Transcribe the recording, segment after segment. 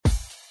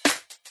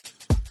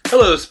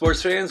Hello,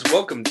 sports fans.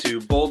 Welcome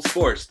to Bold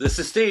Sports. This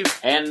is Steve.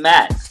 And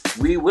Matt.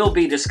 We will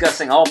be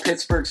discussing all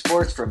Pittsburgh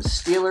sports from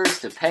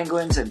Steelers to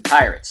Penguins and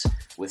Pirates,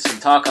 with some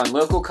talk on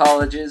local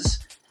colleges,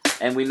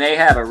 and we may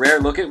have a rare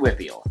look at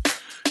Whippeal.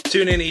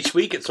 Tune in each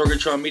week at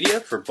Sorgatron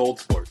Media for Bold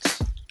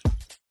Sports.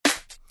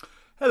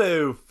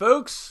 Hello,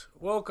 folks.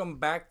 Welcome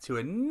back to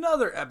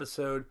another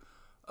episode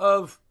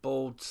of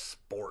Bold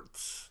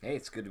Sports. Hey,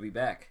 it's good to be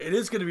back. It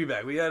is good to be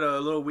back. We had a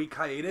little week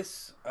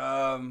hiatus.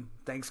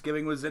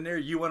 Thanksgiving was in there.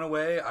 You went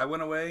away. I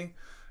went away.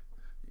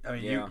 I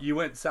mean, Yeah. you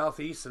went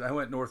southeast and I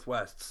went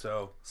northwest.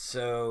 So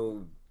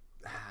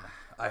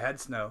I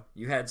had snow.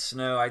 You had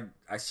snow.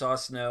 I saw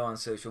snow on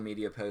social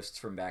media posts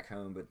from back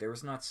home, but there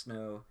was not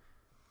snow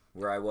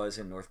where I was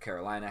in North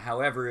Carolina.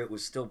 However, it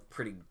was still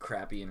pretty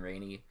crappy and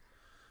rainy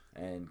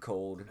and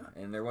cold,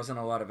 and there wasn't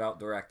a lot of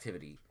outdoor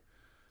activity.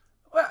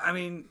 Well, I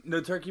mean, no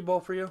turkey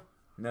bowl for you?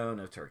 No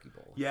turkey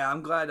bowl. Yeah,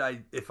 I'm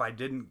glad if I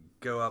didn't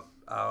go up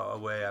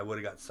away, I would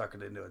have got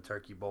suckered into a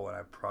turkey bowl and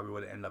I probably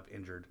would have ended up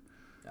injured.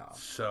 No.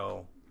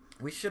 So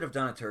We should have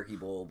done a turkey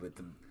bowl, but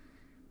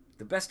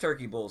the best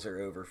turkey bowls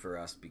are over for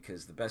us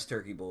because the best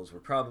turkey bowls were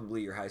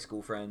probably your high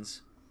school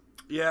friends.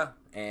 yeah,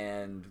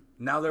 And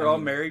now they're all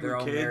married They're with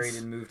all kids. married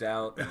and moved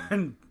out.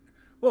 And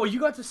well, you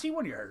got to see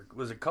one of your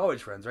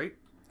college friends, right?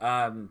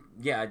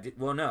 Yeah, I did.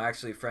 Well, no,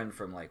 actually, a friend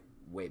from like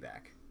way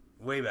back.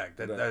 Way back.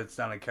 That's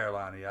down in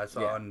Carolina. Yeah, I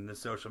saw on the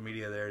social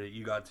media there that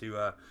you got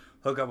to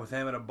hook up with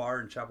him at a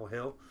bar in Chapel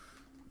Hill.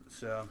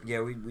 So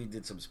Yeah, we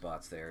did some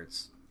spots there.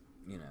 It's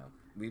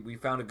we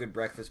found a good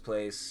breakfast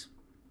place.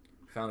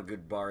 Found a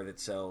good bar that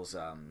sells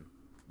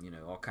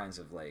all kinds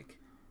of like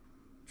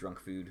drunk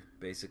food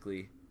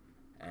basically,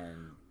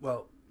 and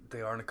well,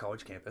 they are on a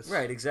college campus,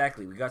 right,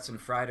 exactly. We got some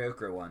fried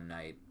okra one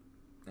night,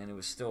 and it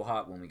was still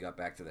hot when we got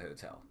back to the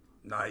hotel.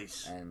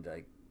 Nice. And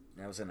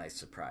that was a nice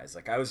surprise.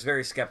 Like I was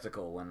very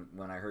skeptical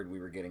when I heard we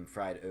were getting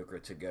fried okra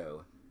to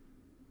go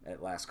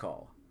at last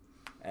call,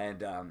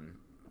 and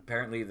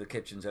apparently the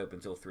kitchen's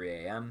open till 3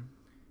 a.m.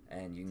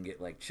 and you can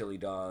get like chili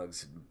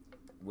dogs, and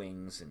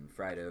wings, and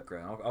fried okra,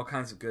 and all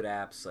kinds of good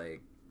apps.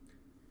 Like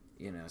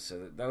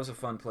so that was a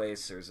fun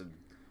place. There's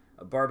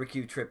a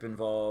barbecue trip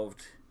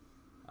involved.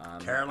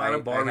 Carolina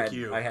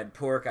barbecue. I had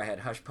pork. I had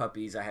hush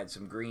puppies. I had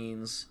some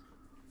greens.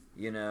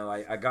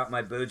 I got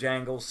my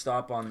Bojangles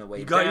stop on the way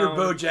down. You got your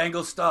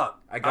Bojangles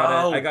stop. I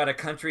got a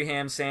country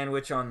ham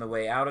sandwich on the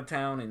way out of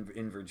town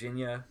in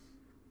Virginia,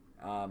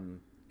 and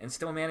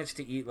still managed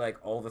to eat like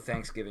all the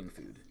Thanksgiving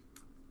food,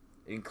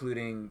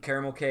 including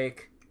caramel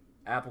cake,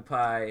 apple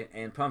pie,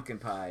 and pumpkin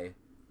pie,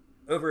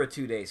 over a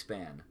 2-day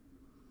span.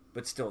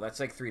 But still, that's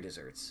like 3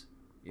 desserts,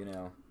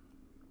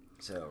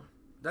 So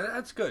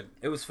That's good.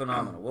 it was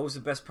phenomenal. What was the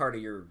best part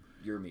of your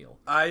meal?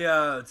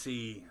 Let's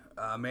see.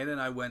 Amanda and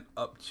I went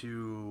up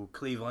to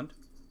Cleveland,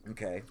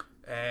 Okay.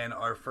 and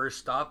our first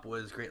stop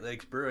was Great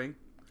Lakes Brewing.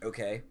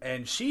 Okay.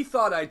 And she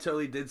thought I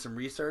totally did some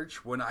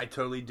research when I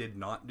totally did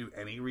not do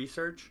any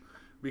research,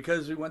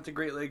 because we went to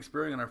Great Lakes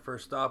Brewing on our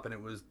first stop, and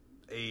it was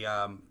a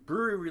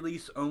brewery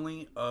release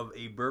only of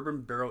a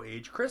bourbon barrel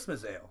aged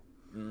Christmas ale.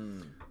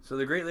 So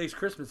the Great Lakes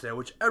Christmas Ale,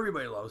 which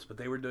everybody loves, but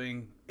they were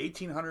doing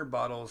 1,800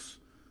 bottles,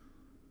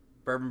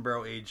 bourbon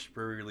barrel aged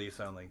brewery release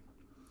only.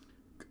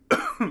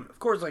 Of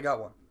course, I got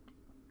one.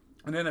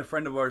 And then a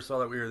friend of ours saw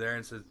that we were there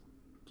and said,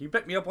 "Can you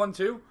pick me up one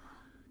too?"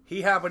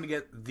 He happened to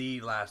get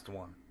the last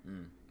one.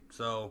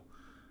 So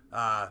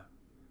that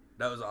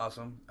was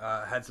awesome.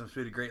 Had some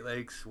food at Great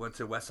Lakes. Went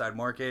to Westside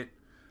Market.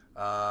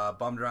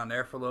 Bummed around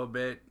there for a little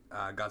bit.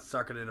 Got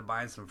suckered into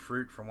buying some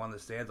fruit from one of the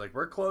stands. Like,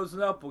 we're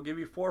closing up. We'll give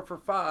you 4 for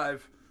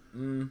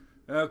 $5.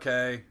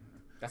 Okay.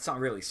 That's not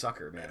really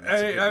sucker, man.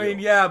 That's a good I mean,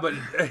 deal. yeah, but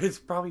it's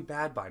probably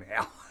bad by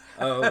now.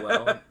 Oh,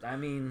 well, I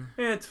mean...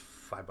 It's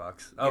 $5. Yeah,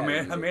 Oh,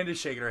 man. you- Amanda's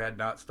shaking her head.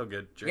 Not still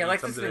good. Yeah, like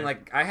this thing,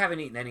 like, I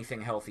haven't eaten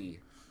anything healthy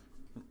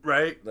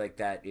right? like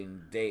that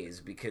in days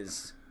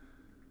because,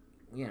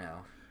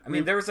 I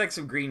mean, there was, like,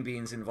 some green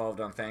beans involved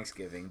on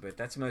Thanksgiving, but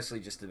that's mostly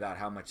just about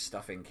how much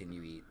stuffing can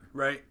you eat.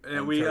 Right.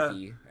 And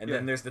turkey. And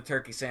then there's the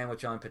turkey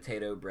sandwich on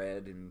potato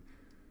bread, and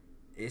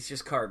it's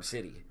just Carb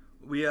City.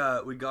 We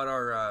got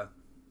our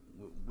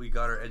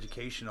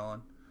education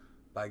on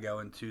by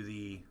going to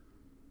the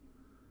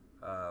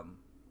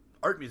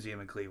art museum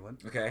in Cleveland.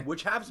 Okay.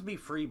 Which happens to be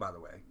free, by the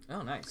way,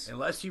 Oh, nice.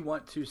 unless you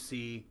want to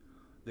see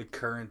the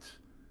current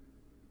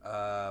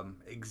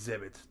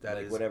exhibit that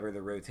Like is whatever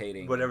the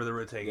rotating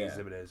rotating Yeah.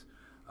 exhibit is.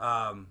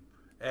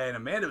 And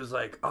Amanda was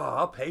like, "Oh,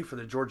 I'll pay for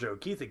the Georgia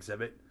O'Keeffe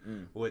exhibit."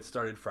 Well, it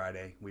started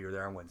Friday. We were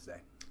there on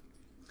Wednesday.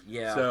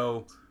 Yeah.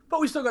 So, but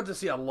we still got to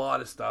see a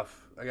lot of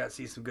stuff. I got to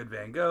see some good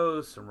Van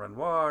Goghs, some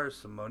Renoirs,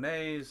 some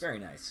Monets, Very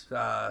nice.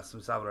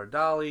 some Salvador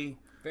Dali,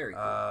 Very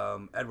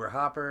cool. Edward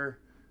Hopper,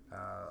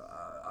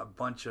 a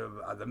bunch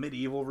of the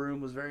medieval room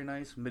was very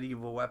nice.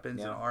 Medieval weapons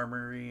Yeah. and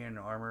armory and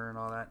armor and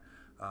all that.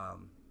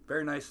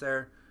 Very nice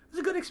there. It was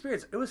a good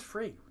experience. It was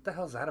free. What the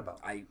hell is that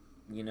about?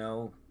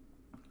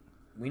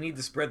 We need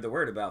to spread the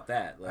word about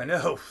that. Like, I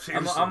know. I'm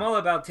Seriously. all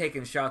about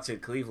taking shots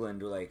at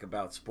Cleveland, like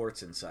about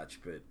sports and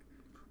such, but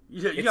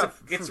You got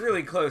it's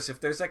really close. If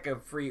there's like a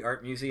free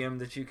art museum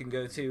that you can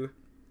go to,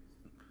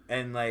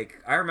 And,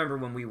 like, I remember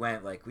when we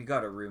went, like, we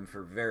got a room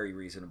for very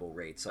reasonable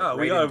rates. Like,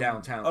 we right got in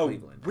downtown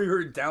Cleveland. We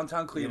were in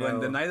downtown Cleveland You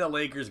know, the night of the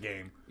Lakers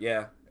game.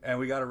 Yeah. And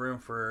we got a room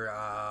for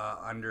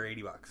under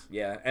 $80.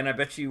 Yeah, and I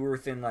bet you were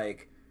within,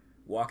 like,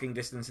 walking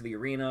distance of the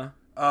arena.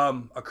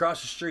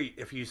 Across the street,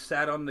 if you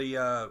sat on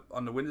the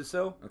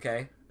windowsill,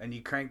 Okay. and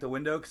you cranked the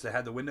window because it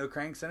had the window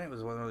cranks in it. It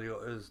was one of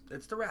the.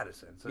 It's the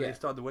Radisson, so Yeah. they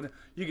started the window.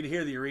 You could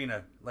hear the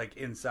arena like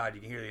inside.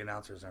 You can hear the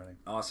announcers and everything.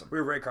 Awesome. We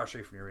were right across the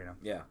street from the arena.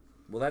 Yeah.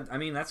 Well,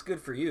 that's good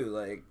for you.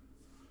 Like,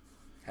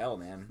 hell,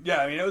 man. Yeah,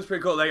 I mean it was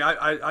pretty cool. Like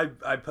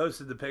I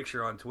posted the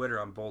picture on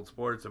Twitter on Bold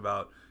Sports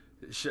about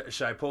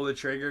should I pull the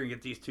trigger and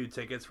get these 2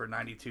 tickets for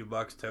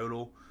 $92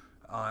 total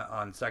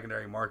on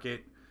secondary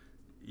market.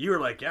 You were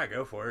like, yeah,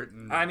 go for it.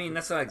 And, I mean,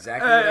 that's not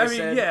exactly what I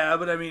said. yeah,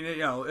 but I mean, you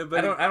know,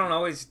 but I don't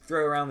always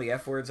throw around the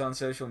F words on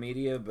social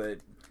media, but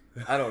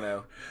I don't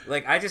know.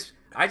 Like, I just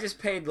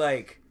paid,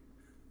 like,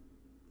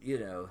 you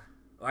know,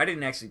 I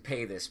didn't actually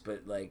pay this,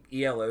 but like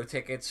ELO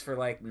tickets for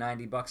like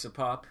 $90 a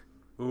pop.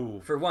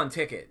 Ooh. For 1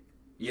 ticket.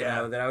 You Yeah.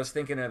 know, that I was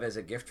thinking of as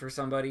a gift for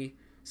somebody.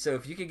 So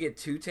if you could get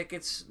 2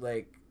 tickets,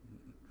 like,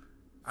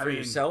 for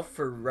yourself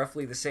for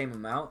roughly the same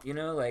amount, you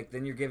know, like,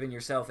 then you're giving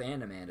yourself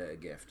and Amanda a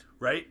gift.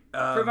 Right?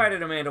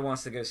 Provided Amanda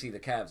wants to go see the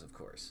Cavs, of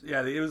course.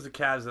 Yeah, it was the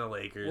Cavs and the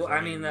Lakers. Well,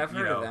 I mean, I've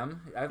heard of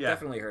them. I've yeah.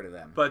 definitely heard of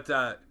them. But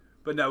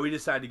no, we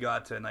decided to go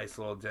out to a nice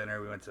little dinner.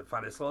 We went to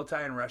find this little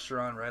Italian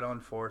restaurant right on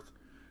 4th.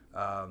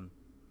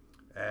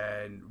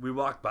 And we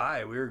walked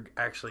by. We were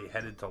actually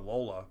headed to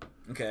Lola.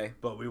 Okay.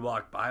 But we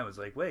walked by and was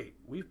like, wait,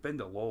 we've been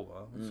to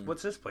Lola.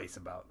 What's this place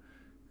about?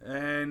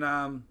 And,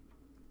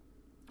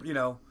 you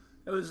know,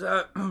 it was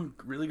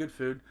really good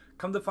food.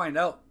 Come to find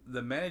out,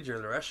 the manager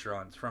of the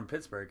restaurant's from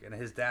Pittsburgh, and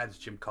his dad's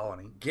Jim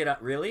Colony. Get up,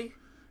 really?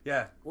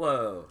 Yeah.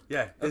 Whoa.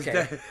 Yeah. His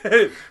Okay.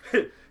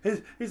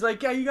 dad, he's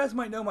like, yeah, you guys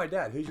might know my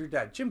dad. Who's your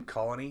dad? Jim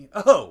Colony.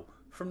 Oh,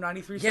 from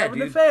 93.7 Yeah, The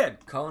dude. Fan.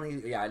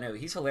 Colony, yeah, I know.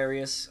 He's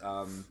hilarious.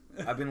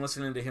 I've been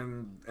listening to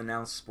him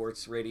announce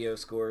sports radio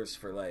scores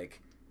for,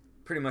 like,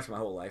 pretty much my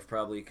whole life,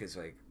 probably, because,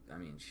 like, I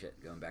mean,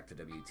 shit, going back to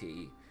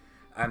WTE.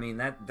 I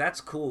mean, that's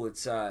cool.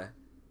 It's,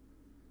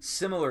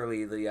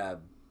 similarly,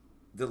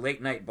 the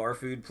late night bar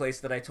food place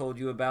that I told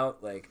you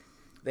about, like,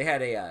 they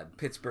had a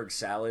Pittsburgh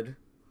salad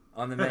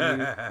on the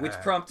menu, which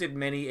prompted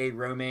many a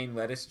romaine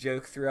lettuce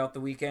joke throughout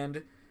the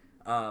weekend.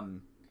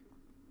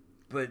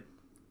 But,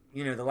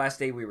 you know, the last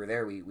day we were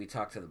there, we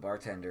talked to the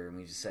bartender and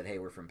we just said, hey,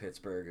 we're from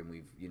Pittsburgh and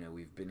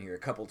we've been here a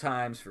couple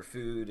times for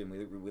food and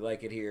we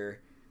like it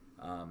here.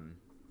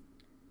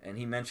 And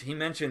he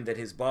mentioned that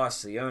his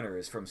boss, the owner,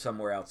 is from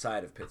somewhere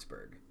outside of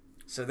Pittsburgh.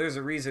 So there's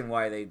a reason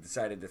why they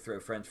decided to throw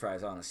French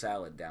fries on a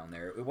salad down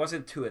there. It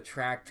wasn't to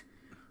attract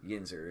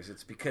Yinzers.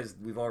 It's because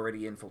we've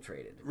already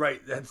infiltrated.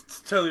 Right.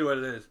 That's totally what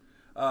it is.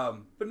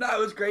 But no, it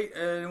was great.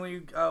 And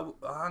we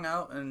hung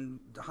out and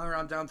hung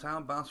around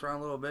downtown, bounced around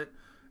a little bit,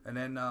 and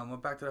then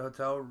went back to the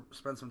hotel,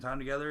 spent some time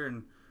together,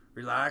 and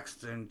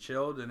relaxed and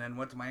chilled, and then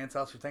went to my aunt's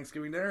house for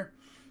Thanksgiving dinner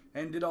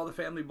and did all the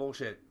family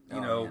bullshit. You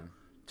know, man.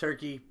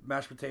 Turkey,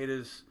 mashed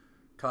potatoes,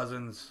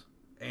 cousins,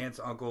 aunts,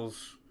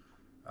 uncles,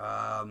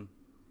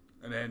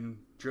 and then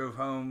drove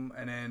home,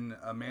 and then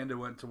Amanda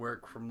went to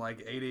work from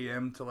like 8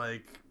 a.m. to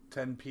like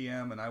 10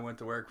 p.m., and I went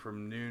to work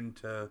from noon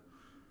to,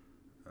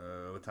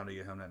 what time did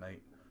you get home that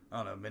night? I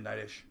don't know,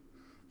 midnight-ish.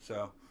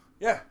 So,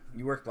 yeah.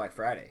 You worked Black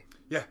Friday.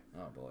 Yeah.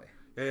 Oh, boy.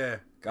 Yeah.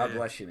 God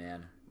bless you,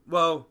 man.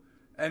 Well,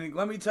 and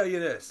let me tell you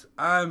this.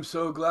 I'm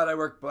so glad I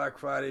worked Black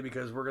Friday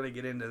because we're going to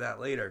get into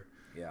that later.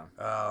 Yeah.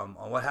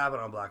 On what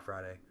happened on Black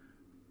Friday.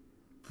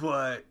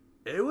 But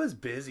it was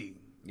busy.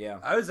 Yeah.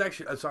 I was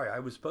actually, I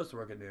was supposed to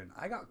work at noon.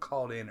 I got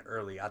called in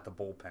early at the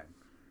bullpen.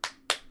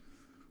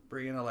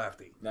 Bringing a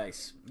lefty.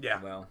 Nice.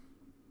 Yeah. Well,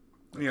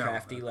 You know,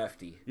 crafty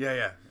lefty.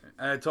 Yeah.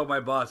 And I told my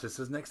boss, it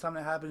says, next time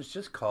that happens,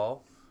 just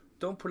call.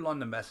 Don't put it on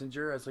the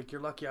messenger. I was like,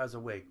 you're lucky I was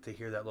awake to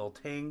hear that little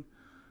ting.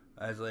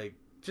 I was like,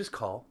 just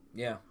call.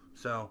 Yeah.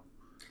 So,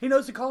 he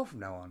knows to call from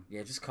now on.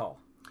 Yeah, just call.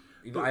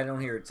 I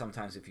don't hear it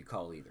sometimes if you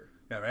call either.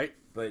 Yeah, right?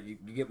 But you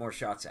get more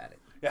shots at it.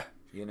 Yeah.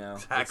 You know?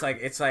 Exactly.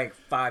 It's like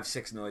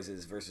 5-6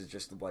 noises versus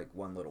just like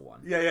one little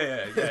one.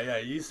 Yeah.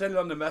 You send it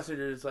on the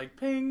messenger, it's like,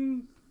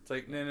 ping. It's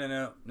like,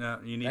 no.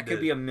 You need That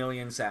could be a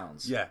million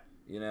sounds. Yeah.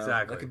 You know?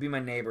 Exactly. That could be my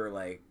neighbor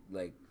like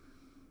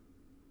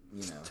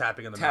you know,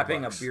 tapping on the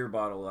tapping mailbox. a beer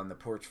bottle on the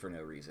porch for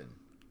no reason.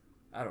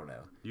 I don't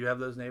know. You have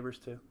those neighbors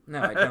too?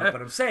 No, I don't.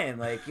 But I'm saying,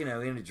 like, you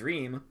know, in a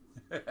dream,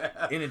 it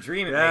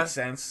Yeah. makes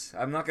sense.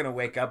 I'm not gonna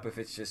wake up if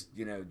it's just,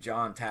 you know,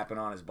 John tapping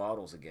on his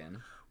bottles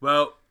again.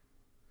 Well,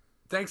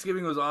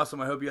 Thanksgiving was awesome.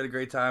 I hope you had a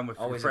great time with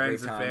Always your a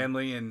friends great and time.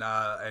 family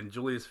and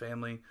Julia's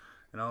family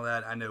and all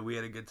that. I know we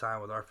had a good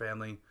time with our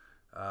family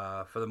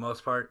for the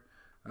most part.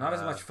 Not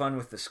as much fun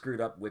with the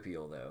screwed up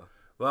whippeal though.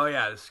 Well,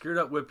 yeah, the screwed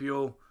up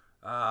whippeal.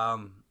 A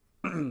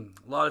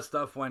lot of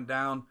stuff went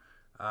down,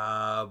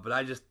 but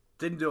I just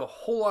didn't do a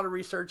whole lot of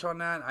research on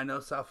that. I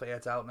know South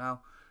Fayette's out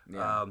now.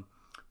 Yeah.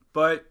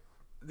 But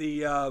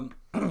the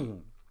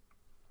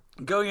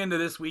going into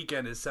this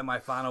weekend is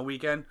semifinal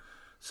weekend.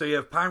 So you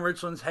have Pine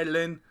Richlands headed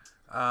in.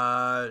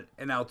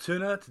 in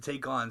Altoona to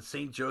take on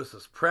St.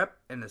 Joseph's Prep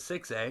in the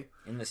 6A.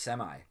 In the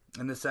semi.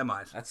 In the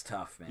semis. That's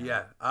tough, man.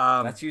 Yeah.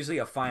 That's usually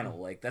a final.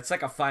 Like, that's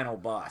like a final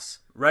boss.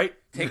 Right?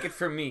 Take it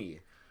from me.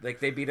 Like,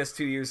 they beat us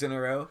 2 years in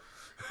a row.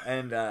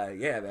 And,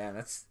 yeah, man,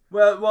 that's...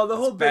 Well, the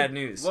whole bad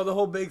news. Well, the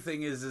whole big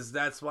thing is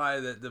that's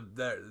why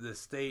the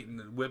state and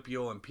the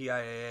WIPUL and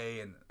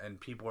PIAA and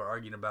people are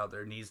arguing about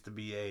there needs to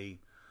be a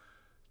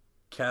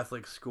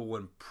Catholic school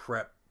and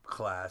prep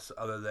class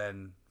other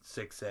than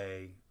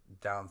 6A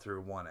down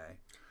through 1A.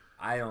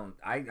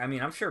 I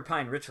mean, I'm sure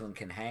Pine Richland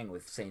can hang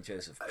with St.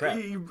 Joseph Prep.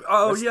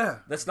 Yeah.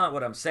 That's not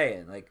what I'm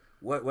saying. Like,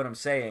 what I'm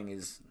saying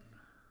is,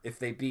 if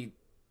they beat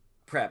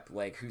Prep,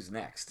 like, who's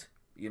next?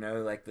 You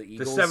know, like the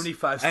Eagles. The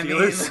 75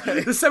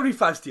 Steelers. The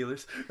 75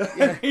 Steelers.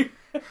 Yeah.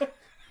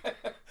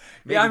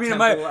 Yeah, I mean,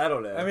 Temple, I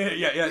don't know. I mean,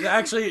 yeah.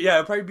 Actually, yeah,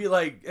 it'd probably be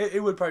like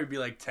it would probably be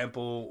like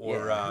Temple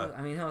or. Yeah,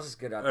 I mean, who else is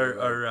good out there?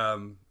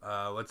 Or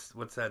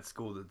what's that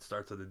school that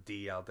starts with a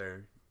D out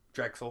there?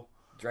 Drexel.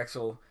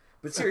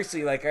 But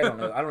seriously, like, I don't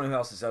know who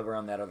else is over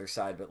on that other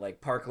side, but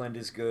like Parkland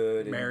is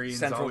good, and Marion's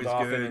Central always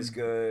Dauphin good. is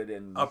good,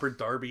 and Upper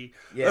Darby.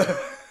 Yeah.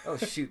 Oh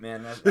shoot,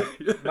 man!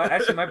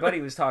 Actually, my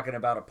buddy was talking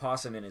about a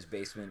possum in his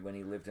basement when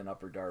he lived in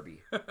Upper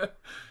Darby,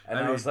 and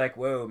I was like,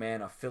 "Whoa,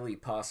 man! A Philly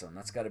possum?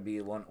 That's got to be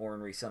one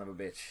ornery son of a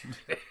bitch."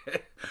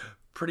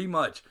 Pretty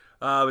much.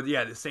 But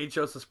yeah, the St.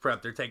 Joseph's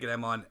Prep, they're taking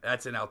them on.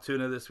 That's in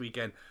Altoona this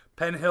weekend.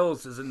 Penn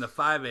Hills is in the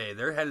 5A.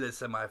 They're headed to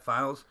the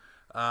semifinals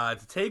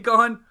to take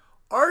on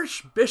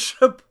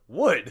Archbishop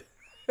Wood,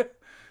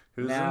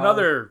 who's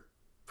another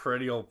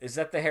perennial. Is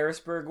that the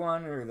Harrisburg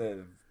one or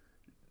the?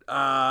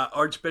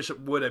 Archbishop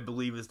Wood, I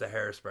believe, is the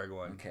Harrisburg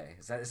one. Okay,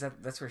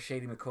 that's where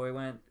Shady McCoy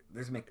went?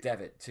 There's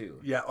McDevitt too.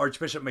 Yeah,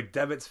 Archbishop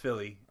McDevitt's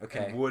Philly.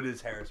 Okay, and Wood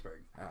is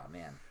Harrisburg. Oh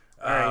man.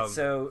 All right,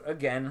 so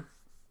again,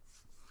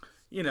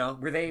 you know,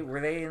 were they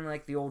in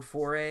like the old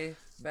 4A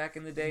back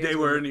in the day? They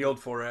were in the old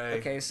 4A.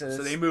 Okay, so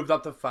they moved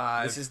up to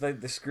 5. This is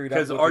the screwed up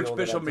because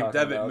Archbishop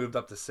McDevitt moved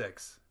up to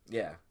 6.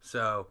 Yeah.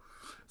 So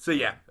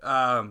yeah,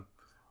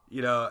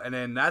 you know, and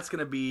then that's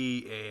gonna be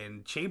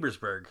in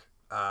Chambersburg,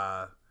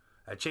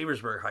 at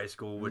Chambersburg High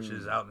School, which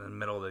is out in the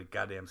middle of the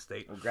goddamn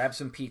state. Well, grab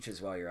some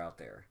peaches while you're out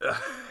there.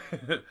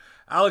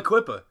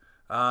 Aliquippa,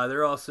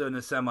 they're also in the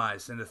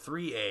semis. In the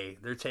 3A,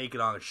 they're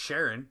taking on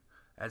Sharon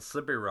at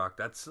Slippery Rock.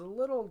 That's a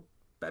little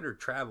better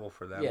travel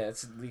for them. Yeah,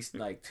 it's at least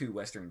like 2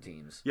 Western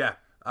teams. Yeah.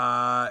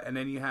 And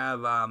then you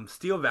have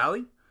Steel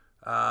Valley.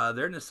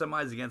 They're in the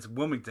semis against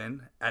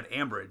Wilmington at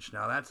Ambridge.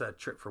 Now, that's a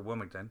trip for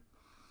Wilmington.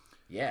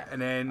 Yeah.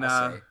 And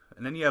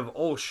then you have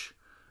Olsh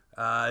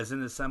is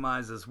in the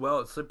semis as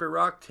well at Slippery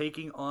Rock,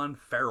 taking on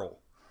Farrell.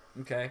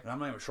 Okay. And I'm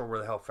not even sure where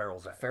the hell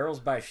Farrell's at. Farrell's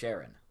by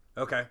Sharon.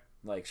 Okay.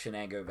 Like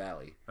Shenango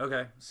Valley.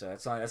 Okay. So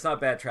that's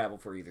not bad travel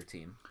for either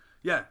team.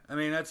 Yeah, I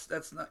mean that's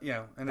not, you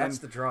know, and that's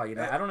the draw. You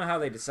know, I don't know how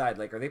they decide.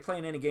 Like, are they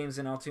playing any games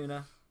in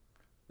Altoona?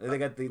 They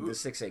got the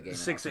 6A game.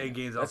 6A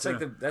games. That's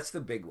like that's the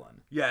big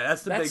one. Yeah,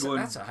 that's the big one.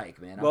 That's a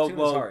hike, man.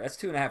 Altoona's hard. That's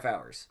 2.5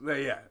 hours.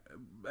 Yeah,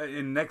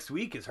 and next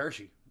week is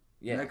Hershey.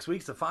 Yeah. Next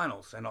week's the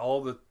finals, and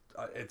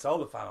it's all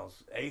the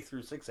finals, A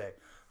through 6A,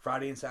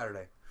 Friday and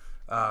Saturday,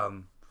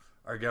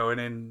 are going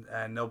in,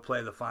 and they'll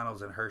play the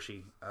finals in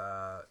Hershey.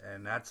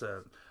 And that's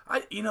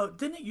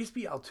didn't it used to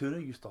be Altoona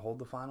used to hold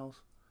the finals?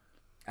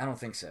 I don't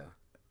think so.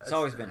 It's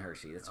always been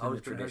Hershey. That's been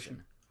the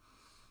tradition.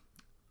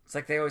 It's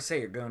like they always say,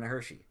 you're going to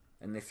Hershey,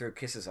 and they throw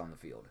kisses on the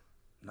field.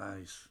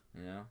 Nice.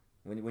 You know,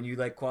 when you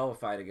like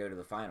qualify to go to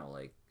the final,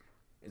 like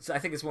I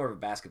think it's more of a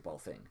basketball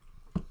thing.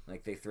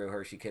 Like they throw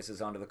Hershey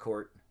kisses onto the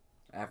court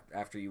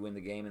after you win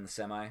the game in the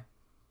semi.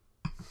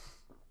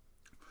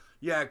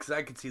 Yeah, because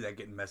I could see that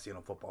getting messy on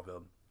a football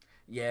field.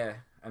 Yeah,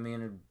 I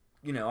mean,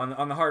 you know,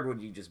 on the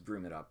hardwood you just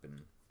broom it up,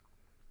 and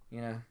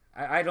you know,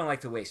 I don't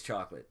like to waste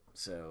chocolate,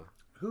 so.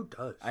 Who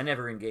does? I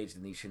never engaged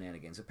in these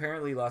shenanigans.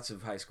 Apparently, lots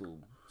of high school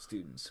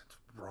students. It's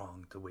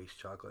wrong to waste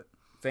chocolate.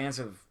 Fans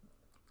of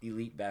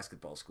elite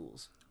basketball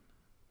schools.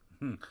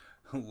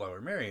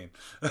 Lower Marion.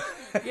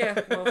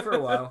 Yeah, well, for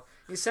a while.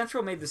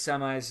 Central made the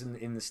semis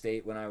in the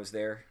state when I was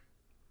there.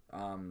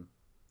 I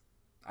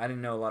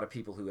didn't know a lot of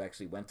people who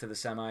actually went to the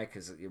semi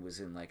because it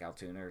was in like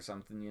Altoona or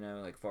something, you know,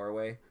 like far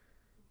away.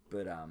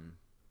 But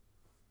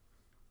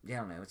yeah, I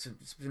don't know.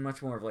 It's been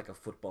much more of like a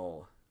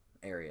football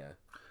area.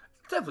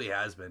 It definitely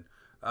has been.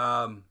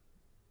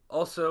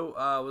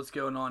 Also, what's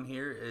going on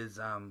here is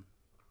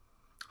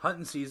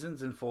hunting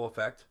season's in full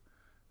effect.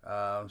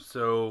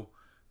 So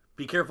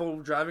be careful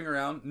driving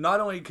around. Not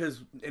only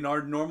because in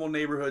our normal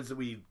neighborhoods that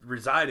we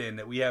reside in,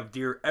 that we have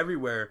deer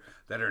everywhere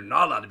that are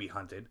not allowed to be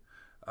hunted.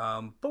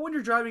 But when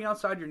you're driving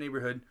outside your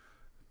neighborhood,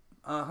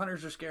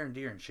 hunters are scaring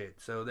deer and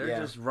shit. So they're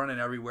just running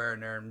everywhere,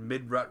 and they're in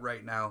mid-rut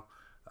right now.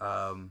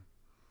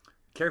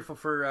 Careful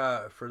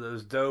for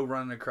those doe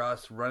running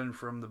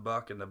from the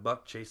buck, and the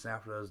buck chasing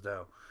after those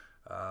doe.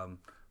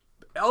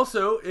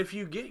 Also, if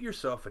you get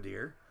yourself a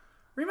deer,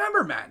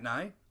 remember Matt and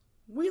I,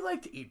 we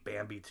like to eat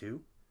Bambi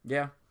too.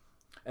 Yeah.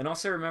 And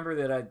also remember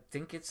that I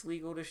think it's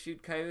legal to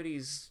shoot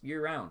coyotes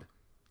year round.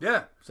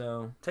 Yeah.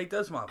 So take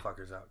those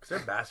motherfuckers out because they're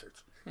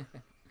bastards.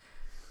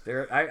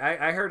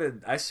 I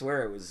heard I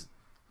swear it was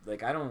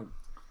like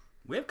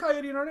We have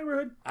coyote in our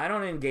neighborhood. I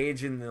don't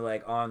engage in the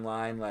like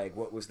online like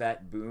what was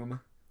that boom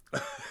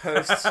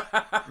posts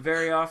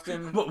very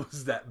often. What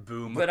was that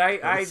boom? But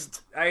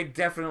post? I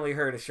definitely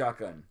heard a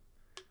shotgun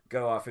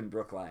go off in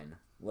Brookline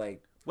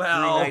like 3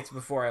 Well, nights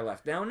before I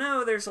left. Now,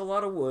 no, there's a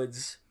lot of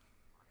woods,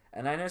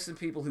 and I know some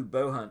people who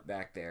bow hunt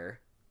back there,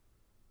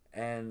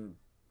 and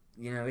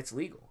you know it's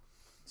legal.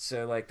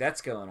 So like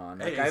that's going on.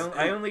 Like Hey,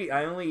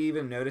 I only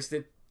even noticed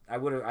it. I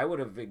would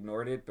have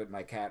ignored it, but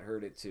my cat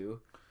heard it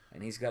too,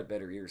 and he's got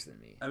better ears than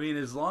me. I mean,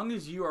 as long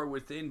as you are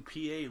within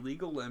PA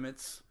legal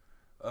limits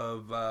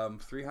of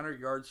 300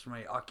 yards from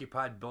a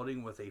occupied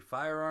building with a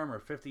firearm, or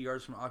 50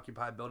 yards from an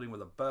occupied building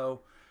with a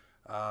bow,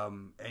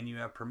 and you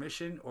have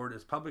permission or it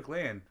is public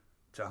land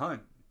to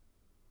hunt,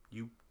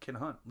 you can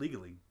hunt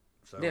legally.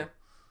 So Yeah.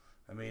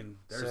 I mean,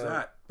 there's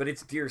that. But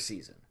it's deer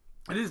season,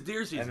 It is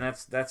deer season. and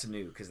that's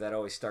new because that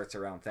always starts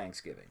around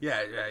Thanksgiving.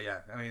 Yeah.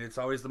 I mean, it's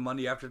always the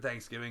Monday after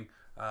Thanksgiving.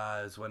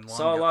 Is when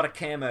Saw a lot of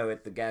camo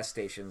at the gas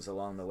stations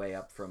along the way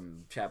up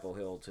from Chapel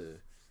Hill to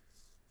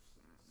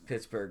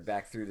Pittsburgh,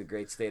 back through the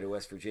great state of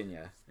West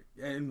Virginia.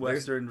 in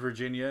Western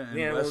Virginia and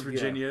Yeah, West well,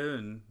 Virginia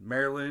and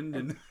Maryland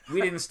and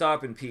We didn't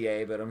stop in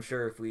PA, but I'm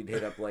sure if we'd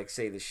hit up like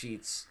say the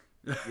Sheets,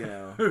 you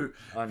know,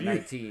 on If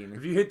 19,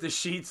 you hit the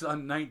sheets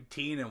on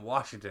 19 in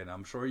Washington,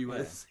 I'm sure you would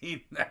have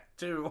seen that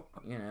too.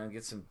 you know,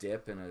 get some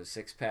dip and a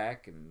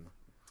 6-pack and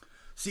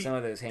See, some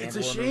of those hand it's a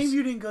warmers. shame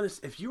you didn't go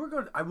to. If you were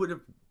going, I would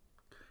have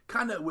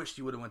kind of wished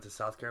you would have went to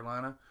South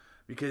Carolina,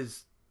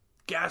 because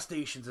gas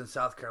stations in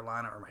South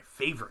Carolina are my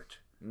favorite.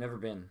 Never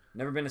been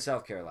to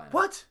South Carolina.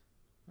 What?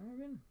 Never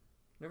been.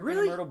 Never Really?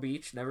 been to Myrtle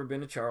Beach. Never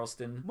been to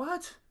Charleston.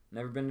 What?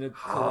 Never been to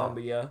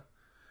Columbia.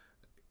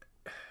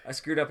 I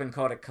screwed up and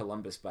called it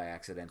Columbus by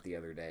accident the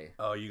other day.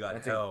 Oh, you got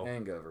That hell.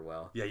 didn't go over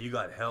well. Yeah, you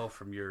got hell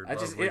from your. I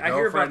lovely hear about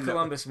girlfriend,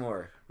 Columbus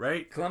more.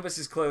 right? Columbus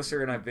is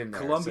closer, and I've been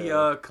there.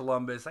 Columbia,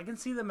 Columbus. I can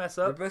see the mess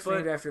So up. they're both but-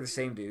 named after the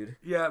same dude.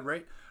 Yeah,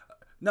 right.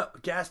 No,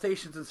 gas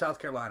stations in South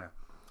Carolina.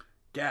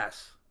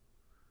 Gas,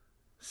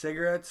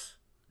 cigarettes,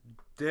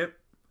 dip,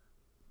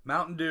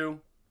 Mountain Dew,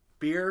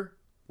 beer,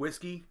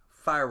 whiskey,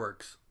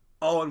 fireworks,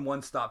 all in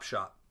one stop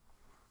shop.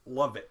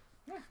 Love it.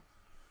 Yeah.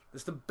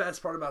 It's the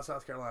best part about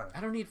South Carolina. I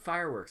don't need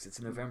fireworks.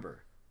 It's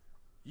November.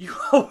 You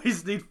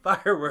always need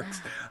fireworks.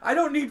 I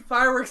don't need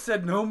fireworks,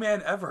 said no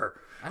man ever.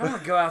 I don't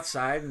want to go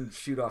outside and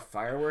shoot off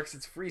fireworks.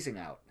 It's freezing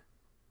out.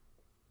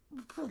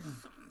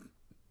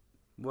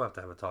 We'll have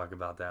to have a talk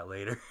about that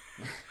later.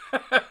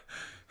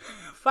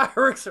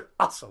 Fireworks are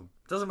awesome.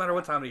 Doesn't matter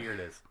what time of year it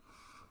is.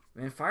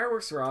 Man,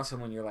 fireworks are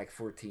awesome when you're like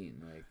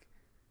 14. Like,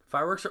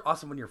 Fireworks are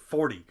awesome when you're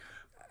 40.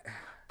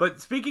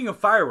 But speaking of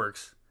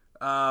fireworks,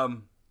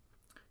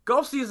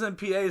 golf season in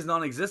PA is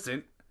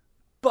non-existent.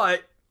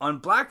 But on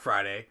Black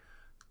Friday,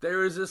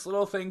 there is this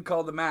little thing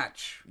called the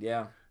match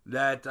yeah.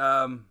 that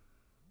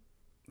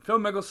Phil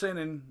Mickelson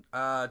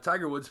and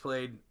Tiger Woods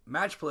played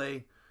match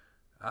play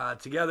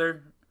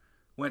together.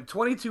 Went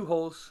 22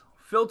 holes.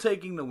 Phil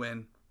taking the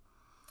win.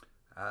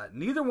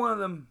 Neither one of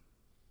them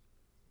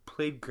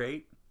played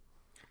great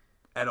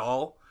at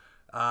all.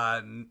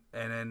 And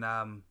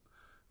then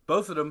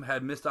both of them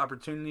had missed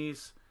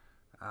opportunities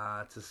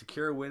to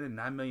secure a win and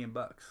 $9 million.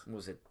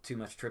 Was it too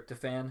much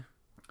tryptophan?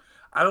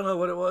 I don't know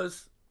what it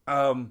was,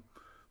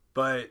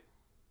 but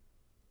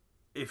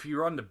if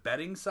you're on the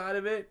betting side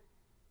of it,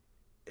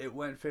 it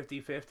went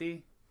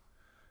 50-50.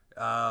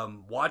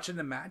 Watching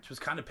the match was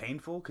kind of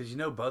painful because you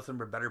know both of them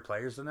were better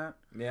players than that.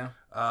 Yeah.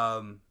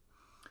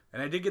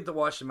 And I did get to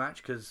watch the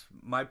match because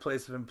my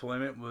place of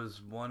employment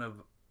was one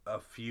of a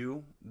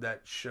few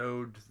that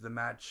showed the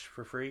match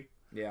for free.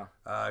 Yeah.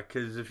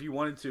 Because if you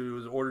wanted to,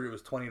 it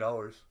was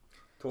 $20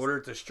 to order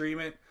it to stream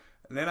it.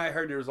 And then I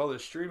heard there was all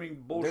this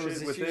streaming bullshit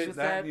was with issues it, with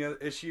that, that? you know,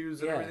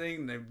 issues and Yeah.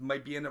 everything. They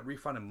might be end up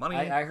refunding money.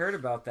 I heard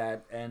about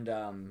that, and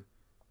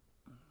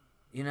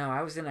you know,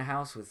 I was in a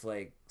house with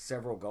like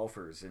several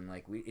golfers, and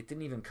like it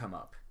didn't even come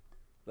up.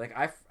 Like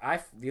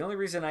the only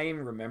reason I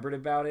even remembered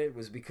about it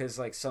was because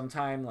like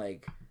sometime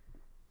like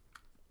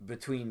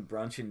between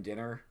brunch and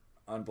dinner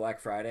on Black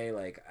Friday,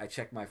 like I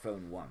checked my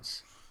phone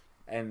once,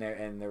 and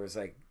there was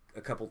like a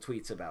couple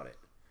tweets about it,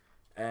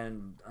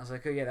 and I was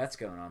like, oh yeah, that's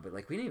going on, but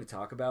like we didn't even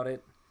talk about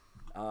it.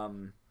 I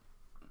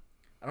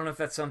don't know if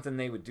that's something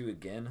they would do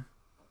again.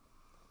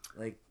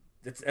 Like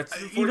that's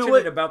unfortunate you know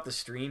what? about the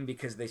stream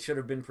because they should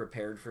have been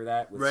prepared for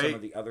that with some Right.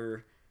 of the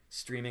other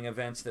streaming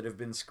events that have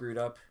been screwed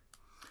up.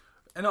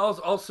 And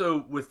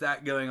also with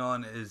that going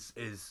on is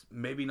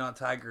maybe not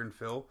Tiger and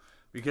Phil,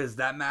 because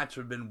that match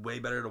would have been way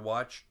better to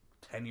watch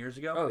 10 years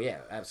ago. Oh yeah,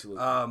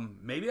 absolutely.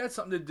 Maybe that's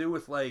something to do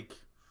with like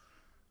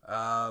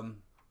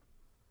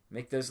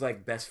Make those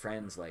like best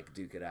friends like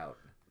duke it out.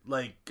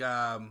 Make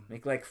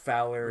Make like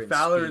Fowler and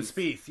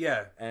Spieth,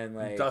 yeah, and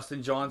like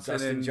Dustin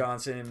Johnson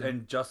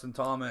and Justin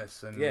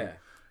Thomas and yeah.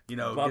 you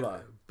know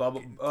Bubba.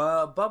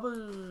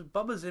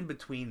 Bubba's in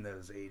between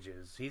those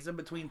ages. He's in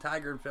between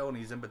Tiger and Phil, and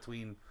he's in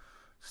between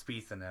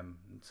Spieth and them.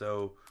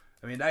 So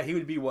I mean that he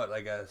would be what,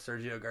 like a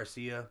Sergio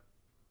Garcia,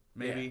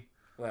 maybe.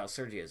 Well,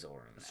 Sergio's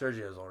older than that.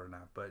 Sergio's older than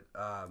that,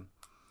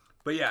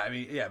 but yeah, I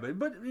mean, yeah,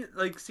 but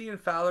like seeing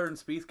Fowler and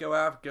Spieth go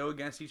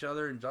against each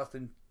other, and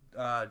Justin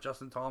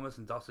Thomas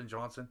and Dustin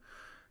Johnson,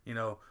 you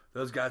know,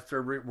 those guys throw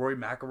Rory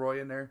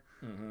McIlroy in there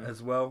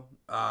as well.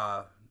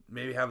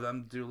 Maybe have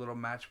them do a little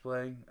match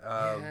play.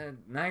 Yeah,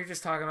 now you're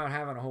just talking about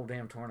having a whole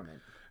damn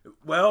tournament.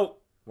 Well,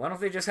 why don't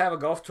they just have a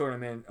golf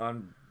tournament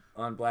on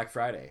Black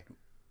Friday?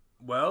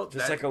 Well,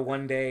 just like a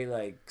 1 day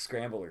like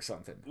scramble or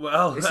something.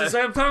 Well, this is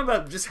what I'm talking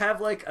about. Just have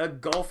like a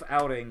golf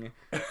outing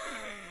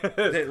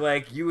that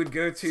like you would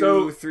go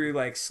to through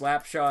like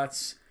slap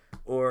shots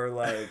or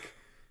like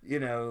you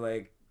know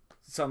like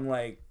some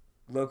like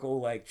local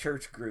like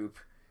church group,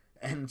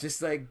 and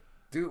just like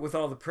do it with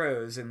all the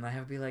pros, and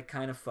have it be like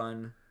kind of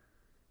fun,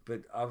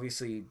 but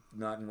obviously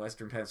not in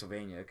Western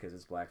Pennsylvania because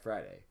it's Black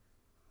Friday.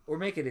 Or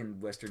make it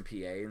in Western PA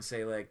and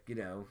say, like, you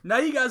know... Now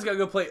you guys gotta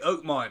go play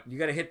Oakmont. You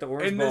gotta hit the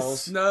orange balls. In the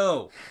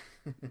snow.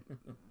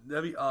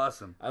 That'd be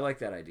awesome. I like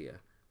that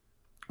idea.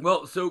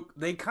 Well, so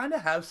they kind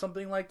of have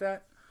something like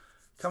that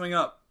coming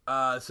up.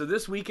 So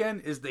this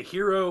weekend is the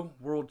Hero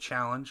World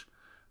Challenge,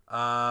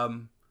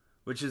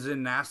 which is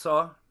in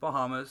Nassau,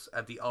 Bahamas,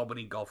 at the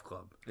Albany Golf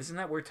Club. Isn't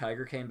that where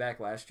Tiger came back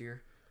last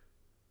year?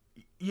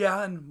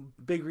 Yeah, and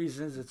big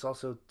reason is it's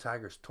also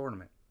Tiger's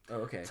tournament. Oh,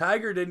 okay.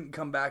 Tiger didn't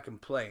come back and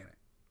play in it.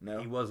 No.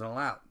 He wasn't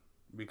allowed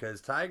because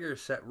Tiger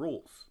set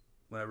rules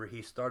whenever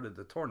he started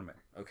the tournament.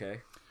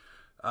 Okay.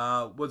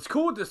 What's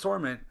cool with this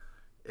tournament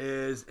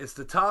is it's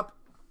the top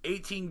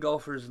 18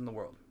 golfers in the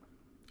world.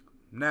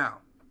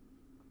 Now,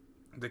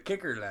 the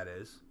kicker that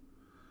is,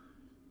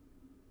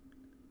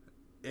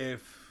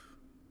 if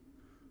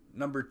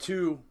number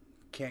 2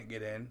 can't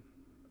get in,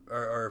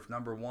 or if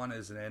number 1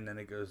 isn't in, then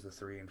it goes to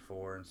 3 and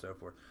 4 and so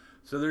forth.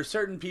 So there's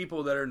certain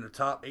people that are in the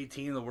top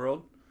 18 in the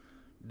world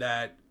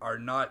that are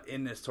not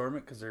in this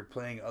tournament because they're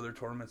playing other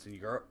tournaments in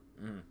Europe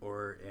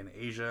or in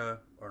Asia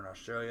or in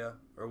Australia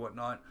or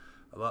whatnot.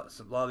 A lot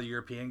of the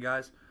European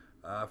guys,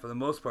 for the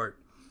most part.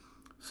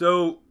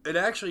 So it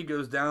actually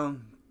goes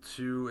down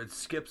to, it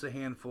skips a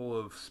handful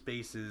of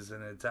spaces,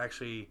 and it's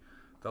actually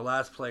the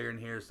last player in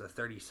here is the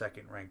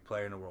 32nd ranked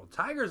player in the world.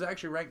 Tiger's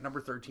actually ranked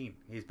number 13.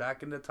 He's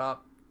back in the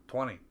top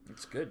 20.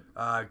 That's good.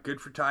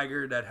 Good for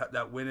Tiger.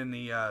 That win in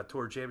the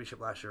Tour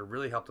Championship last year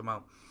really helped him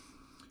out.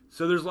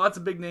 So there's lots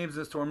of big names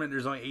in this tournament.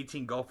 There's only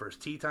 18 golfers.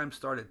 Tee time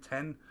start at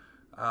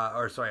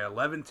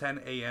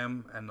 11:10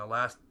 a.m. and the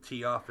last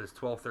tee off is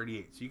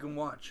 12:38. So you can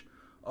watch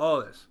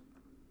all this.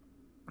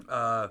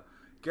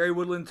 Gary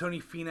Woodland, Tony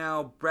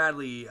Finau,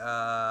 Bradley,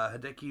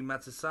 Hideki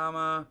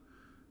Matsuyama,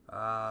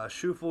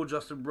 Schauffele,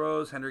 Justin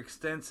Rose, Henrik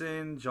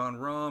Stenson, John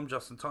Rahm,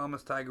 Justin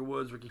Thomas, Tiger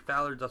Woods, Ricky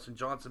Fowler, Dustin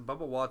Johnson,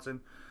 Bubba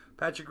Watson,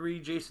 Patrick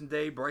Reed, Jason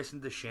Day,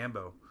 Bryson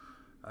DeChambeau.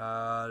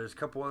 There's a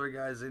couple other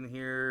guys in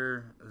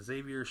here.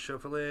 Xavier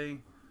Schauffele,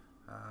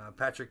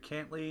 Patrick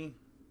Cantley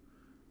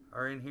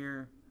are in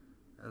here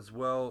as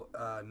well.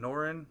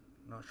 Noren,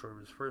 not sure of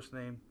his first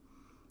name.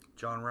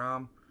 John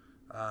Rahm.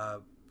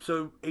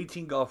 So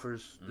 18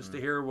 golfers. This is the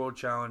Hero World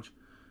Challenge.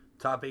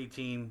 Top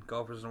 18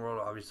 golfers in the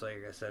world. Obviously,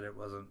 like I said,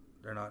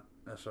 they're not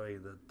necessarily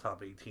the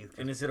top 18.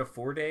 And is it a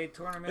 4-day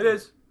tournament? It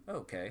is.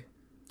 Okay.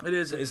 It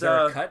is. So is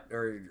there a cut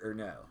or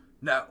no?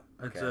 No.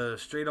 It's a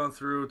straight on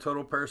through.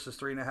 Total purse is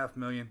 $3.5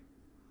 million.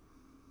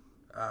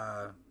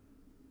 Yeah.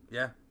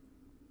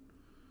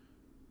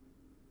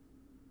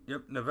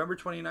 Yep. November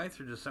 29th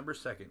through December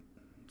 2nd.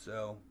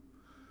 So.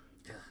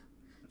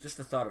 Just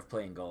the thought of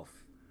playing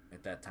golf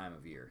at that time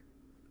of year.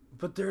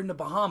 But they're in the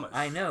Bahamas.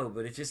 I know,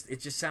 but it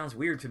just sounds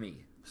weird to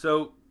me.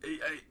 So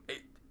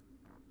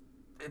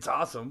it's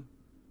awesome.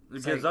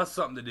 It gives us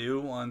something to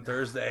do on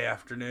Thursday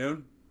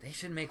afternoon. They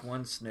should make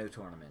one snow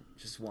tournament.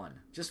 Just one.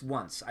 Just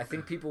once. I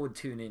think people would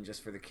tune in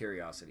just for the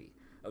curiosity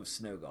of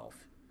snow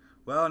golf.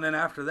 Well, and then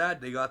after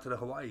that, they got to the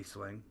Hawaii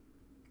swing.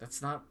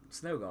 That's not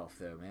snow golf,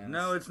 though, man.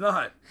 No, it's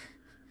not.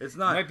 It's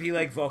not. It might be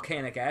like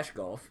volcanic ash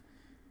golf.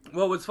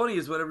 Well, what's funny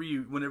is whenever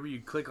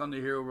you click on the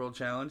Hero World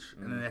Challenge,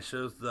 and then it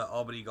shows the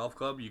Albany Golf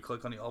Club, you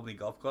click on the Albany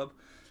Golf Club,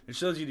 it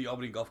shows you the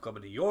Albany Golf Club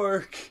in New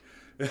York,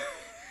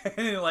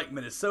 and like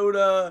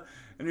Minnesota,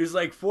 and there's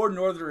like 4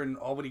 northern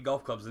Albany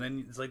golf clubs, and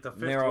then it's like the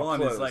 5th one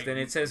closed. is like, and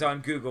it says on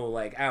Google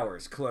like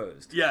hours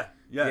closed. Yeah,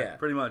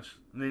 pretty much.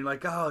 And then you're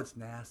like, oh, it's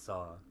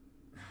Nassau.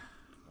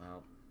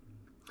 Well,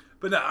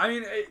 but no, I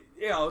mean,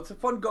 it's a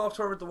fun golf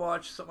tournament to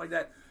watch, something like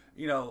that.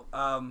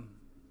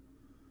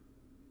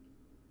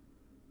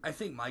 I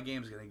think my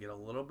game's going to get a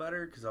little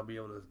better because I'll be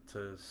able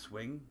to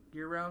swing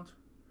year round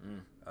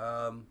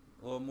a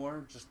little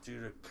more just due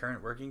to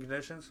current working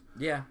conditions.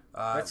 Yeah,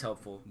 that's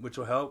helpful. Which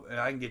will help. And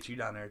I can get you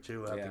down there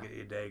too. I'll have to get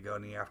you a day, go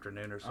in the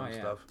afternoon or some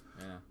stuff.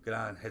 Yeah. Get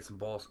on and hit some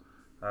balls.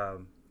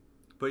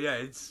 But yeah,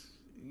 it's,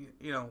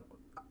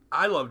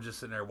 I love just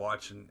sitting there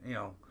watching,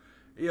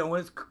 when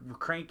it's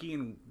cranky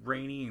and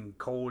rainy and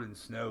cold and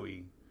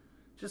snowy,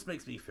 it just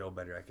makes me feel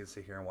better. I can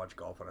sit here and watch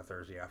golf on a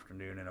Thursday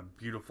afternoon in a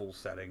beautiful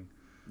setting.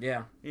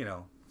 Yeah.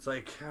 It's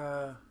like...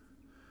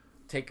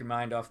 take your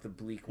mind off the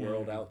bleak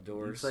world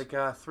outdoors. It's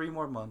like 3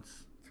 more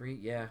months.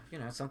 3,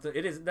 something.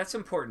 That's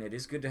important. It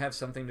is good to have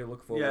something to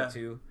look forward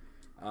to.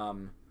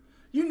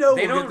 You know,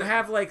 They we'll don't get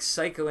have like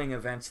cycling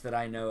events that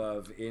I know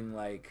of in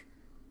like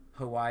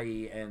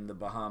Hawaii and the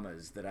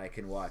Bahamas that I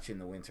can watch in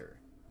the winter.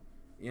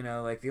 You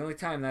know, like the only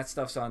time that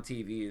stuff's on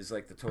TV is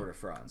like the Tour de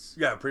France.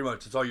 Yeah, pretty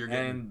much. That's all you're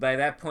getting. And by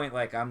that point,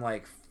 like I'm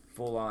like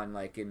full on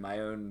like in my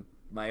own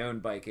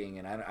biking,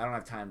 and I don't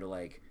have time to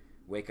like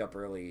wake up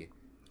early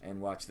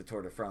and watch the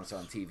Tour de France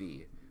on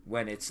TV.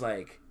 When it's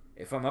like,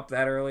 if I'm up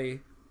that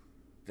early,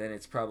 then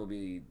it's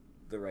probably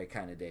the right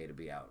kind of day to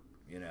be out.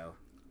 You know.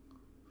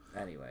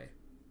 Anyway,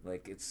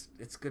 like it's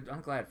good.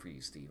 I'm glad for you,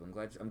 Steve.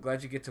 I'm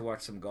glad you get to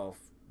watch some golf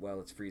while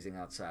it's freezing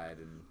outside,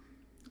 and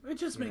it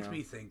just makes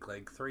me think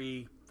like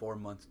 3-4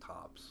 months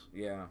tops.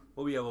 Yeah,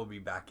 we'll be able to be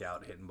back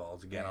out hitting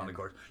balls again on the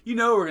course. You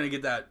know, we're gonna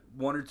get that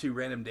 1 or 2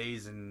 random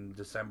days in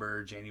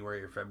December,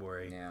 January, or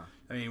February. Yeah.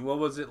 I mean, what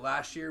was it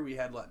last year? We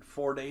had like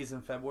 4 days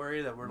in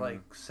February that were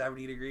like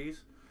 70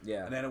 degrees.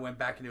 Yeah. And then it went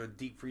back into a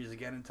deep freeze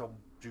again until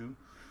June.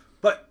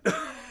 But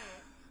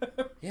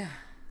yeah,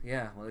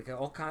 like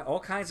all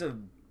kinds of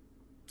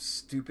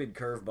stupid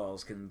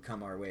curveballs can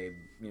come our way,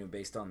 you know,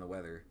 based on the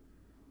weather.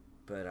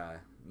 But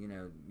you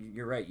know,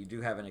 you're right. You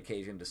do have an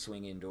occasion to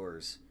swing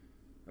indoors,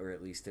 or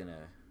at least in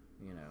a,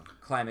 you know,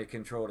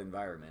 climate-controlled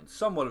environment.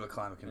 Somewhat of a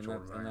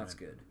climate-controlled environment, and that's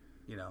good.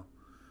 You know,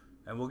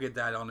 and we'll get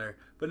that on there.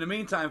 But in the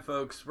meantime,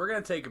 folks, we're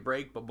gonna take a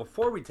break. But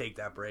before we take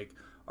that break,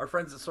 our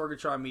friends at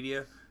Sorgatron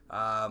Media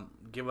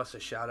give us a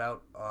shout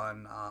out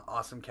on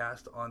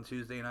AwesomeCast on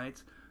Tuesday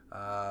nights.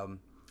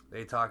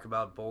 They talk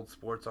about Bold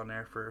Sports on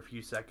there for a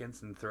few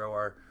seconds and throw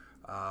our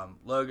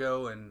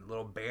logo and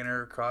little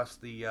banner across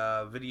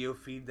the video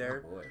feed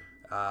there. Oh boy.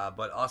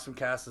 But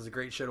AwesomeCast is a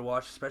great show to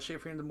watch, especially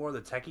if you're into more of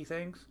the techie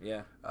things.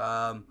 Yeah.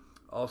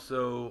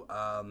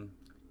 Also,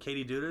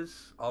 Katie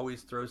Dudas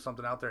always throws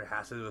something out there that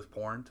has to do with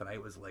porn.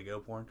 Tonight was Lego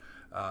porn.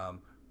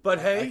 But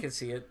hey, I can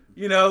see it.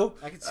 You know,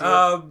 I can see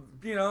it.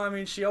 You know, I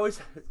mean, she always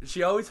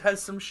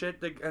has some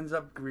shit that ends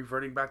up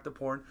reverting back to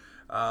porn.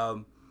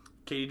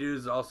 Katie Dudas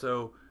is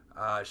also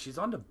she's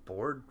on the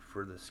board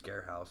for the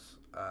Scare House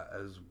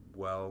as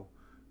well,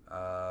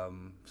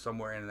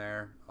 somewhere in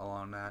there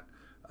along that.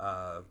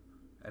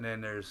 And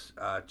then there's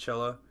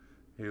Chilla,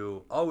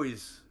 who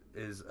always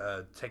is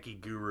a techie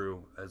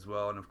guru as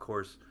well, and of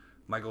course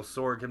Michael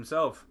Sorg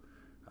himself,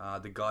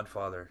 the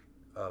godfather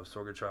of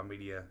Sorgatron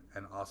Media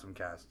and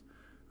AwesomeCast.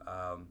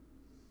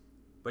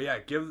 But yeah,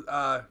 give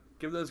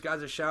those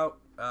guys a shout.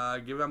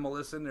 Give them a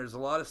listen. There's a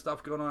lot of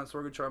stuff going on at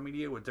Sorgatron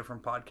Media with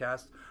different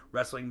podcasts,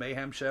 Wrestling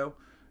Mayhem Show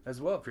as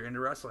well if you're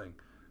into wrestling.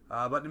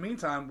 But in the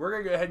meantime, we're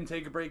going to go ahead and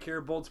take a break here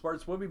at Bold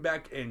Sports. We'll be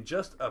back in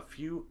just a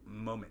few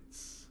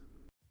moments.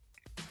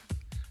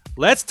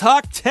 Let's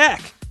talk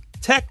tech.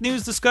 Tech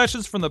news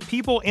discussions from the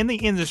people in the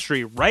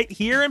industry right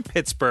here in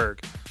Pittsburgh.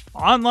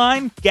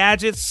 Online,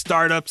 gadgets,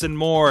 startups, and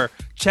more.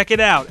 Check it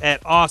out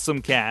at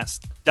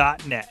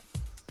awesomecast.net.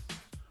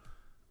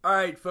 All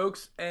right,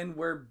 folks, and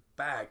we're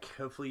back.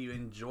 Hopefully you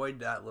enjoyed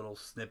that little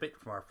snippet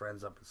from our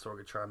friends up at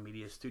Sorgatron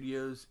Media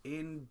Studios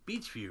in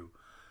Beechview,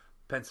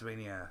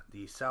 Pennsylvania,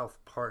 the south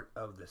part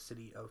of the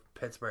city of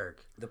Pittsburgh.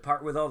 The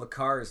part with all the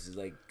cars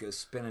like go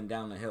spinning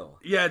down the hill.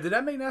 Yeah, did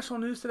that make national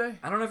news today?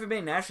 I don't know if it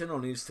made national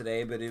news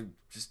today, but it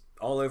just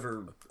all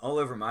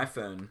over my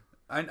phone.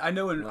 I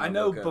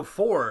know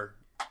before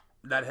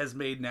that has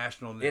made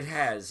national news. It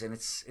has, and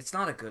it's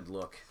not a good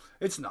look.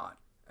 It's not.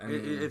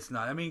 It's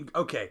not. I mean,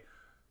 okay,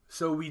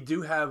 so we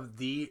do have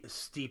the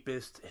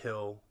steepest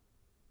hill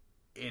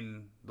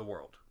in the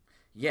world.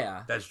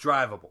 Yeah. That's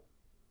drivable.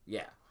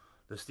 Yeah.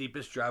 The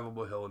steepest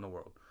drivable hill in the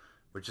world,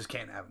 which is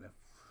Canton Avenue.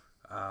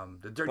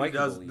 The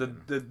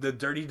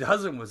Dirty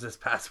Dozen was this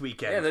past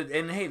weekend. Yeah,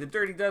 and hey, the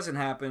Dirty Dozen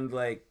happened.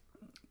 Like,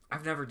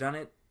 I've never done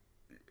it.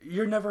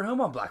 You're never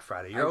home on Black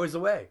Friday. You're always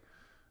away.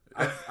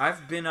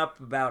 I've been up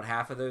about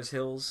half of those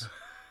hills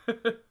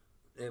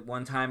at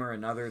one time or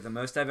another. The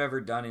most I've ever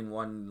done in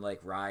one like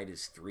ride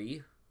is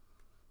 3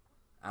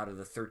 out of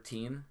the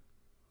 13.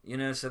 You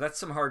know, so that's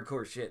some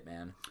hardcore shit,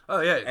 man.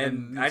 Oh yeah,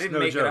 and I didn't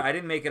make it. I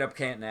didn't make it up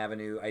Canton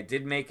Avenue. I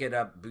did make it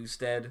up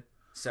Boosted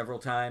several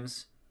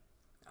times.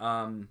 Which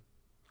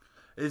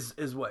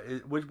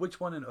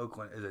one in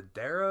Oakland? Is it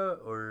Dara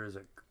or is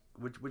it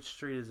which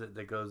street is it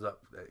that goes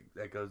up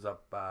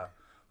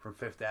from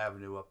Fifth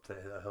Avenue up to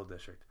the Hill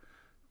District?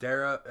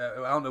 Dara.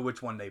 I don't know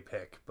which one they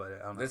pick, but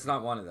I don't know. That's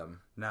not one of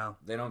them. No,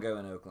 they don't go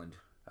in Oakland.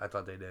 I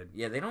thought they did.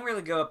 Yeah, they don't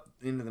really go up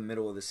into the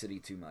middle of the city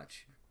too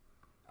much.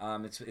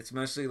 It's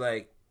mostly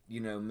like, you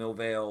know,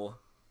 Millvale,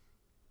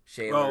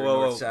 Shaler,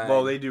 Northside.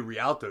 Well, they do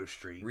Rialto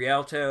Street.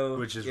 Rialto,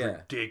 which is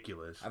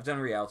ridiculous. I've done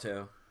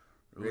Rialto.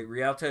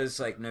 Rialto's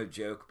like no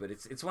joke, but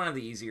it's one of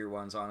the easier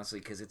ones, honestly,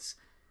 because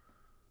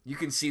you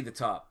can see the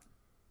top.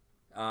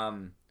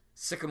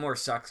 Sycamore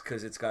sucks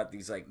because it's got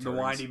these like turns. The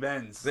windy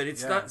bends, but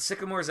it's not.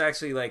 Sycamore's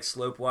actually like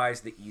slope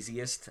wise the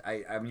easiest.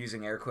 I'm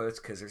using air quotes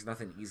because there's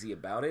nothing easy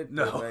about it.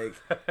 No, but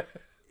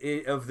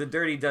like of the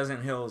Dirty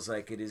Dozen hills,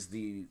 like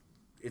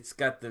it's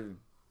got the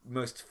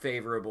most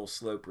favorable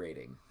slope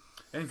rating,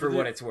 and for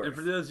what it's worth. And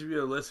for those of you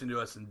who are listening to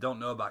us and don't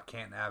know about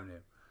Canton Avenue,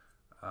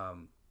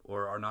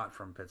 or are not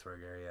from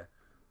Pittsburgh area,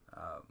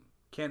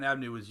 Canton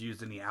Avenue was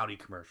used in the Audi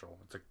commercial.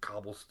 It's a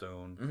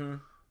cobblestone. Mm-hmm.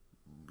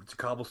 It's a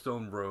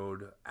cobblestone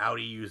road.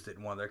 Audi used it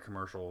in one of their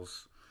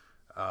commercials.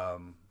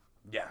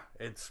 Yeah,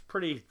 it's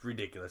pretty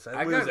ridiculous.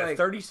 I Was got, it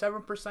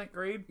 37%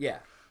 grade? Yeah.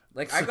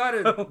 Like, I got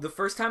it. The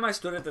first time I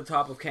stood at the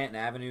top of Canton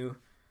Avenue,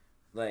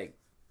 like,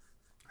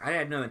 I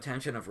had no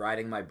intention of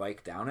riding my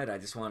bike down it. I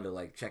just wanted to,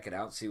 like, check it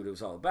out, see what it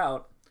was all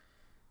about.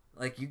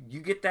 Like,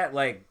 you get that,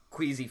 like,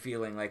 queasy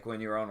feeling, like,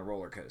 when you're on a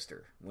roller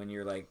coaster. When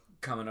you're, like,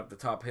 coming up the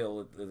top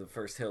hill, the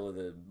first hill of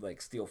the,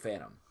 like, Steel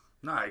Phantom.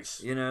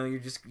 Nice. You know, you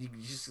just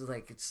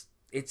like, it's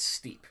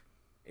steep.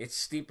 It's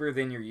steeper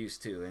than you're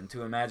used to. And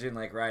to imagine,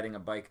 like, riding a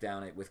bike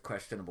down it with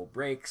questionable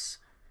brakes,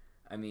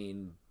 I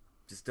mean,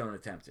 just don't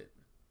attempt it.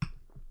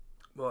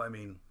 Well, I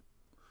mean,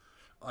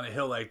 on a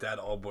hill like that,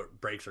 all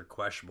brakes are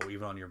questionable,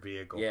 even on your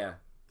vehicle. Yeah.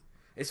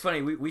 It's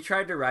funny, we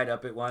tried to ride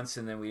up it once,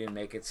 and then we didn't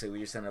make it, so we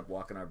just ended up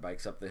walking our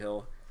bikes up the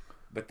hill.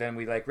 But then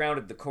we, like,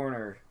 rounded the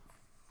corner,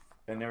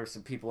 and there were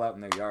some people out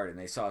in their yard, and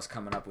they saw us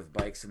coming up with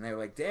bikes, and they were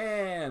like,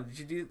 damn, did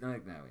you do... I'm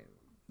like,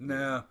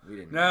 no, we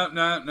didn't.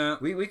 No.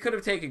 We could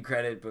have taken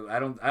credit, but I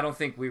don't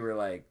think we were,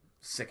 like,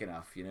 sick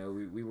enough, you know?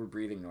 We were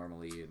breathing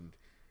normally and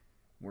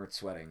weren't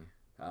sweating.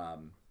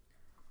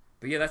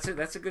 But yeah,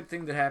 that's a good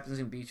thing that happens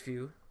in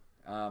Beachview.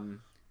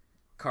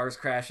 Cars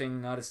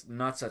crashing,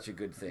 not such a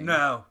good thing.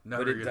 No,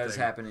 but it does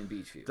happen in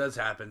Beachview. It does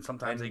happen.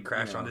 Sometimes And, they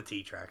crash you know, onto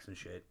T-tracks and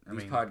shit.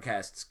 These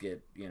podcasts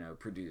get,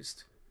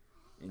 produced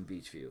in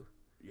Beachview.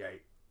 Yeah,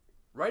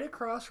 right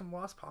across from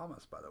Las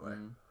Palmas, by the way,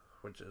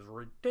 which is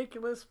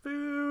ridiculous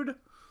food.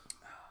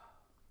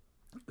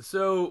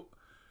 So,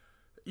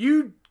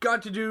 you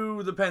got to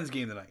do the Pens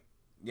game tonight.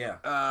 Yeah.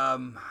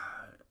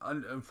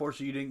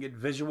 Unfortunately, you didn't get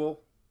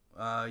visual.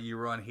 You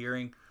were on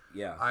hearing.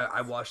 Yeah.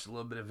 I watched a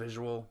little bit of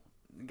visual.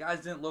 The guys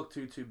didn't look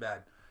too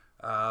bad.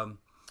 The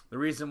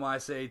reason why I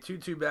say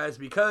too bad is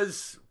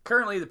because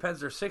currently the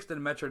Pens are 6th in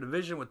the Metro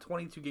Division with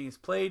 22 games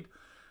played,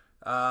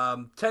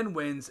 10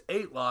 wins,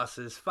 8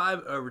 losses,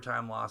 5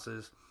 overtime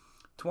losses,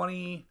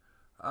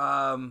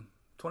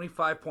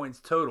 25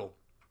 points total.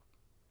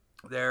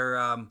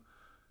 They're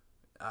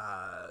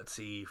let's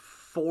see,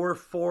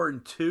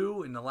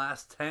 4-4-2 in the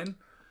last 10.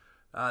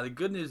 The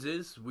good news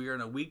is we are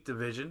in a weak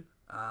division.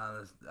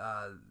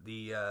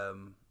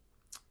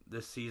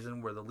 This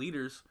season, where the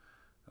leaders,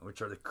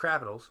 which are the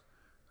Capitals,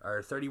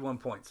 are 31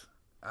 points.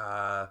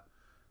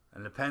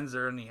 And the Pens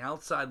are on the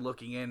outside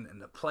looking in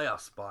the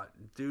playoff spot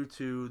due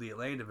to the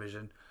Atlantic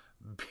Division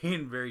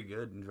being very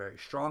good and very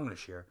strong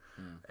this year.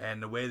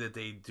 And the way that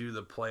they do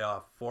the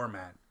playoff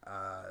format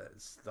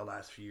the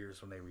last few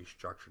years when they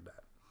restructured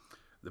that.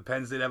 The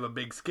Pens did have a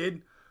big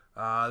skid.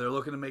 They're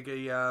looking to make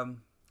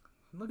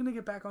looking to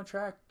get back on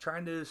track,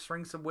 trying to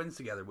string some wins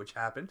together, which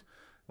happened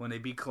when they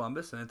beat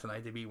Columbus, and then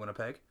tonight they beat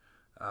Winnipeg.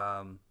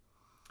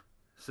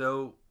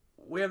 So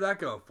we have that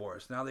going for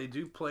us. Now they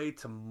do play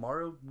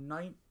tomorrow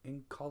night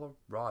in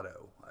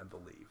Colorado, I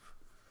believe.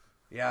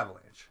 The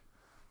Avalanche.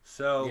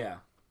 So Yeah.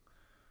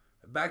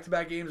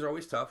 back-to-back games are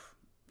always tough.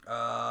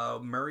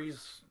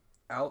 Murray's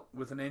out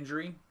with an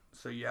injury,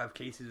 so you have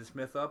Casey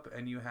DeSmith up,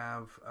 and you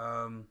have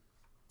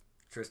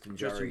Tristan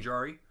Justin Jarry.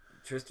 Jarry.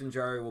 Tristan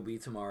Jarry will be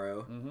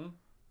tomorrow. Mm-hmm.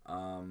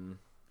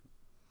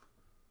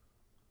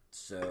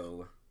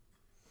 So,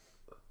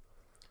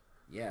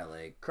 yeah,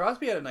 like,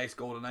 Crosby had a nice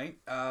goal tonight,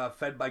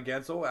 fed by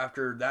Gensel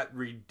after that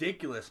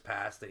ridiculous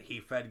pass that he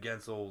fed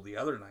Gensel the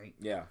other night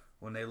yeah.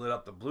 when they lit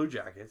up the Blue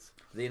Jackets.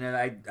 I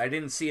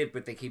didn't see it,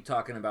 but they keep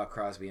talking about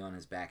Crosby on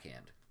his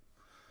backhand.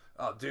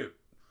 Oh, dude.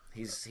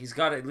 He's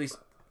got at least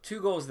 2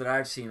 goals that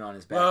I've seen on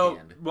his Well,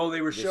 backhand.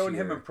 they were this showing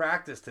him year. in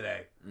practice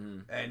today,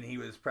 Mhm. and he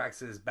was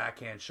practicing his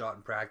backhand shot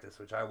in practice,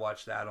 which I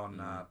watched that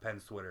on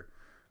Penn's Twitter,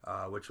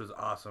 which was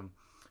awesome.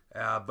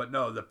 But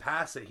no, the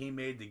pass that he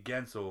made to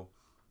Gensel,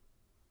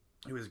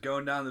 he was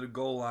going down to the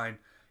goal line.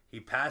 He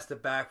passed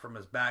it back from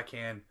his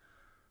backhand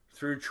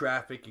through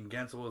traffic, and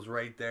Gensel was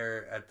right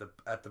there at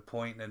the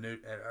point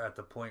at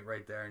the point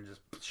right there, and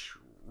just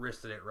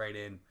wristed it right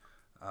in,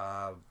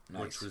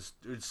 which was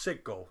a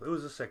sick goal. It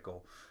was a sick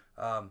goal.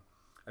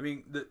 I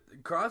mean,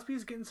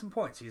 Crosby's getting some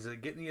points. He's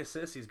getting the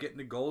assists. He's getting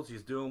the goals.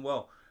 He's doing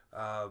well.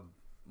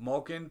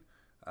 Malkin,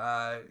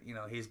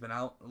 he's been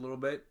out a little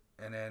bit,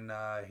 and then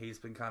he's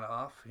been kind of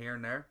off here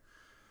and there.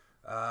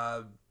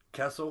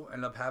 Kessel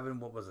ended up having,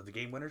 what was it, the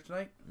game winner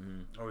tonight?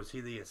 Or was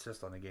he the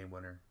assist on the game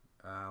winner?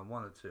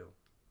 One of the two.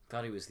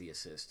 Thought he was the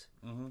assist.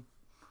 Mm-hmm.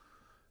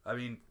 I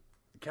mean,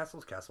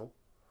 Kessel's Kessel.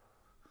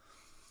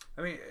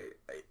 I mean,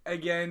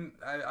 again,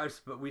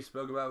 we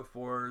spoke about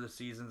before the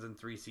seasons and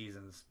 3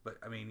 seasons, but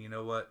I mean, you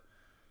know what?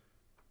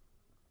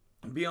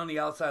 Be on the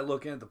outside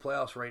looking at the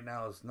playoffs right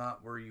now is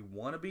not where you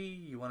want to be.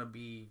 You want to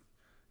be,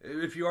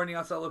 if you are on the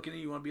outside looking at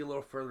it, you want to be a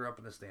little further up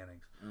in the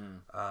standings.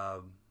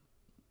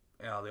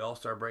 The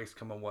All-Star break's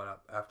coming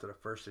up after the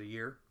first of the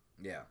year.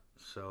 Yeah.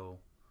 So,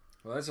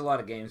 Well, there's a lot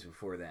of games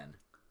before then.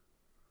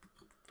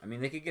 I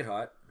mean, they could get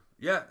hot.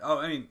 yeah. Oh,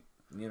 I mean,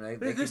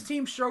 This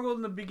team struggled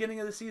in the beginning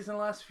of the season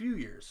the last few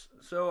years,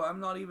 so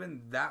I'm not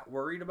even that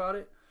worried about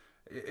it.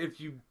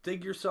 If you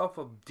dig yourself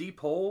a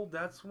deep hole,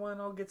 that's when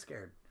I'll get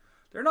scared.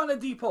 They're not in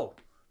a deep hole.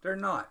 They're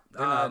not.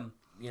 They're not,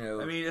 you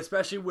know. I mean,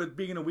 especially with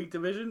being in a weak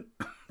division,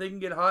 they can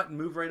get hot and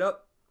move right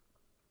up.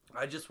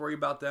 I just worry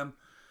about them.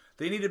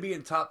 They need to be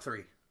in top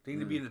 3. They need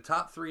to be in the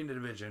top 3 in the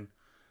division,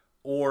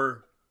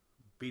 or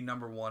be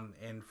number 1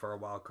 in for a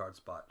wild card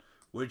spot.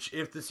 Which,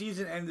 if the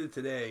season ended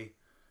today,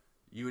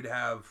 you would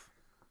have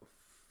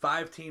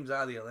 5 teams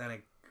out of the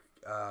Atlantic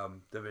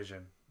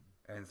division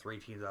and 3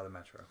 teams out of the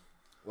Metro.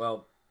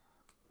 Well,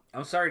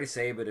 I'm sorry to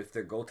say, but if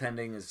their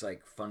goaltending is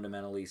like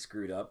fundamentally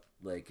screwed up,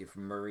 like if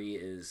Murray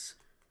is,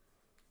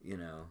 you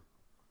know,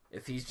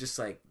 if he's just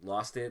like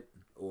lost it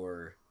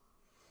or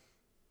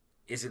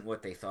isn't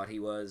what they thought he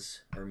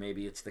was, or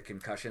maybe it's the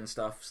concussion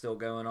stuff still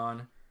going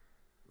on,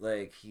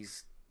 like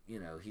he's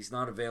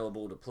not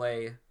available to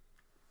play.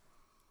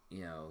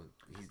 You know,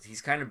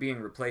 he's kind of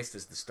being replaced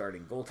as the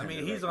starting goaltender. I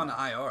mean, he's right on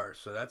now. IR,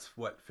 so that's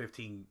what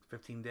 15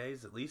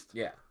 days at least.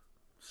 Yeah.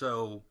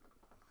 So,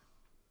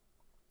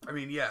 I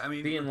mean,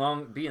 being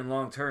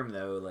long term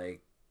though,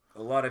 like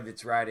a lot of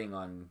it's riding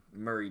on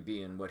Murray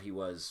being what he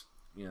was,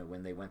 you know,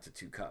 when they went to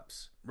 2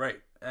 cups.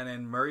 Right, and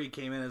then Murray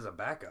came in as a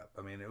backup.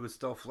 I mean, it was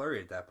still Fleury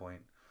at that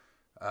point.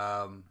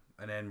 And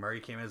then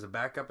Murray came in as a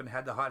backup and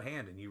had the hot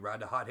hand, and you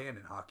ride the hot hand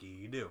in hockey,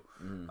 you do.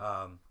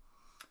 Mm.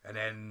 And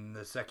then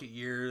the second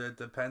year that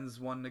the Pens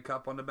won the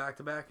cup on the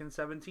back-to-back in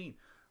 17,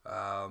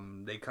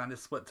 they kind of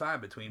split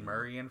time between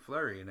Murray and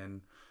Fleury. And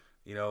then,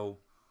 you know,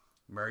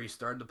 Murray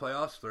started the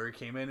playoffs, Fleury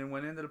came in and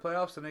went into the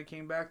playoffs, and they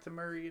came back to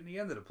Murray in the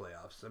end of the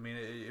playoffs. I mean,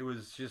 it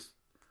was just,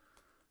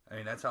 I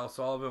mean, that's how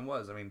Sullivan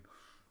was. I mean,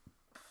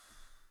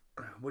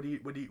 what are you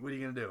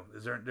gonna do?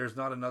 There's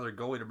not another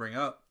goalie to bring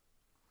up.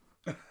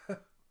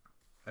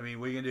 I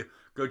mean, what are you gonna do?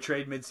 Go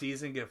trade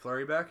midseason, get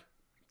Fleury back?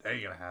 That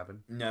ain't gonna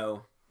happen.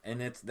 No,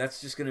 and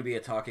that's just going to be a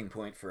talking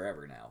point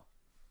forever now.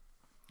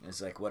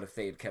 It's like, what if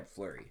they had kept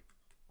Fleury?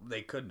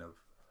 They couldn't have.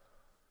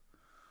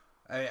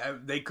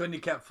 They couldn't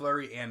have kept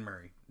Fleury and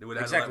Murray. They would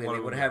have Exactly, to they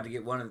would have to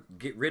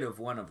get rid of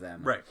one of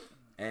them. Right.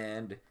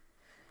 And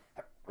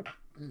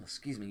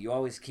excuse me, you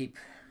always keep,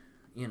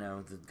 you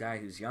know, the guy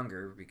who's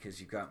younger because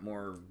you've got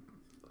more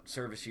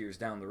service years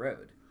down the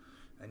road.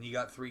 And you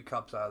got 3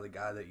 cups out of the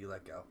guy that you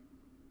let go.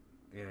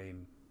 I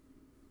mean,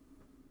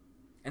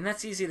 and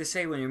that's easy to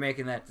say when you're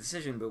making that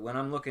decision, but when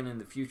I'm looking in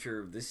the future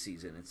of this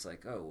season, it's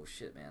like, oh well,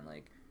 shit, man,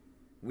 like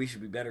we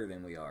should be better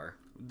than we are.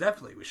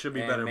 definitely, we should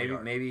be And better maybe than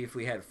we are. maybe if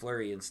we had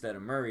Fleury instead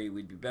of Murray,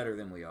 we'd be better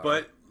than we are.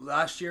 But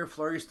last year,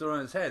 Fleury stood on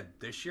his head.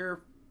 This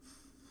year,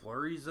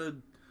 Fleury's a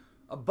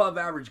above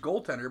average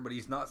goaltender, but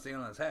he's not staying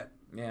on his head.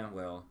 yeah,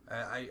 well,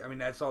 I mean,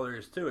 that's all there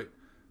is to it.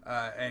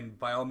 And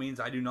by all means,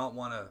 I do not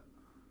want to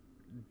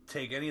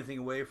take anything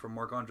away from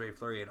Marc-Andre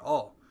Fleury at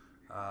all.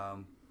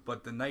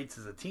 But the Knights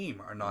as a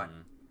team are not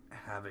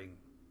having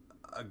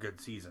a good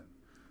season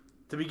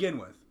to begin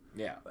with.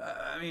 yeah.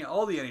 I mean,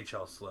 all the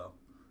NHL's slow.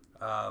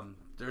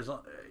 There's,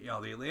 you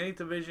know, the Atlantic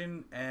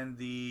Division and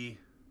the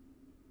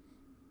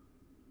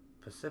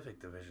Pacific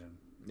Division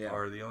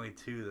are the only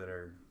 2 that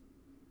are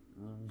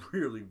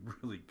really,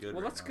 really good.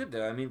 Well, right that's now. good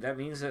though. I mean, that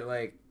means that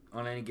like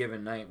on any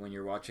given night when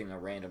you're watching a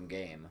random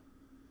game,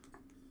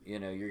 you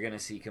know, you're gonna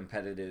see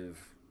competitive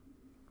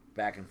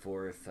back and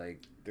forth.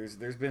 Like there's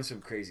been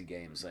some crazy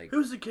games. Like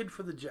Who's the kid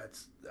for the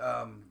Jets?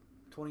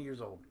 20 years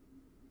old.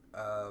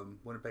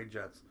 Winnipeg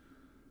Jets.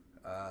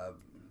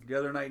 The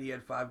other night he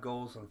had 5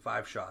 goals on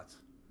 5 shots.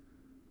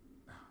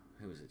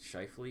 who was it?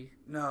 Shifley?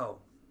 No.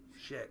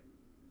 Shit.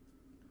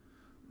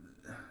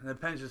 The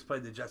Pens just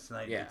played the Jets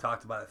tonight. Yeah. And we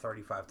talked about it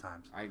 35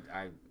 times.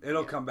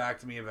 It'll come back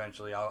to me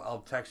eventually.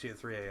 I'll text you at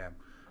 3 a.m.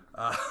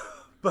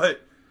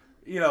 But,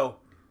 you know,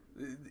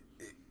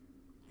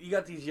 you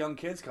got these young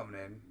kids coming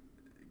in.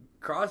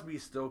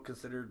 Crosby's still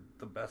considered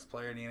the best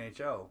player in the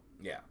NHL.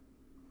 Yeah.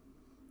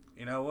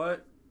 You know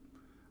what?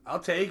 I'll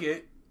take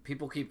it.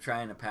 People keep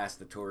trying to pass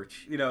the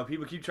torch. You know,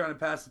 people keep trying to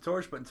pass the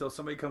torch, but until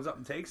somebody comes up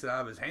and takes it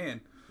out of his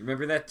hand.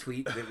 Remember that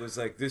tweet that was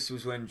like, this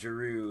was when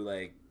Giroux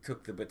like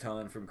took the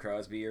baton from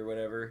Crosby or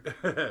whatever?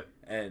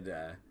 And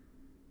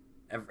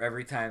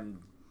every time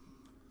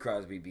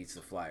Crosby beats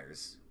the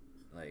Flyers,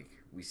 like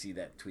we see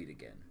that tweet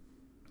again.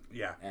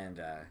 Yeah.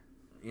 And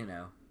you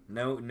know,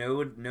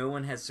 no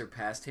one has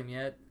surpassed him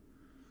yet.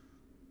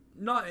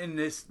 Not in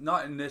this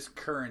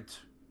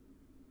current.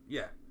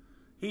 Yeah.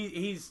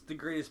 He's the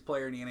greatest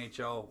player in the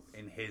NHL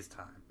in his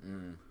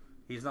time.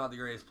 He's not the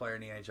greatest player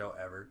in the NHL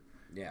ever.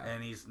 Yeah.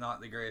 And he's not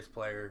the greatest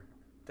player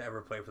to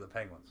ever play for the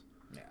Penguins.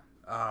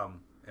 Yeah.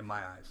 In my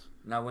eyes.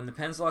 Now, when the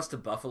Pens lost to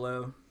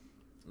Buffalo,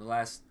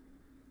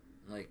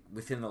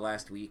 within the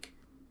last week,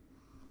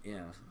 you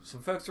know,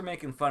 some folks were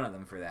making fun of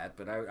them for that,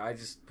 but I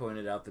just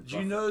pointed out that Did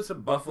you notice that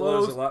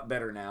Buffalo's a lot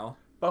better now.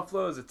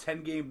 Buffalo is a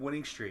 10-game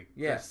winning streak.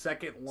 Yeah. The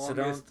second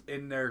longest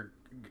in their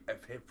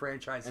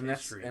franchise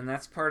history. And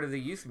that's part of the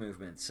youth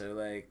movement. So,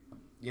 like,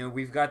 you know,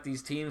 we've got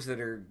these teams that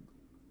are,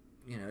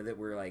 you know, that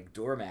were like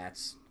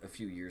doormats a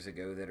few years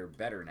ago that are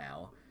better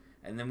now.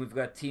 And then we've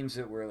got teams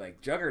that were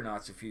like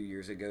juggernauts a few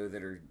years ago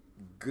that are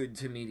good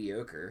to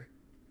mediocre.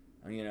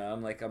 You know,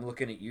 I'm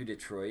looking at you,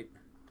 Detroit.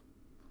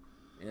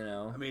 You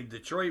know, I mean,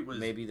 Detroit was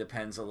maybe the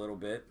Pens a little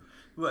bit.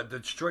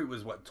 Detroit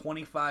was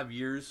 25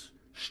 years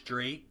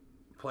straight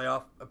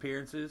playoff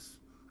appearances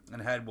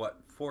and had,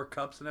 4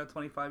 cups in that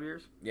 25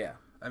 years? Yeah.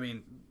 I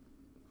mean,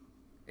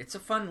 It's a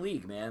fun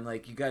league, man.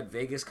 Like, you got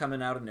Vegas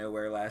coming out of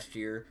nowhere last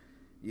year.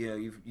 You know,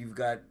 you've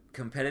got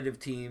competitive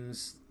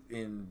teams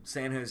in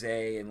San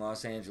Jose and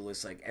Los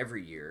Angeles like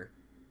every year.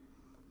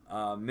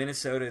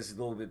 Minnesota is a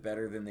little bit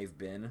better than they've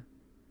been.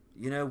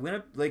 You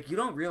know, you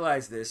don't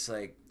realize this,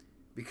 like,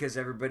 because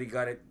everybody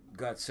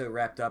got so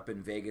wrapped up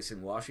in Vegas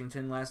and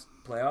Washington last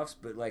playoffs,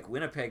 but like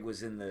Winnipeg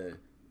was in the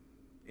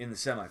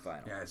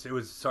semifinal. yes, it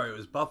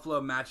was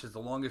Buffalo matches the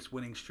longest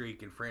winning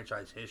streak in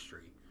franchise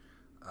history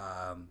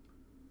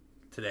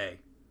today.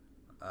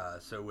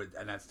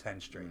 And that's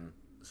 10 straight.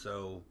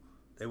 So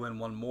they win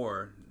one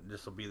more,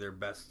 this will be their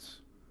best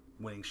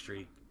winning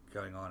streak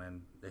going on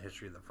in the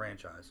history of the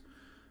franchise,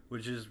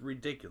 which is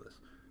ridiculous.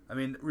 I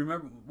mean,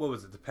 remember, what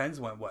was it? The Pens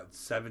went,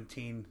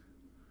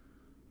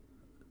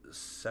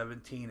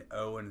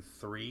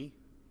 17-0-3,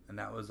 and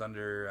that was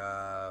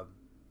under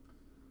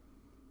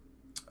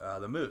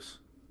the Moose,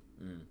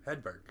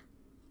 Hedberg,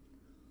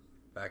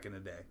 back in the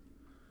day,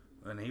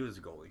 when he was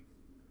a goalie.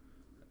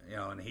 You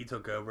know, and he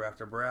took over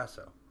after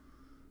Barrasso.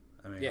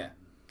 I mean, yeah.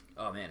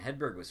 Oh man,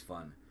 Hedberg was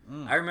fun.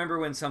 I remember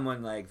when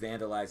someone like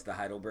vandalized the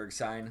Heidelberg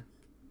sign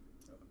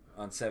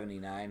on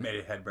 79. Made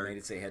it Hedberg. Made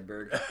it say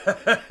Hedberg.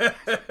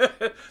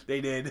 They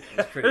did. It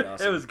was pretty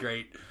awesome. It was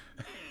great.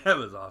 That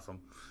was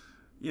awesome.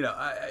 You know,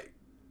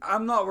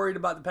 I'm not worried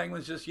about the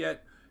Penguins just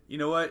yet. You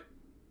know what?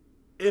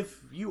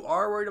 If you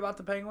are worried about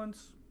the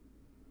Penguins,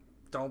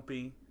 don't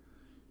be.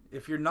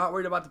 If you're not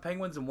worried about the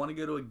Penguins and want to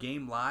go to a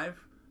game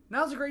live,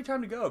 now's a great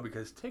time to go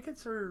because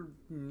tickets are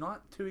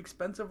not too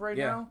expensive right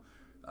now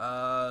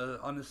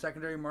on the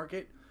secondary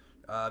market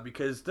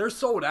because they're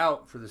sold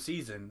out for the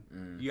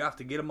season. You have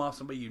to get them off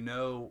somebody you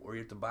know, or you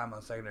have to buy them on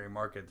the secondary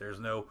market.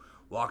 There's no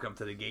walk up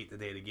to the gate the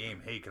day of the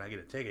game. Hey, can I get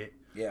a ticket?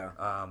 Yeah.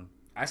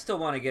 I still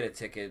want to get a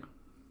ticket.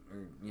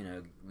 You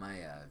know, my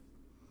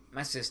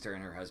sister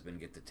and her husband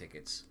get the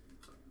tickets.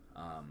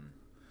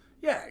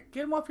 Yeah,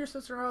 get them off your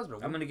sister or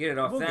husband. I'm gonna get it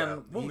off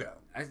them. We'll go.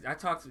 I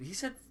talked. He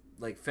said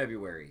like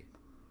February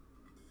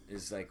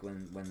is like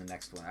when the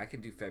next one. I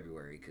can do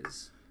February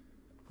because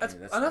that's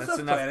enough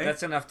enough. planning.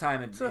 That's enough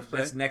time. And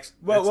that's next.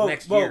 Well,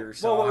 that's next year.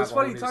 So well, I'll it's have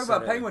a funny whole you talk new about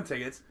set of- Penguin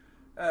tickets.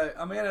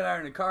 Amanda and I are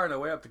in the car on the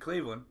way up to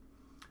Cleveland,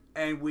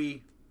 and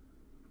we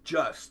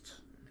just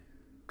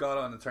got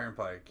on the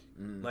turnpike.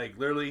 Like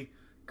literally,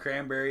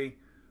 Cranberry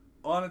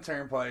on the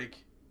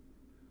turnpike.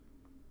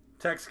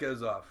 Text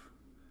goes off.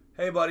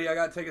 Hey, buddy, I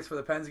got tickets for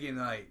the Pens game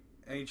tonight.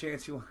 Any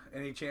chance you're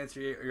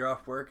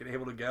off work and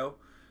able to go?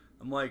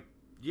 I'm like,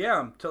 yeah,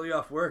 I'm totally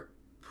off work,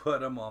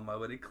 but I'm on my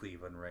way to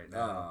Cleveland right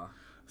now.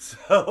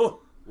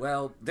 So,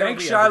 well,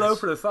 thanks Shiloh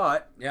for the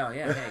thought. Yeah.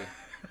 Hey.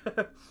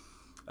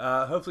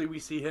 Hopefully we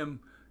see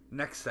him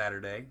next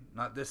Saturday.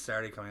 Not this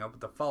Saturday coming up,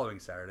 but the following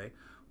Saturday.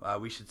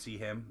 We should see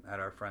him at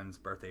our friend's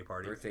birthday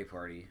party.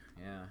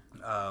 Yeah.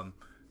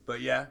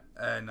 But yeah,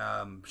 and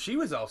she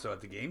was also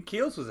at the game.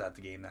 Keels was at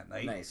the game that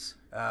night. Nice.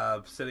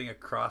 Sitting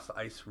across the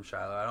ice from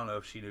Shiloh. I don't know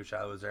if she knew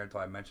Shiloh was there until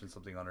I mentioned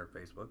something on her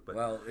Facebook. But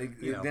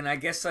then I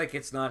guess like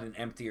it's not an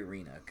empty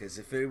arena because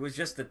if it was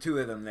just the two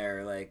of them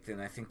there, like then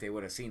I think they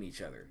would have seen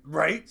each other.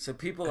 Right. So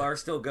people are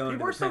still going.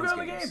 People are still going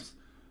to the games.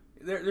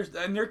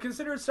 They're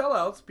considered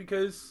sellouts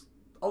because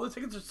all the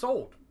tickets are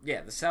sold.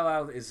 Yeah, the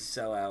sellout is a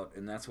sellout,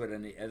 and that's what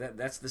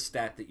that's the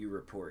stat that you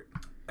report.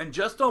 And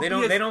just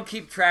they don't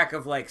keep track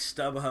of like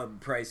StubHub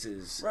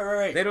prices.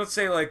 Right. They don't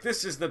say like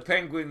this is the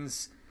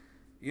Penguins,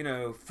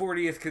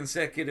 40th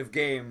consecutive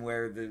game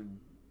where the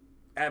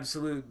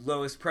absolute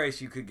lowest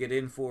price you could get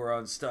in for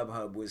on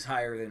StubHub was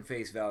higher than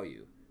face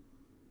value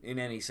in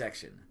any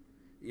section.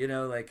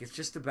 Like it's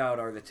just about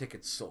are the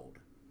tickets sold.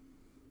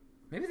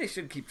 Maybe they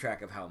should keep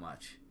track of how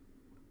much.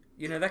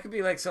 That could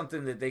be like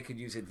something that they could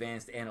use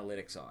advanced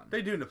analytics on.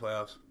 They do in the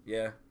playoffs.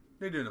 Yeah.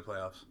 They do in the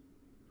playoffs.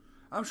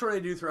 I'm sure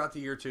they do throughout the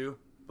year too,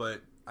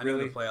 but I know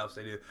in the playoffs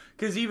they do.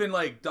 Because even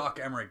like Doc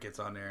Emmerich gets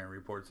on there and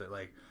reports that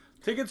like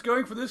tickets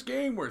going for this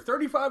game were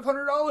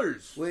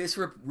 $3,500. Well, it's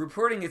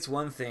reporting. It's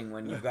one thing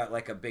when you've got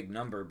like a big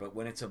number, but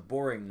when it's a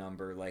boring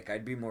number, like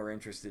I'd be more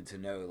interested to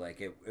know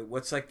like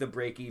what's like the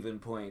break-even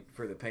point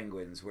for the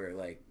Penguins where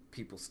like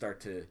people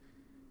start to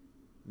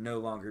no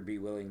longer be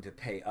willing to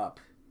pay up.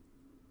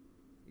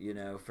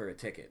 For a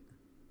ticket.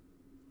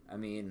 I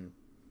mean,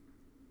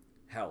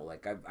 hell,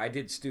 like I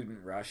did Student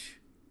Rush,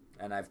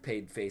 and I've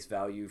paid face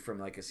value from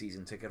like a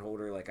season ticket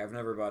holder. Like I've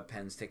never bought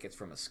Pens tickets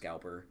from a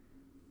scalper.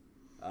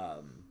 I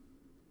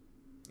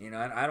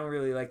don't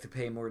really like to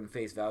pay more than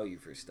face value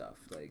for stuff.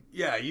 Like,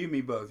 yeah, you and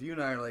me both. You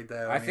and I are like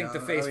that. I think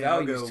the face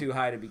value is too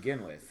high to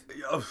begin with.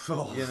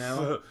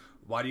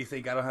 Why do you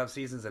think I don't have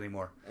seasons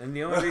anymore? And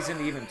the only reason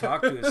to even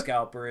talk to a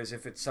scalper is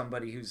if it's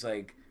somebody who's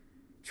like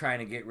trying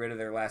to get rid of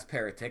their last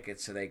pair of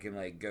tickets so they can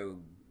like go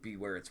be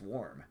where it's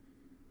warm.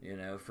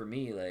 For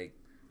me, like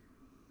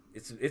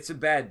it's a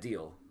bad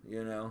deal.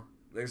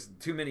 There's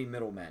too many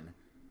middlemen,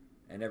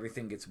 and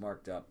everything gets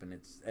marked up,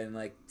 and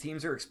like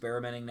teams are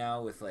experimenting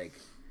now with like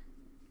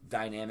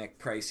dynamic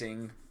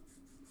pricing.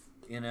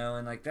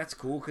 And like that's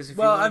cool because if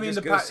Well, you I want mean,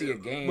 to just go see a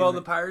game, well,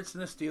 the Pirates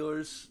and the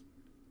Steelers,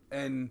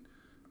 and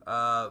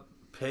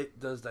Pitt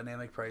does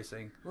dynamic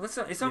pricing. well, it's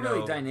not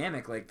really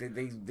dynamic. Like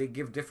they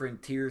give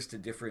different tiers to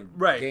different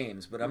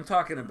games, but I'm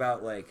talking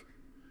about like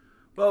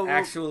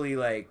actually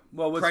like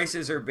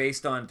prices are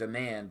based on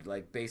demand,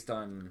 like based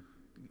on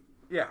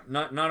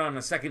not on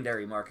a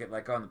secondary market,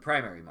 like on the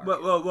primary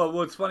market. Well,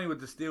 what's funny with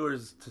the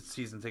Steelers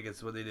season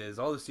tickets, what they did is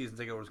all the season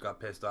ticket holders got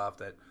pissed off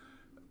that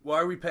why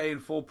are we paying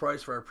full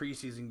price for our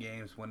preseason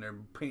games when they're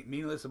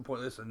meaningless and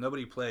pointless and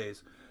nobody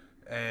plays,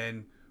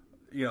 and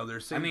they're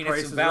same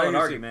prices. It's a valid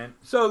argument.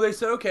 So they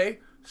said, okay,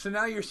 so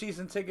now your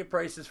season ticket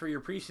prices for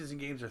your preseason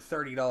games are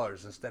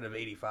 $30 instead of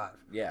 $85.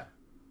 Yeah.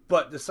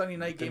 But the Sunday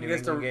night game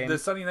against the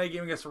Sunday night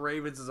game against the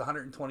Ravens is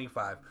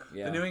 $125.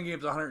 Yeah. The New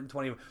England game's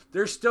 $120.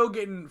 They're still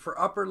getting for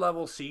upper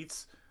level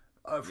seats,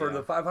 for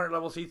the 500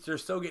 level seats. They're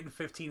still getting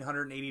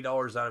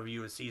 $1,580 out of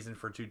you a season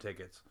for 2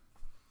 tickets.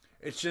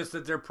 It's just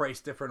that they're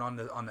priced different on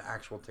the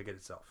actual ticket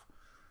itself.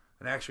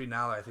 And actually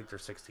now I think they're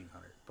 $1,600.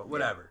 But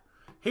whatever,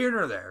 here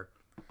nor there.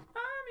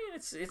 I mean,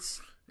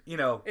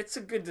 it's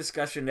a good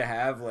discussion to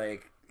have,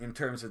 like in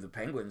terms of the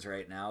Penguins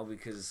right now,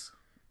 because,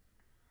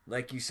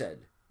 like you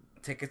said,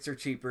 tickets are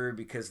cheaper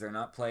because they're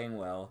not playing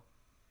well,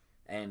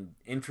 and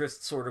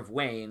interest sort of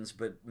wanes,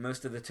 but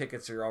most of the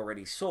tickets are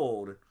already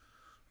sold,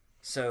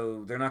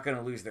 so they're not going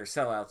to lose their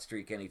sellout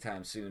streak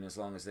anytime soon as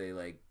long as they,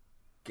 like,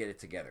 get it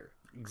together.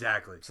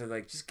 Exactly. So,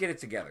 like, just get it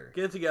together.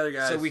 Get it together,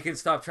 guys. So we can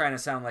stop trying to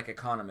sound like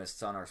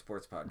economists on our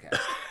sports podcast.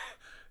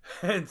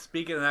 And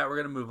speaking of that, we're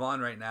going to move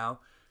on right now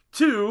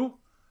to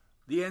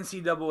the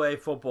NCAA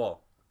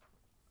football.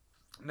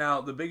 Now,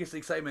 the biggest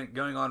excitement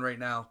going on right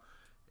now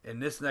in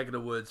this neck of the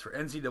woods for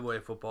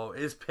NCAA football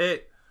is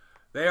Pitt.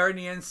 They are in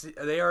the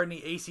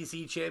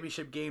ACC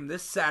championship game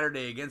this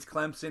Saturday against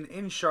Clemson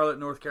in Charlotte,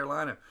 North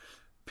Carolina.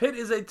 Pitt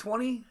is a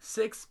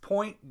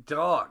 26-point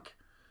dog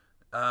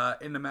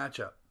in the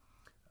matchup.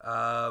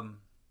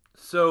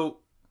 So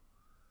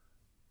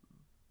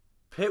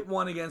Pitt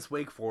won against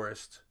Wake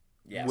Forest,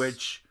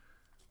 which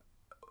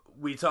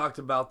we talked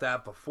about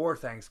that before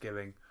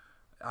Thanksgiving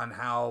on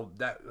how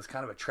that was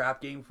kind of a trap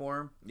game for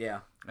him. Yeah.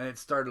 And it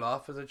started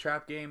off as a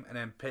trap game, and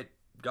then Pitt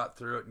got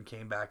through it and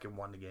came back and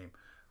won the game.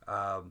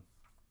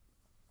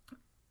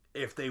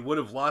 If they would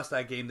have lost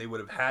that game, they would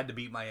have had to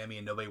beat Miami,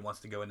 and nobody wants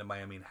to go into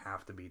Miami and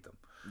have to beat them.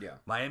 Yeah.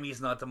 Miami's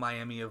not the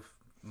Miami of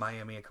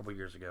Miami a couple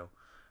years ago.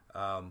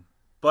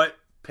 But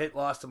Pitt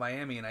lost to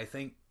Miami, and I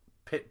think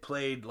Pitt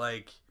played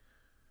like,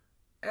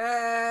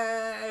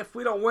 if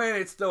we don't win,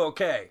 it's still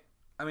okay.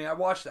 I mean, I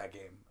watched that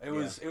game. It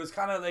was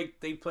kind of like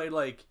they played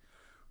like,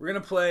 we're going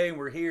to play and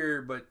we're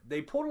here, but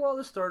they pulled a lot of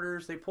the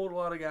starters. They pulled a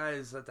lot of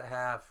guys at the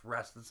half,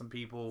 rested some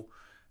people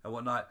and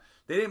whatnot.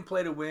 They didn't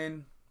play to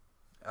win.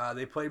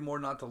 They played more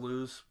not to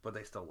lose, but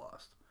they still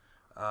lost.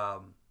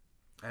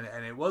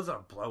 And it wasn't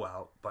a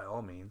blowout by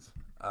all means.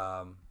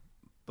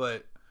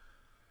 But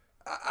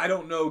I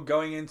don't know,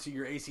 going into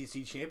your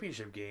ACC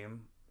championship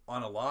game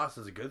on a loss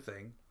is a good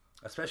thing,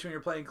 especially when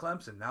you're playing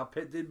Clemson. Now,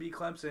 Pitt did beat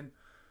Clemson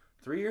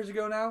 3 years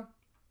ago now.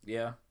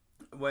 Yeah.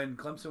 When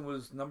Clemson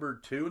was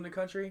number 2 in the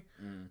country,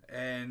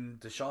 and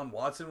Deshaun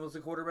Watson was the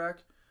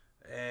quarterback,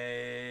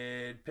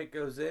 and Pitt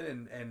goes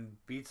in and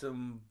beats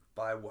them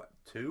by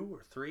 2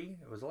 or 3?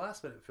 It was a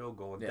last-minute field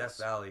goal in Death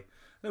Valley.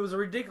 And it was a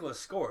ridiculous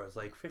score. It was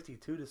like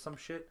 52 to some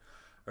shit,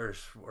 or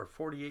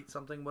 48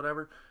 something,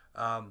 whatever.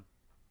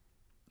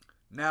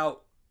 Now,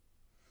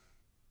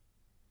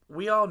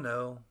 we all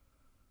know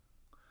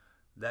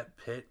that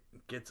Pitt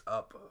gets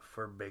up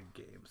for big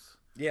games.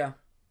 Yeah.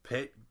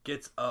 Pitt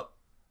gets up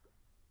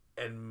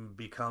and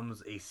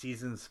becomes a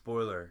season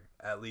spoiler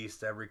at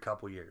least every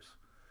couple years.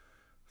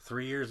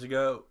 3 years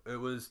ago, it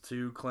was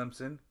to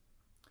Clemson,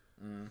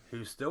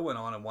 who still went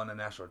on and won the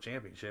national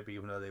championship,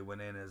 even though they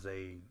went in as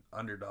a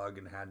underdog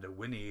and had to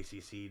win the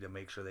ACC to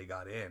make sure they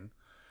got in.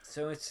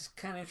 So it's just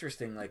kind of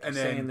interesting, like you're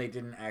saying they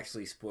didn't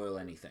actually spoil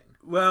anything.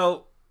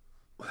 Well,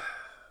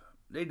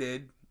 they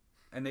did,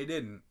 and they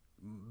didn't.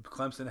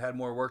 Clemson had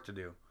more work to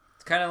do.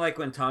 It's kind of like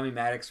when Tommy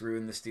Maddox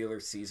ruined the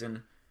Steelers'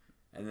 season,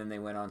 and then they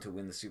went on to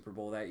win the Super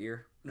Bowl that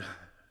year.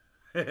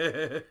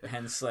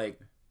 Hence, like,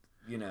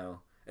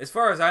 as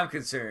far as I'm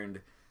concerned,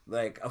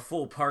 like a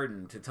full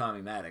pardon to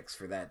Tommy Maddox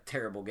for that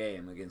terrible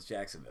game against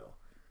Jacksonville.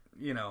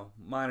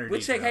 Minor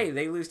Which, detail. hey,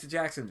 they lose to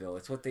Jacksonville.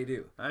 It's what they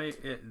do. I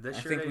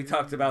think we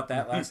talked about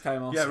that last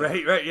time also.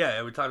 Yeah, right.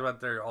 Yeah, we talked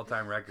about their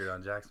all-time record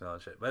on Jacksonville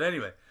and shit. But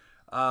anyway,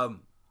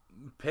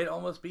 Pitt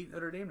almost beat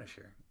Notre Dame this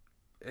year.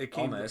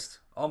 Almost.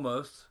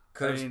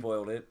 Could have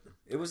spoiled it.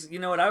 It was,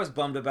 what, I was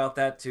bummed about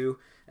that too.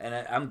 And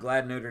I'm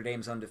glad Notre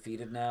Dame's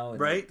undefeated now.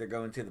 And they're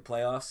going to the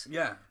playoffs.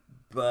 Yeah.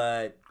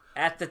 But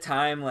at the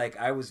time, like,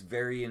 I was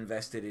very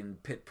invested in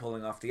Pitt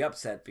pulling off the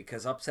upset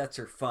because upsets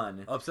are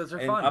fun. Upsets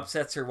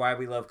are why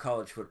we love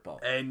college football.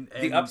 And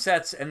the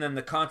upsets and then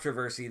the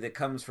controversy that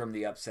comes from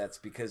the upsets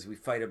because we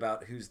fight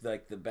about who's,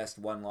 like, the best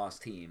one-loss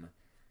team.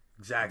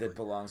 Exactly. That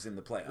belongs in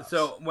the playoffs.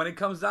 So when it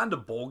comes down to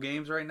bowl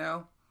games right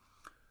now,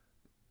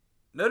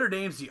 Notre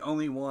Dame's the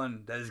only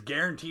one that is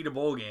guaranteed a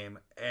bowl game,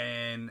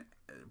 and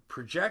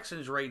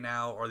projections right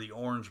now are the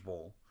Orange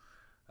Bowl.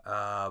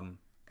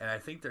 And I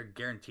think they're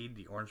guaranteed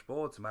the Orange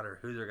Bowl. It's a matter of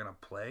who they're going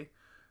to play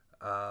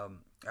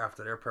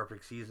after their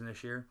perfect season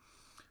this year.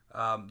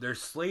 They're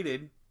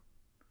slated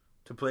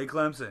to play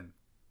Clemson,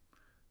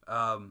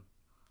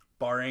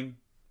 barring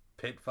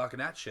Pitt fucking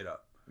that shit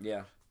up.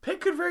 Yeah.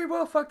 Pitt could very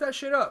well fuck that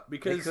shit up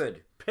because They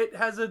could. Pitt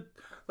has a...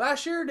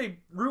 Last year, they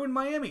ruined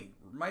Miami.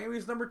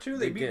 Miami's number 2.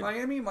 They beat did.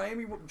 Miami.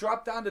 Miami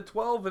dropped down to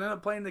 12 and ended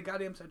up playing the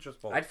goddamn Citrus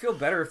Bowl. I'd feel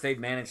better if they'd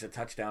managed a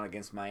touchdown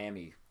against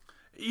Miami.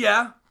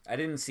 Yeah. I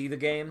didn't see the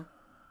game.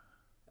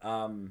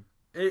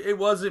 It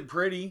wasn't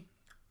pretty.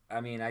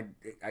 I mean,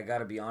 I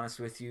gotta be honest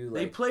with you.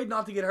 They played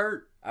not to get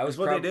hurt. That's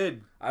what they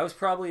did. I was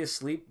probably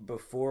asleep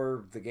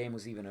before the game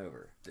was even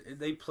over.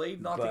 They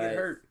played not to get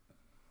hurt.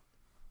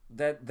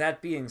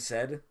 That being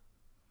said,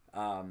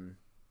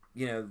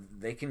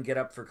 they can get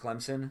up for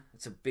Clemson.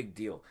 It's a big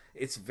deal.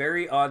 It's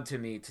very odd to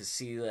me to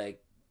see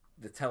like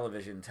the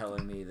television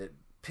telling me that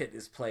Pitt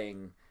is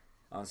playing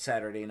on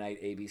Saturday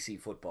night ABC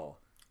football.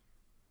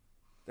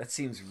 That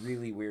seems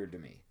really weird to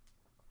me.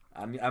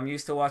 I'm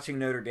used to watching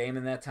Notre Dame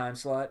in that time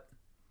slot.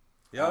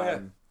 Yeah,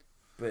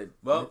 But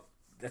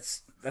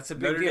that's a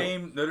big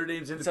deal. Notre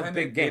Dame's independent. It's a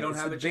big game. They don't It's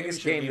have the a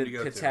biggest championship game to that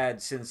go Pitt's to.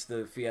 had since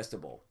the Fiesta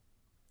Bowl.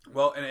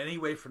 Well, and any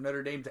way for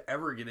Notre Dame to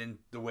ever get in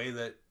the way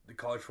that the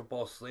college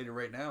football is slated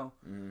right now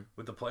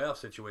with the playoff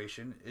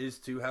situation is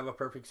to have a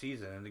perfect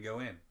season and to go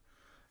in. And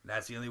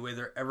that's the only way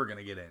they're ever going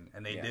to get in.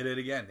 And they did it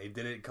again. They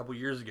did it a couple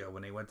years ago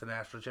when they went to the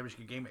national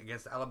championship game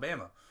against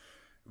Alabama,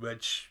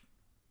 which,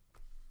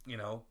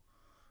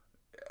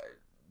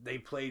 they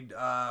played.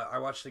 I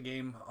watched the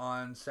game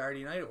on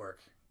Saturday night at work.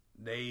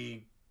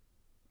 They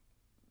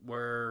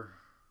were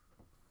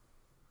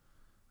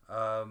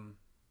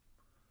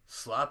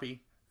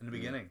sloppy in the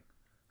beginning.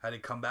 Had to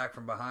come back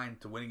from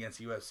behind to win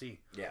against USC.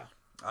 Yeah.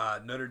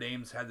 Notre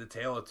Dame's had the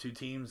tail of 2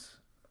 teams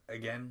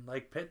again,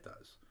 like Pitt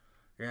does.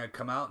 You're gonna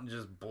come out and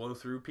just blow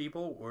through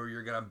people, or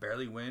you're gonna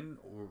barely win.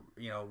 Or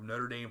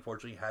Notre Dame,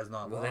 fortunately, has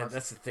not Well, lost.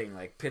 that's the thing.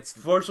 Like Pitt's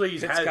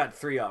got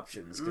 3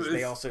 options because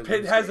they also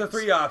Pitt lose has games. the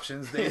 3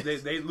 options.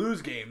 They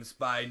lose games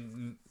by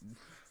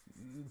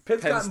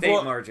Pitt's Penn gotten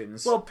State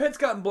margins. Well, Pitt's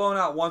gotten blown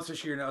out once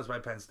this year, and that was by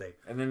Penn State.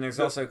 And then there's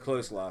also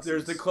close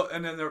losses. There's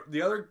and then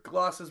the other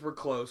losses were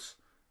close,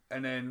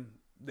 and then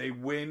they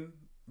win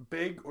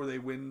big or they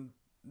win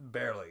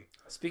barely.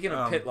 Speaking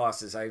of Pitt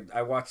losses,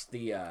 I watched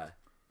the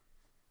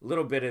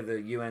little bit of the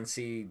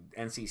UNC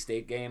NC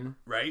State game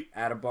Right.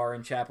 at a bar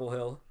in Chapel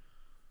Hill,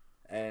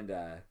 and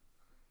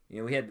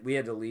we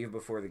had to leave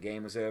before the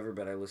game was over,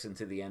 but I listened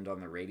to the end on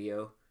the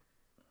radio,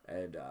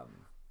 and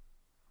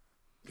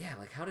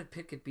how did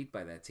Pitt get beat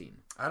by that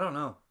team? I don't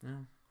know.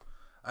 No.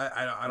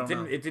 I don't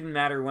know. It didn't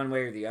matter one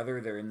way or the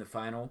other. They're in the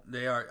final.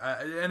 They are,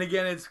 and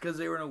again, it's because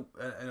they were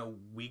in a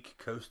weak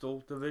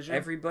Coastal division.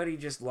 Everybody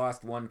just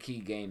lost one key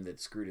game that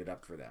screwed it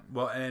up for them.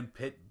 Well, and then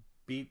Pitt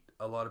beat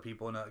a lot of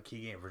people in a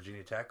key game.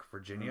 Virginia Tech.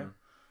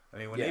 I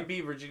mean, when they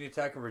beat Virginia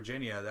Tech and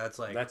Virginia,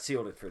 that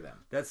sealed it for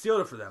them. That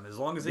sealed it for them. As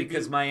long as they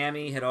because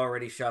Miami had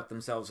already shot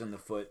themselves in the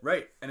foot,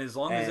 right, and as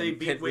long as they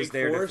beat Pitt was Wake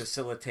there Forest to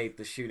facilitate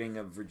the shooting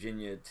of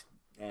Virginia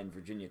and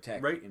Virginia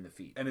Tech in the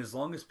feet. And as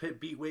long as Pitt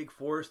beat Wake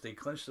Forest, they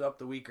clinched it up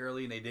the week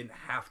early, and they didn't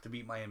have to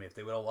beat Miami. If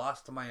they would have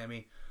lost to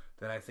Miami,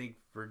 then I think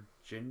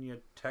Virginia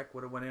Tech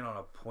would have went in on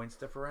a points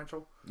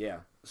differential. Yeah.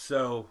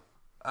 So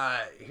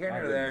here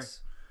and there,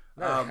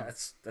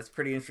 that's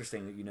pretty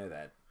interesting that you know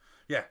that.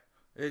 Yeah,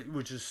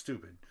 which is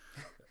stupid.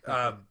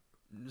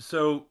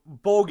 So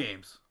bowl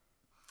games.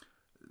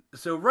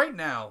 So right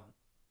now,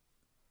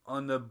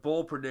 on the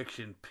bowl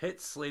prediction,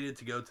 Pitt's slated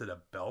to go to the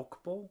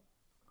Belk Bowl.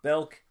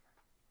 Belk.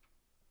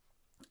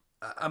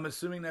 I'm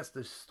assuming that's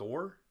the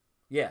store.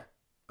 Yeah.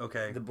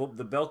 Okay.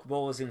 The Belk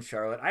Bowl is in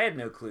Charlotte. I had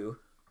no clue.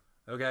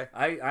 Okay.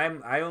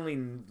 I only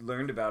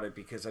learned about it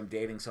because I'm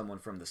dating someone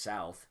from the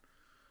South.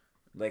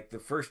 Like the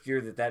first year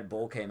that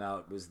bowl came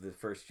out was the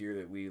first year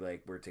that we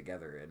were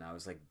together, and I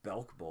was like,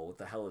 Belk Bowl, what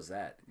the hell is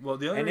that? Well,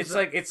 the only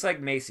it's like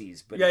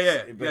Macy's, but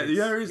yeah.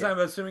 The only reason I'm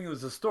assuming it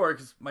was a store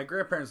because my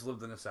grandparents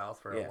lived in the South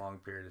for a long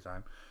period of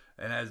time,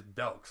 and as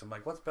Belk's, I'm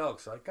like, what's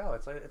Belk's? Like, oh,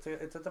 it's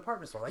a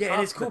department store. Like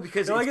and it's cool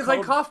because it's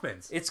like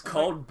Kaufman's. It's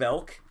called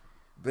Belk,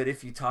 but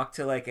if you talk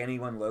to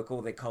anyone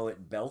local, they call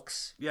it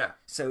Belk's. Yeah.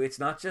 So it's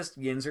not just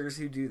Yinzers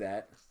who do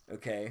that.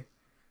 Okay.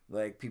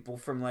 Like, people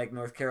from,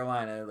 North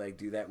Carolina,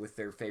 do that with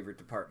their favorite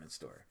department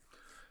store.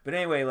 But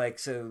anyway,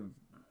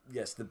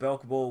 yes, the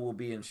Belk Bowl will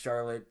be in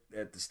Charlotte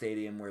at the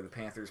stadium where the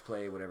Panthers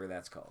play, whatever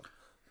that's called.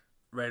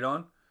 Right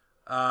on.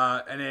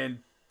 And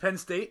then Penn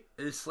State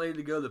is slated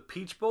to go to the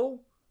Peach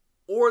Bowl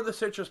or the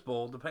Citrus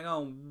Bowl, depending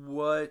on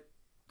what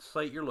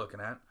site you're looking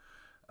at.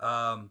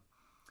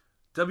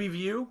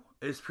 WVU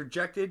is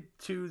projected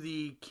to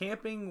the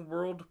Camping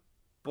World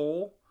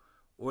Bowl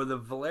or the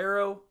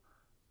Valero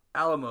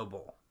Alamo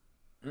Bowl.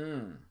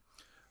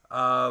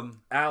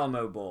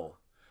 Alamo Bowl.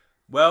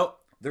 Well,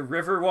 the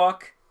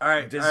Riverwalk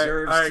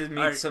deserves to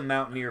meet some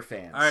Mountaineer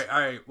fans. All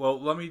right. Well,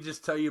 let me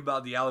just tell you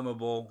about the Alamo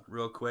Bowl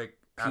real quick.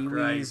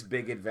 Pee-wee's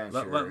Big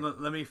Adventure.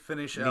 Let me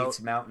finish meets out.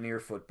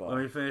 Mountaineer football.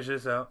 Let me finish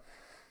this out.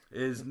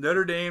 is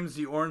Notre Dame's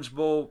the Orange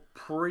Bowl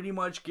pretty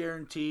much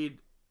guaranteed.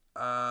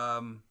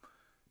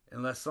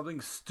 Unless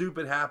something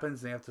stupid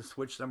happens, they have to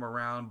switch them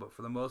around. But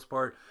for the most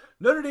part,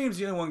 Notre Dame's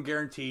the only one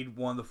guaranteed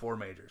one of the 4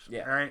 majors.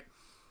 Yeah. All right.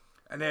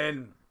 And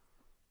then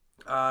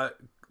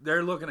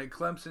they're looking at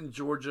Clemson,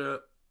 Georgia,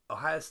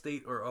 Ohio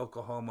State, or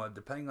Oklahoma,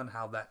 depending on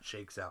how that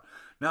shakes out.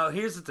 Now,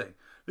 here's the thing.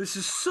 This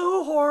is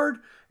so hard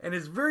and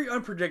it's very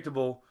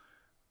unpredictable.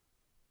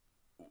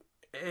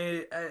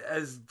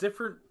 As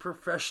different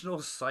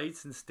professional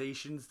sites and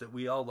stations that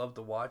we all love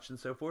to watch and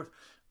so forth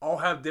all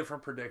have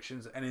different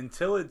predictions, and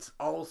until it's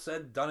all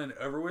said, done, and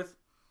over with,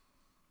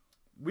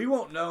 we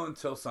won't know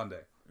until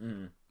Sunday.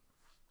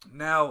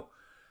 Now,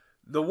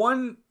 the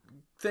one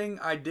thing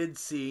I did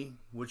see,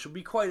 which will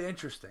be quite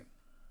interesting,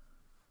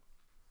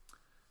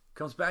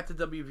 comes back to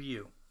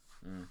WVU.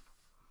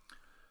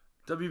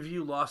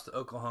 WVU lost to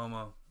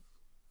Oklahoma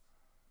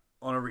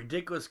on a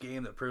ridiculous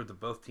game that proved that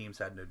both teams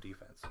had no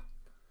defense.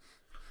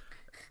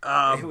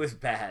 It was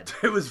bad.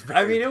 It was very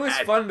I mean, it was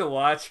bad. fun to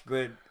watch,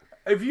 but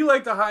If you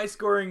like the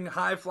high-scoring,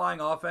 high-flying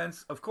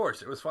offense, of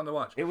course, it was fun to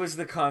watch. it was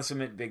the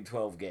consummate Big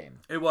 12 game.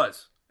 It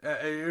was.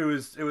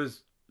 It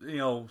was.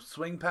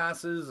 Swing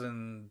passes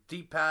and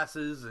deep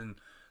passes, and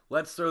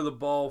let's throw the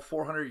ball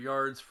 400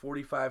 yards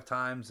 45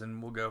 times,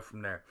 and we'll go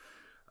from there.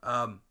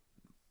 In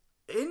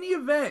the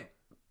event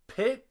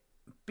Pitt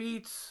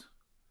beats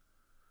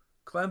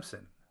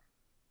Clemson,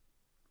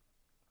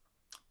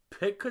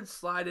 Pitt could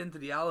slide into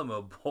the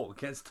Alamo Bowl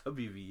against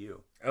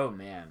WVU. Oh,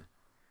 man.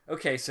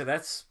 Okay, so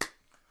that's...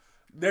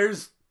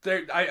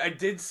 I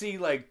did see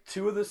like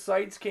 2 of the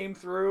sites came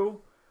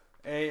through,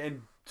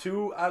 and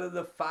 2 out of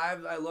the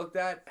 5 that I looked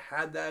at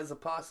had that as a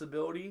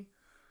possibility,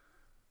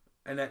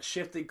 and that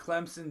shifted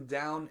Clemson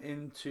down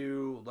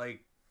into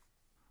like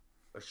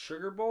a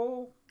Sugar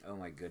Bowl, Oh,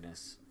 my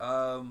goodness.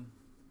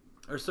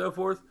 or so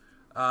forth.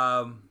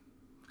 And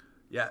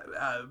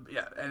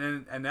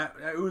that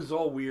it was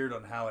all weird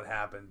on how it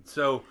happened.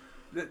 So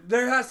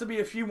there has to be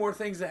a few more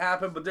things that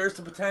happen, but there's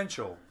the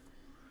potential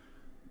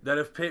that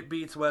if Pitt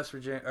beats West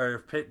Virginia, or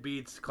if Pitt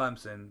beats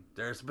Clemson,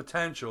 there's the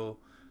potential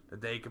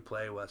that they could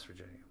play West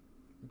Virginia.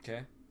 Okay.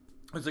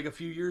 It was like a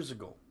few years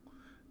ago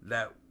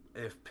that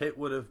if Pitt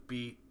would have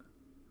beat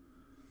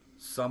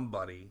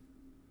somebody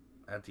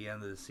at the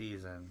end of the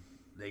season,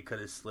 they could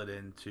have slid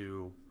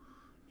into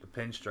the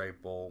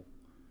Pinstripe Bowl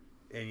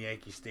in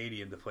Yankee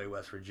Stadium to play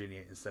West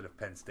Virginia instead of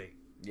Penn State.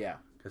 Yeah.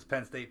 Because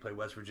Penn State played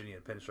West Virginia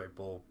at Pinstripe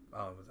Bowl,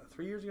 was that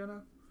 3 years ago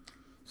now?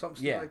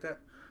 Something Yeah. like that.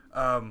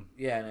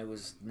 Yeah, and it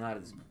was not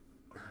as...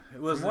 It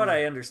was From what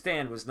I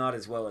understand, was not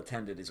as well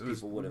attended as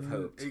people would have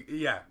hoped,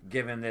 Yeah,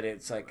 given that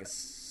it's like a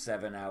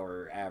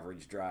 7-hour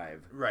average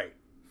drive right.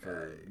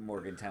 for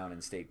Morgantown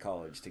and State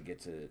College to get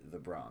to the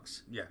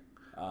Bronx. Yeah.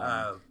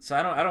 So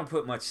I don't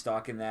put much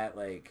stock in that.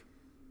 Like,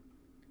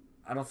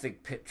 I don't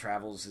think Pitt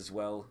travels as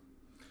well.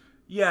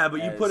 Yeah,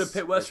 but you put a as-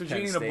 Pitt West as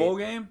Virginia Penn in a bowl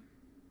State. game?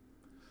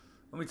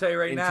 Let me tell you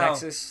right In now.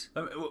 Texas,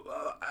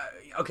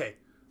 Okay.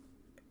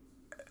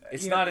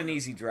 it's you not know- an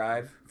easy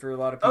drive for a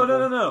lot of people.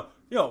 Oh,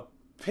 no.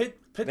 Pitt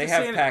They to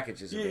have San...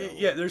 packages Yeah, available.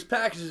 yeah, there's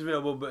packages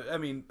available, but I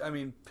mean,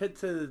 Pitt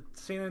to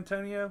San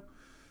Antonio,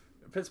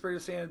 Pittsburgh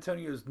to San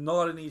Antonio is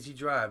not an easy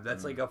drive.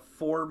 That's like a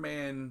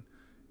 4-man,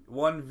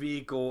 1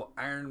 vehicle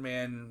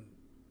Ironman.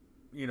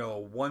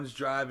 One's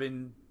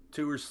driving,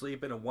 2 are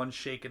sleeping, and 1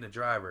 shaking the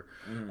driver.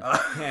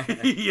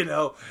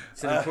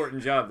 It's an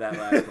important job, that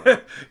last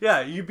one. Yeah,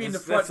 you be in the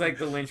That's, front. that's like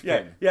the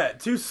linchpin. Yeah,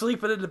 2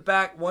 sleeping in the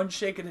back, 1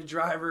 shaking the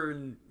driver,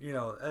 and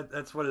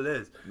that's what it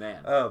is.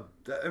 Man.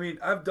 I mean,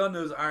 I've done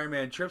those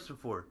Ironman trips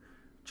before.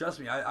 Trust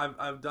me,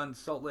 I've done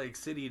Salt Lake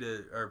City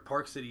or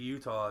Park City,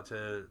 Utah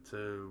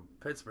to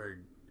Pittsburgh,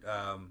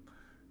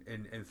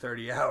 in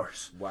 30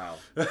 hours. Wow.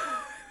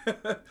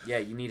 Yeah,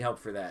 you need help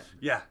for that.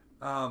 Yeah,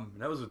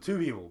 that was with 2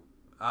 people.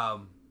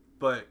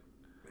 But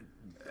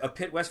A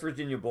Pitt West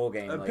Virginia bowl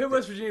game. a like Pitt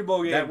West Virginia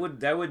bowl game. That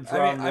would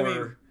draw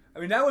more. I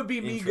mean, that would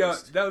be me going.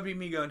 interest. That would be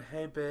me going.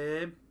 Hey,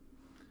 babe,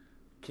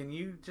 can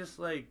you just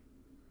like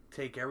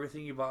take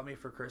everything you bought me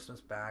for Christmas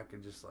back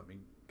and just let me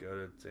go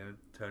to San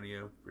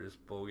Antonio for this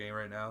bowl game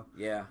right now?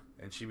 Yeah.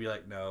 And she'd be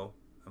like, no.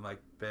 I'm like,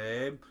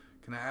 babe,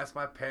 can I ask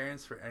my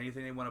parents for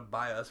anything they want to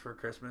buy us for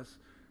Christmas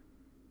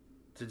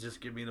to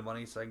just give me the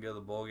money so I can go to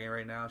the bowl game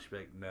right now? She'd be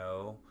like,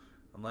 no.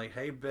 I'm like,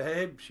 hey,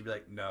 babe. She'd be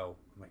like, no.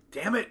 I'm like,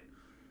 damn it.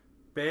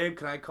 Babe,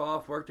 can I call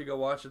off work to go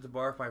watch at the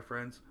bar with my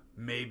friends?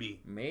 Maybe.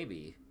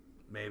 Maybe.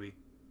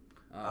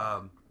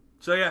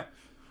 So, yeah.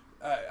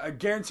 I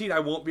guaranteed I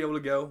won't be able to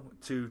go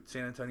to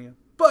San Antonio.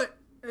 But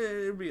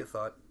it'd be a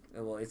thought.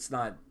 Well, it's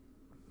not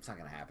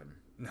gonna happen.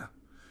 No.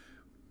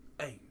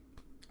 Hey.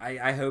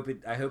 I hope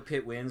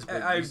Pitt wins,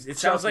 but I- it sounds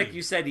trust like me.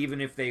 you said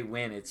even if they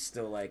win, it's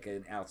still like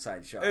an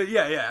outside shot.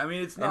 Yeah. I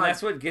mean, it's not. And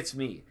that's what gets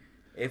me.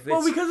 If it's,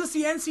 Well, because it's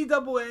the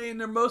NCAA and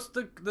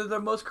they're the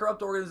most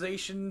corrupt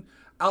organization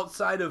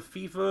outside of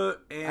FIFA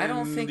and I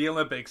don't think- the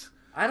Olympics.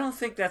 I don't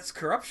think that's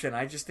corruption.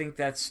 I just think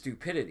that's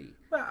stupidity.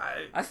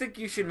 I think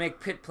you should make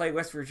Pitt play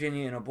West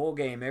Virginia in a bowl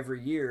game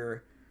every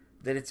year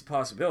that it's a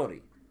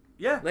possibility.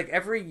 Yeah. Like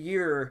every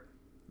year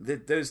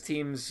that those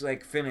teams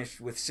like finish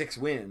with 6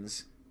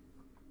 wins,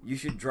 you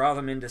should draw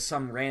them into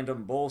some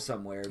random bowl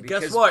somewhere.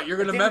 Because Guess what? You're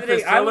going to at the end of the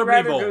Memphis day, for I would Liberty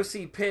rather Bowl. go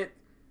see Pitt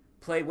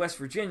play West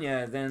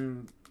Virginia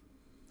than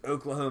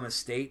Oklahoma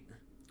State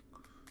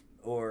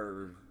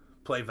or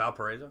Play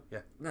Valparaiso? Yeah.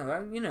 no,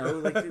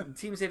 like the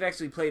teams they've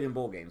actually played in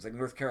bowl games, like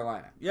North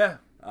Carolina, Yeah.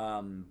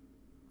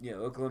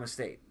 Oklahoma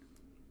State.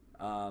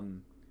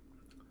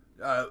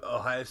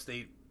 Ohio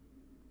State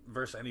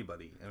versus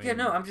anybody. I mean,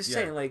 I'm just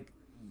saying, like,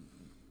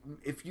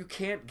 if you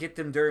can't get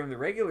them during the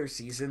regular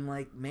season,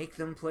 like, make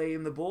them play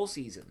in the bowl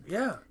season.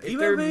 Yeah. If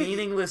they're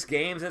meaningless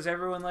games, as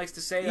everyone likes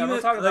to say, I'm Even-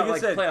 not talking about, like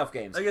I said- playoff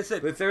games. like I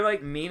said- But if they're,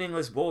 like,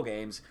 meaningless bowl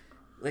games,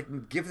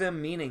 like, give them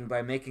meaning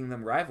by making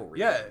them rivalry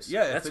Yeah, games.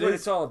 yeah, if That's it what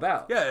is- it's all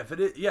about. Yeah, if it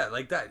is, yeah,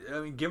 like that.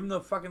 I mean, give them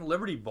the fucking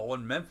Liberty Bowl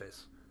in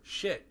Memphis.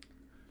 Shit.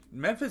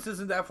 Memphis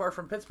isn't that far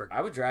from Pittsburgh.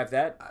 I would drive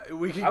that. I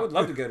would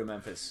love to go to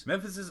Memphis.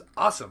 Memphis is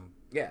awesome.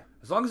 Yeah.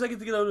 As long as I get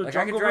to go to the Like, I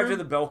Jungle could drive Room.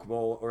 to the Belk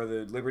Bowl or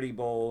the Liberty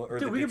Bowl or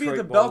Dude, the we could be Detroit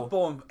at the Bowl. Belk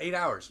Bowl in 8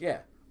 hours. Yeah.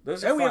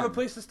 Those are And we have a fun.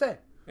 place to stay.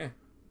 Yeah.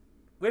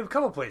 We have a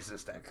couple places to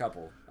stay. A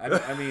couple.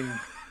 I mean,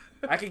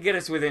 I could get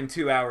us within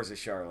 2 hours of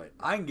Charlotte.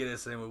 I can get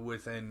us in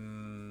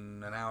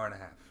within an hour and a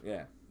half.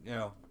 Yeah. You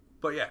know,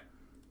 but yeah.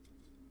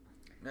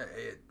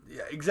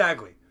 Yeah,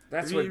 exactly.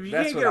 That's if what. you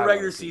that's can't what get I a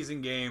regular wanna see.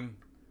 season game,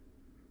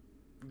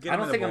 I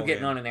don't think I'm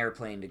getting on an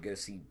airplane to go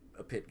see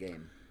a Pitt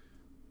game.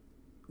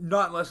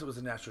 Not unless it was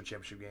a national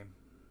championship game.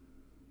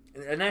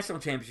 A national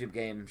championship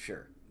game,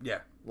 sure. Yeah.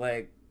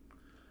 Like,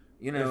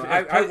 you If, know, if,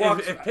 I Pitt-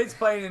 walked. if Pitt's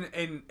playing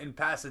in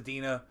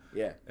Pasadena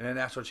Yeah. in a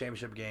national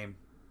championship game,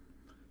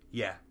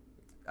 yeah,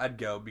 I'd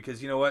go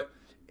because you know what?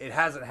 It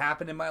hasn't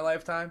happened in my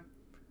lifetime,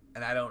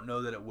 and I don't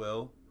know that it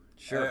will,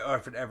 Sure. or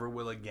if it ever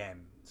will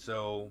again.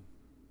 So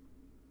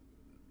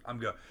I'm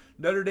good.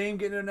 Notre Dame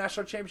getting a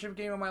national championship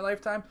game in my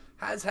lifetime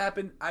has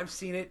happened. I've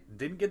seen it.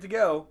 Didn't get to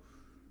go,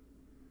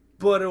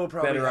 but it will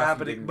probably Better off you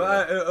happen. didn't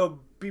But go. it'll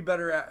be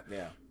better at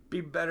Yeah.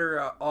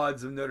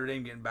 odds of Notre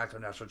Dame getting back to a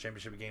national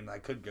championship game that I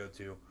could go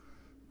to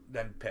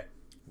than Pitt.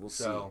 We'll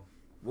see. So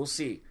We'll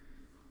see.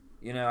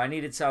 You know, I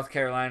needed South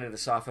Carolina to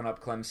soften up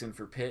Clemson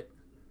for Pitt,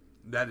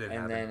 that didn't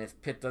and happen. then if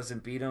Pitt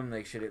doesn't beat them,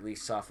 they should at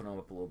least soften them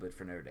up a little bit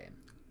for Notre Dame.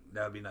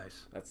 That would be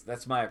nice.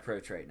 That's my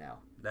approach right now.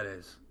 That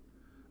is.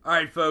 All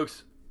right,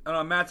 folks. And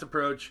on Matt's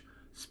approach,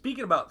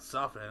 speaking about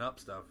softening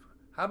up stuff,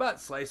 how about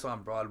Slice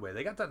on Broadway?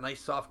 They got that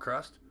nice soft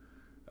crust,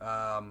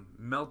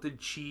 melted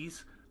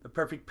cheese, the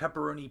perfect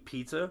pepperoni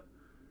pizza,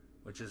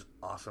 which is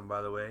awesome,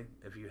 by the way.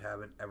 If you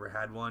haven't ever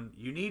had one,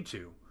 you need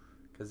to,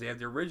 because they have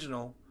the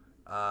original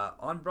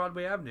on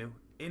Broadway Avenue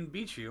in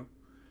Beachview,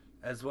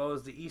 as well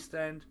as the East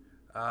End,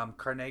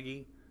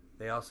 Carnegie.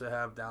 They also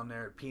have down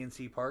there at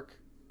PNC Park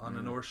on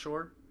the North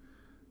Shore.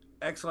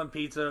 Excellent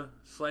pizza,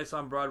 Slice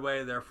on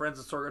Broadway. They're friends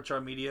of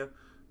Sorgatron Media.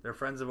 They're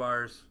friends of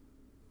ours.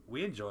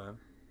 We enjoy them.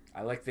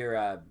 I like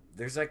their.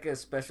 There's like a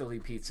specialty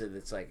pizza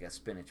that's like a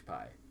spinach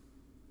pie.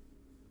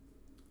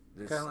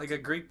 Kind of like a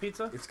Greek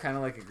pizza. It's kind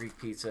of like a Greek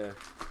pizza.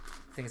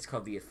 I think it's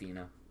called the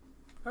Athena.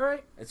 All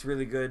right. It's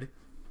really good.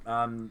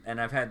 And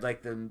I've had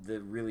like the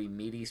really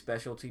meaty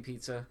specialty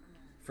pizza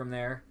from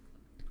there.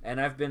 And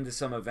I've been to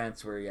some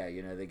events where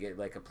they get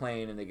like a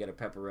plain and they get a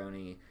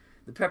pepperoni.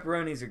 The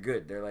pepperonis are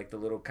good. They're like the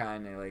little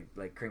kind. They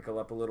like crinkle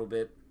up a little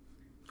bit.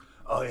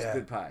 Oh It's yeah.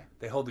 good pie.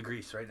 They hold the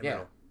grease right in the Yeah.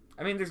 middle.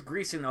 I mean, there's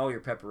grease in all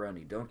your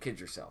pepperoni. Don't kid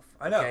yourself.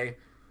 I know. Okay?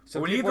 So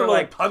when you get people the are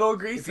little like, puddle of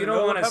grease, if you in the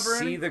don't middle want of to pepperoni-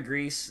 see the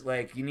grease,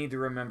 like you need to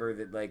remember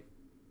that like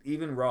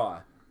even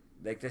raw,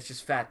 like that's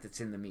just fat that's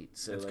in the meat.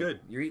 So It's like, good.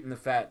 You're eating the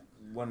fat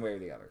one way or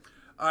the other.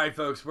 All right,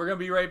 folks, we're gonna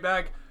be right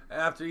back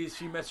after these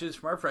few messages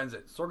from our friends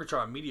at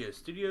Sorgatron Media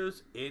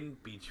Studios in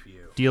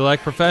Beachview. Do you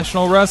like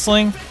professional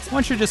wrestling?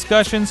 Want your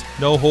discussions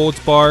no holds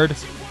barred?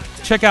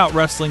 Check out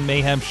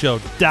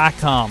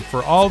WrestlingMayhemShow.com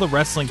for all the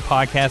wrestling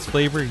podcast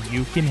flavor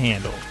you can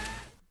handle.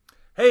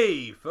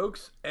 Hey,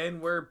 folks,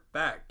 and we're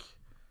back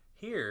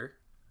here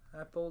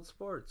at Bold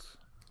Sports.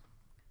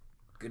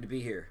 Good to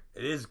be here.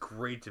 It is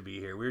great to be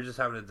here. We were just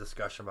having a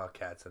discussion about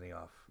cats in the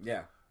off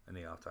Yeah,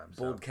 time.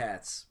 bold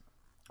cats.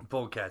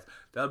 Bold cats.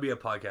 That'll be a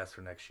podcast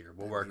for next year.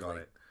 We'll work be on like-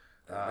 it.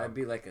 That'd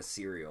be like a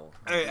cereal.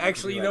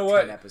 Actually, you It'd be know like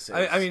what? 10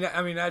 episodes.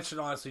 I mean, that should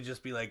honestly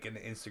just be like an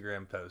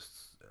Instagram post.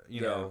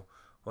 You Yeah. know,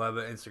 we'll have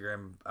an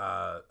Instagram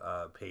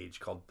page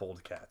called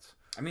Bold Cats.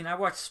 I mean, I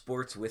watch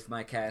sports with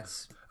my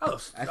cats. Oh,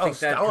 I think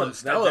that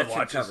Stella should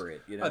watches. cover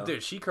it. You know, Oh,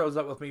 dude, she curls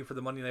up with me for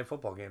the Monday Night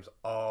Football games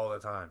all the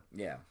time.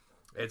 yeah.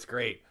 It's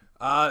great.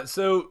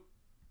 So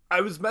I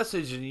was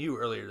messaging you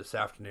earlier this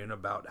afternoon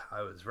about how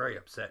I was very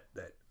upset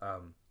that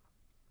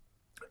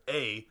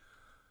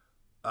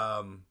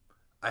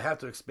I have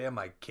to expand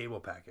my cable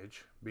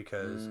package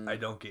because I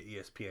don't get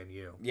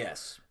ESPNU.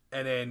 Yes.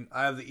 And then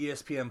I have the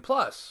ESPN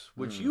Plus,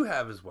 which you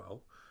have as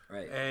well.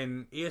 Right.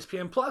 And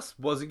ESPN Plus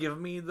wasn't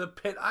giving me the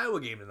Pitt Iowa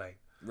game tonight.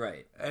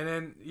 Right. And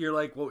then you're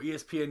like, well,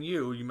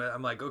 ESPNU.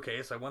 I'm like,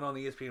 okay. So I went on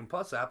the ESPN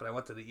Plus app and I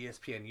went to the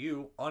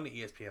ESPNU on the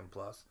ESPN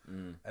Plus,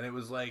 and it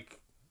was like,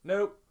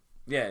 nope.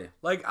 Yeah.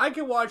 Like I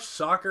can watch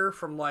soccer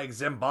from like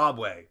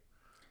Zimbabwe,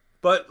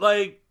 but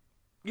like,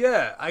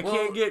 yeah, I Well,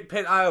 can't get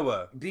Pitt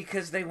Iowa.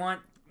 Because they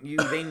want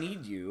They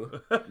need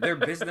you. Their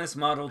business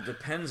model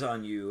depends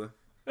on you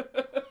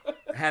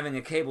having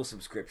a cable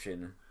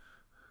subscription,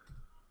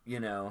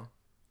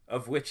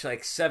 of which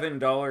like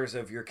 $7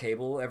 of your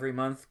cable every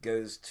month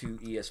goes to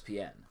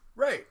ESPN.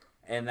 Right.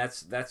 And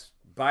that's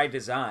by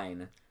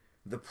design.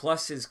 The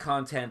plus is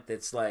content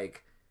that's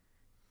like,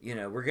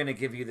 we're going to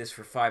give you this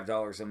for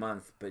 $5 a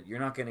month, but you're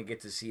not going to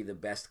get to see the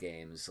best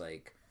games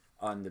like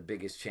on the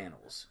biggest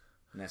channels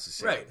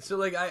necessarily. Right. So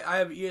like I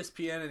have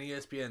ESPN and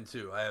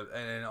ESPN2.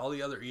 And all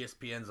the other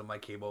ESPNs on my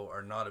cable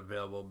are not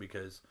available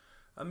because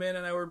Amanda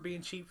and I were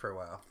being cheap for a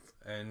while.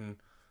 And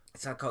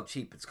it's not called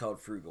cheap, it's called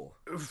frugal.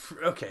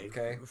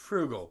 Okay.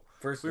 Frugal.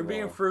 First we're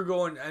being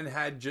frugal and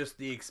had just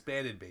the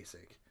expanded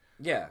basic.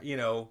 Yeah.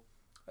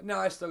 No,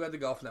 I still got the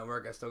Golf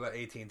Network. I still got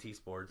AT&T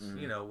Sports,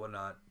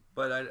 whatnot.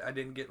 But I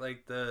didn't get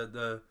like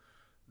the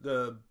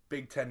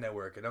Big Ten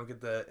Network. I don't get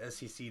the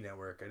SEC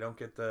Network. I don't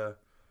get the,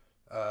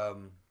 I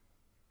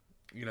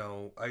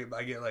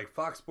get like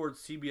Fox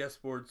Sports, CBS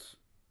Sports,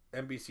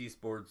 NBC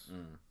Sports,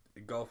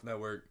 Golf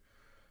Network,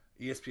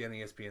 ESPN,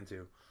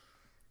 ESPN2.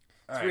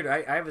 It's weird.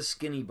 I have a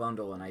skinny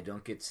bundle and I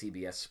don't get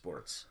CBS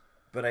Sports,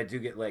 but I do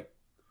get like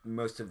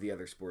most of the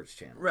other sports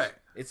channels. Right.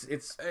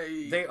 It's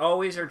they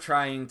always are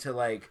trying to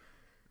like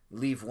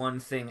leave one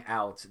thing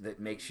out that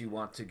makes you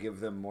want to give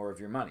them more of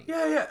your money.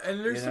 Yeah. And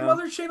there's some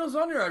other channels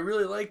on there I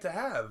really like to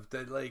have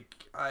that like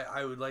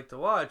I would like to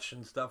watch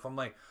and stuff. I'm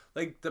like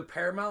the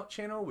Paramount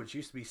channel, which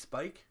used to be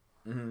Spike.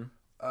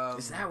 Mm-hmm.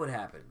 Is that what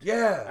happened?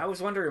 Yeah. I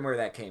was wondering where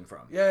that came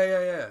from.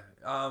 Yeah.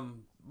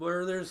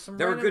 Where there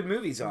were good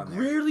movies on there.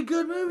 Really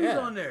good movies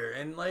on there.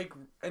 And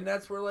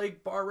that's where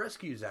like Bar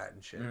Rescue's at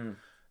and shit.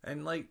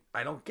 And like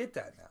I don't get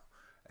that now.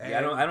 And,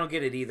 I don't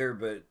get it either,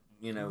 but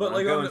when I'm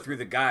going through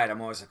the guide,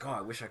 I'm always like, oh,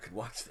 I wish I could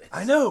watch this.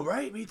 I know,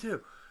 right? Me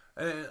too.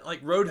 And like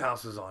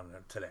Roadhouse is on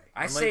today.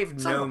 I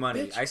saved no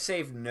money. I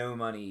saved no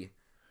money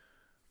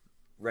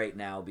right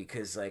now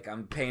because like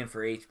I'm paying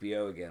for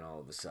HBO again all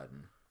of a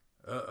sudden.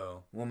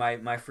 Uh-oh. Well,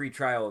 my free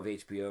trial of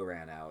HBO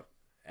ran out,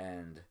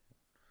 and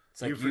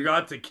it's like you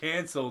forgot to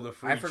cancel the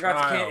free trial. I forgot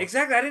to cancel.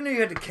 Exactly. I didn't know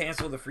you had to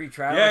cancel the free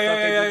trial. Yeah, I thought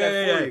they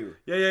did that for you.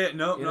 Yeah.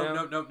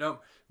 No.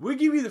 We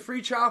give you the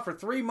free trial for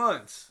 3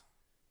 months,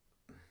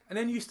 and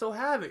then you still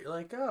have it. You're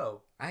like,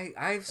 oh.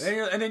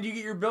 And then you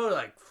get your bill. You're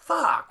like,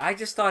 fuck. I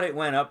just thought it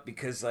went up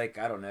because, like,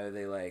 I don't know,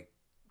 they like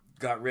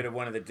got rid of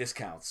one of the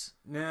discounts.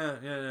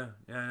 Yeah.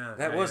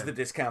 That was the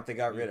discount they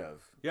got rid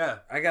of. Yeah.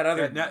 I got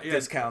other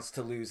discounts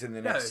to lose in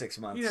the next 6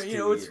 months.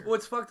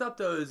 What's fucked up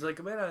though is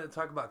like, man, I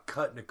talk about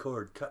cutting a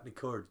cord.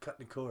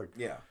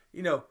 Yeah.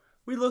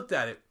 We looked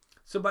at it.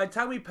 So by the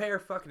time we pay our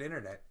fucking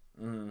internet,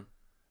 and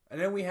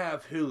then we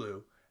have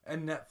Hulu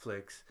and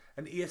Netflix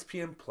and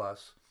ESPN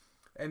Plus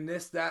and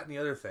this, that, and the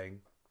other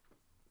thing,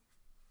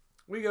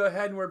 we go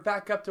ahead and we're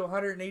back up to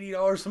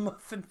 $180 a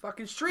month in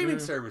fucking streaming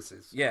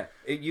services. Yeah,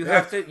 you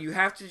have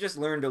to just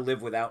learn to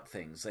live without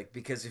things, like,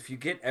 because if you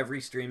get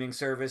every streaming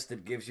service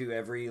that gives you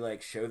every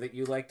like show that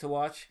you like to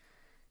watch,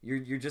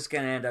 you're just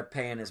gonna end up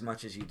paying as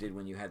much as you did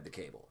when you had the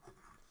cable.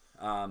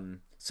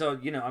 So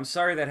I'm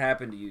sorry that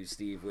happened to you,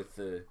 Steve, with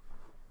the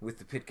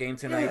Pitt game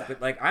tonight.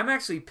 But like, I'm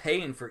actually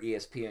paying for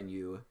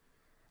ESPNU,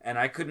 and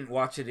I couldn't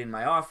watch it in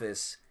my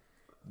office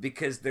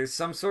because there's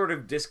some sort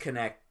of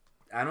disconnect.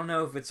 I don't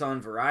know if it's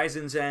on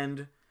Verizon's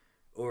end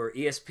or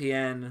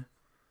ESPN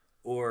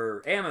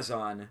or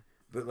Amazon,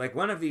 but like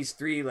one of these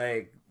three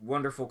like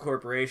wonderful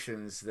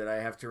corporations that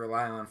I have to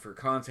rely on for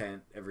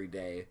content every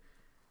day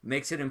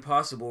makes it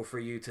impossible for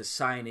you to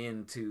sign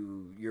in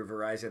to your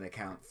Verizon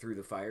account through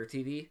the Fire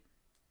TV.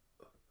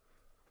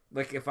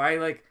 Like if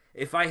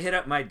I hit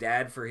up my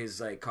dad for his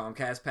like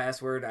Comcast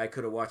password, I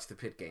could have watched the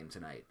Pitt game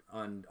tonight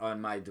on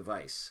my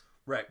device.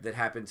 Right. That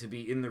happened to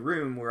be in the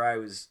room where I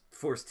was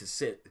forced to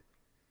sit.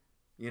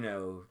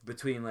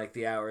 Between like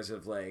the hours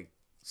of like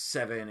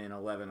 7 and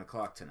 11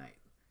 o'clock tonight.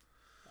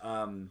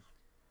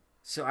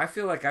 So I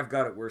feel like I've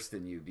got it worse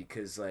than you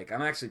because like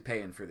I'm actually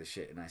paying for the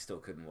shit and I still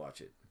couldn't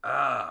watch it.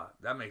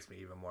 That makes me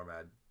even more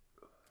mad.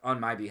 On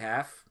my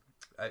behalf?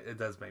 It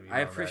does make me more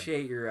mad. I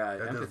appreciate your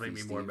that empathy, does make me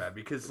Steve. more mad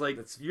because like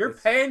you're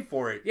paying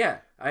for it. Yeah,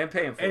 I am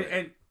paying for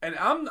it. And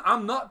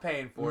I'm not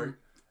paying for it.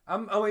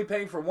 I'm only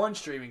paying for one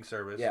streaming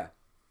service. Yeah.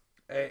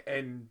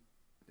 And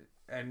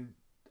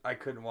I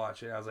couldn't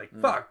watch it. I was like,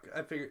 fuck.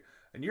 I figured.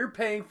 And you're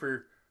paying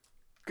for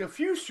a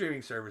few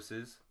streaming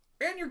services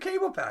and your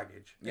cable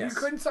package. And you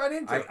couldn't sign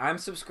into it. I'm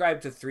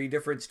subscribed to 3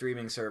 different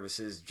streaming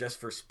services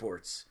just for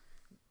sports.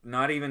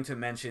 Not even to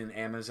mention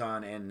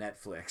Amazon and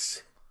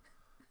Netflix.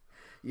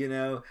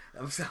 I'm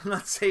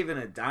not saving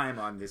a dime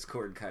on this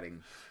cord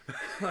cutting.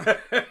 I'm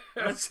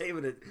not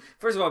saving it.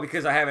 First of all,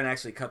 because I haven't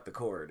actually cut the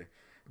cord.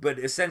 But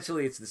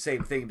essentially, it's the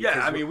same thing.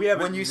 Because we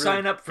haven't when you really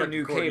sign up for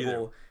new cable,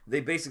 either. they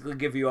basically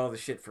give you all the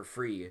shit for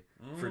free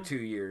for 2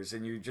 years,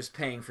 and you're just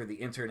paying for the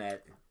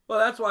internet. Well,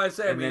 that's why I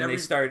say. And then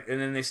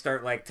they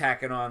start like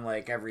tacking on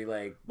like every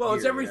like. Well, year,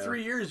 it's every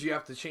 3 years you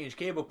have to change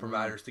cable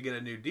providers to get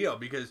a new deal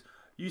because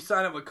you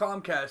sign up with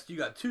Comcast, you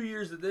got 2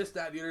 years of this,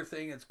 that, the other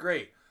thing. It's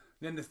great.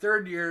 Then the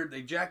third year,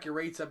 they jack your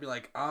rates up. You're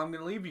like, I'm going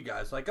to leave you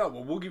guys. Like, oh,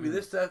 well, we'll give you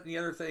this, that, and the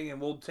other thing, and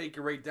we'll take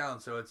your rate down.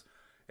 So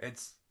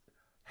it's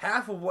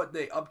half of what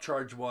they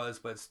upcharge was,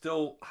 but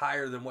still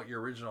higher than what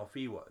your original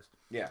fee was.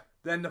 Yeah.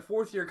 Then the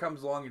fourth year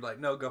comes along, you're like,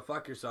 no, go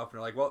fuck yourself. And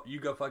they're like, well, you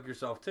go fuck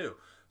yourself too.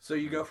 So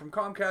you go from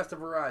Comcast to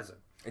Verizon.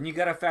 And you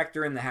got to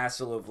factor in the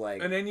hassle of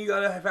like... And then you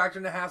got to factor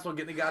in the hassle of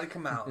getting the guy to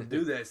come out and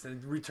do this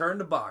and return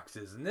the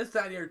boxes and this,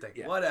 that, and the other thing.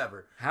 Yeah.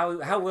 Whatever.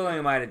 How willing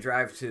am I to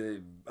drive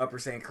to Upper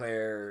St.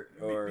 Clair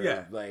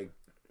or like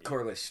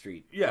Corliss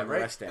Street? Yeah,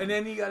 right. And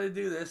then you got to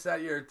do this, that,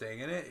 and the other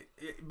thing. And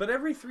but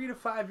every 3 to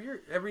 5 years,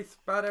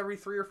 about every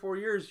 3 or 4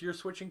 years, you're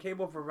switching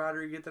cable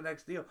provider. You get the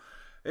next deal.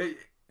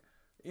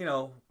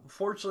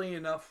 Fortunately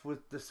enough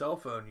with the cell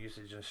phone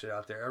usage and shit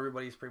out there,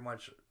 everybody's pretty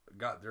much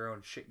got their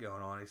own shit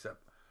going on,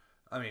 except,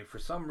 I mean, for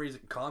some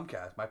reason,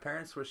 Comcast. My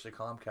parents switched to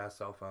Comcast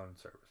cell phone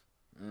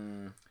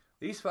service.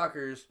 These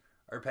fuckers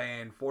are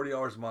paying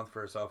 $40 a month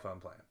for a cell phone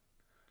plan.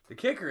 The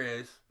kicker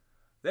is,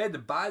 they had to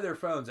buy their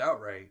phones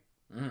outright,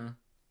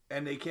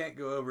 and they can't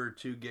go over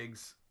 2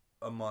 gigs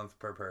a month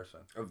per person.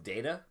 Of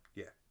data?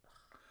 Yeah.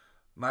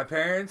 My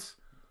parents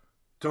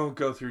don't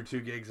go through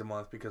 2 gigs a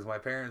month because my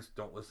parents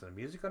don't listen to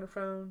music on their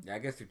phone. Yeah, I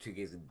go through 2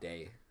 gigs a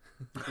day.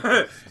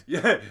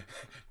 Yeah,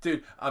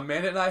 dude,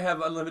 Amanda and I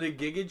have unlimited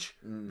gigage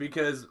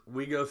because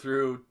we go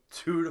through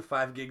 2 to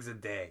 5 gigs a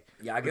day.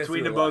 Yeah, I go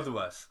between through the both of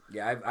us.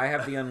 Yeah, I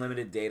have the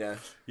unlimited data.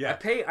 Yeah,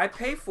 I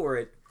pay for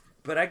it,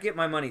 but I get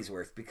my money's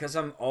worth because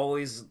I'm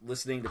always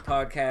listening to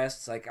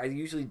podcasts. Like I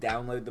usually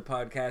download the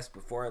podcast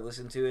before I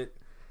listen to it.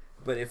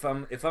 But if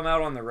I'm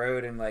out on the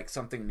road and like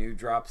something new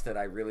drops that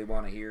I really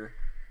want to hear,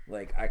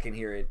 like I can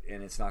hear it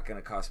and it's not going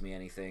to cost me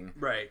anything.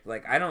 Right.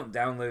 Like I don't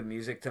download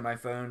music to my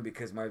phone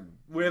because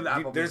we have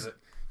Apple Music.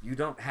 You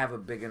don't have a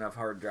big enough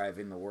hard drive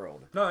in the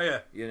world. No, yeah.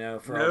 You know,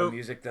 for all the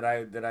music that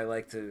I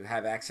like to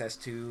have access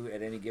to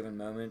at any given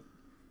moment.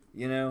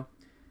 You know,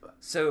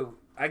 so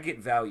I get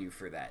value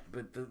for that.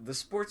 But the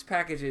sports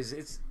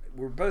packages,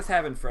 we're both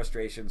having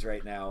frustrations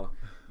right now.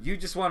 You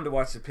just wanted to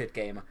watch the Pitt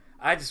game.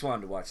 I just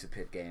wanted to watch the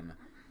Pitt game.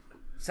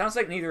 Sounds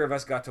like neither of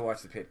us got to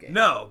watch the Pitt game.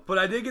 No, but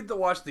I did get to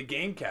watch the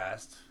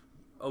Gamecast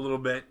a little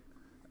bit,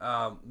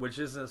 which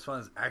isn't as fun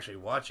as actually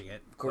watching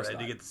it. Of course but not.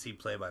 I did get to see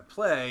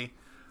play-by-play.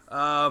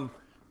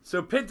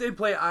 So Pitt did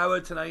play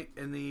Iowa tonight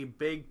in the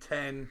Big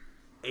Ten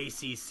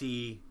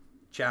ACC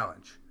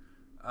Challenge.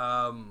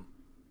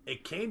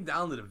 It came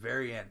down to the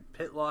very end.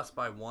 Pitt lost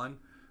by 1,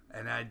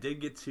 and I did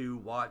get to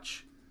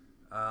watch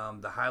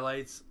the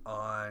highlights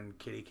on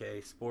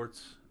KDK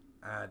Sports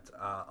at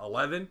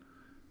 11.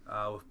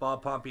 With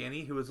Bob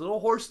Pompiani, who was a little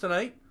hoarse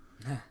tonight.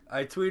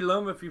 I tweeted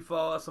him. If you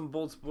follow us on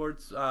Bold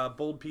Sports,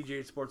 Bold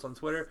PGA Sports on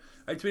Twitter,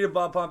 I tweeted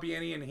Bob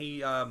Pompiani, and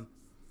he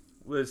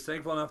was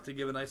thankful enough to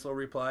give a nice little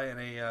reply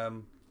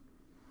and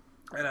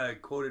a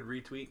quoted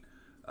retweet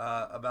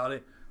about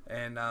it.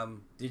 And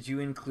did you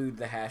include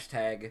the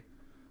hashtag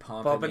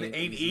Pompin'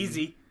 ain't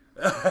easy?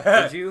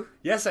 Did you?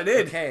 Yes, I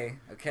did. Okay.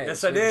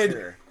 Yes, I did.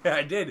 Sure. Yeah,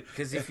 I did.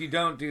 Because if you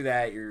don't do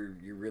that, you're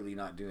really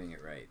not doing it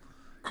right.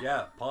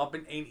 Yeah,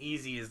 Pompin' ain't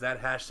easy is that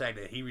hashtag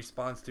that he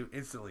responds to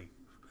instantly.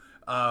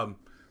 But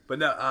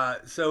no,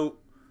 so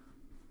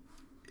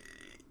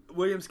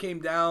Williams came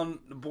down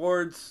the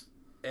boards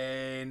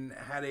and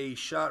had a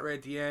shot right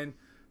at the end,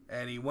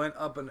 and he went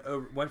up and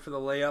over, went for the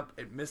layup.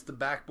 It missed the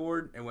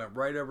backboard and went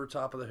right over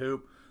top of the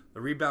hoop.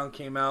 The rebound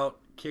came out,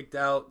 kicked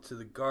out to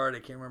the guard. I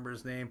can't remember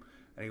his name,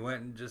 and he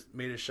went and just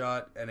made a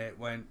shot, and it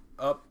went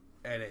up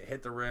and it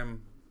hit the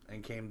rim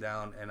and came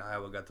down, and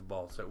Iowa got the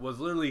ball. So it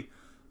was literally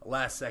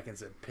last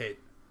seconds that Pitt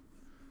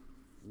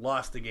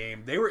lost the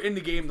game. They were in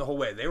the game the whole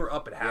way. They were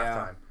up at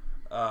halftime.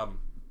 Yeah.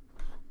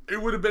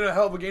 It would have been a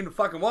hell of a game to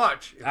fucking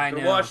watch if you could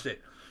have watched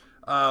it.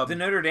 The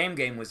Notre Dame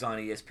game was on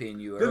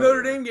ESPNU. The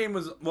Notre Dame game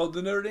was... Well,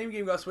 the Notre Dame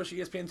game got switched to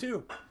ESPN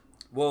too.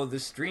 Well, the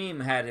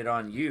stream had it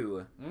on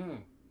U,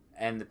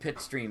 and the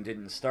Pitt stream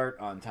didn't start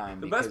on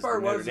time because the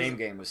Notre Dame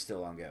game was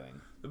still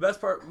ongoing. The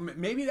best part...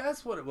 Maybe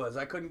that's what it was.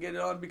 I couldn't get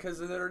it on because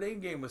the Notre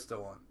Dame game was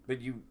still on. But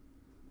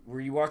were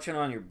you watching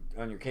on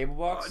your cable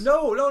box?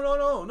 No.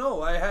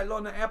 I had it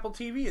on the Apple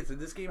TV. It said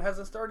this game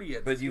hasn't started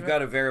yet. But you've got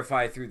to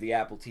verify through the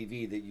Apple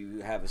TV that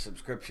you have a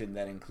subscription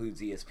that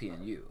includes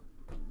ESPNU.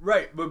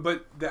 Right, but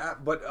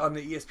on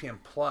the ESPN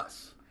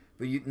Plus.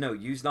 But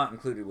U's not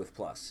included with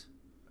Plus.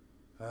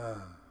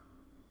 But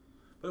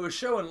it was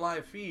showing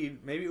live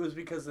feed. Maybe it was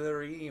because the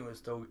Notre Dame was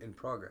still in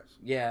progress.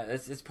 Yeah,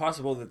 it's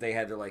possible that they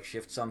had to like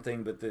shift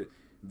something, but I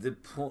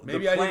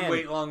didn't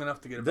wait long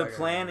enough to get it. The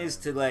plan is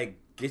to like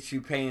get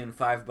you paying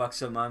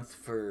 $5 a month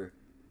for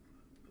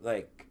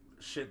like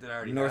shit that I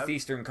already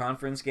Northeastern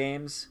Conference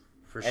games,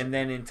 and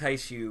then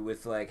entice you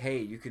with like, hey,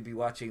 you could be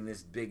watching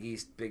this Big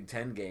East Big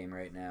Ten game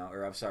right now,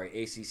 or I'm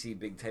sorry, ACC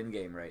Big Ten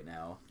game right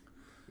now.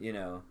 You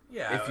know,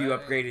 if you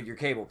upgraded your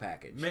cable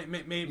package.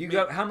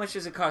 How much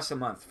does it cost a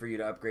month for you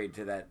to upgrade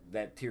to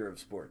that tier of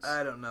sports?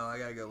 I don't know. I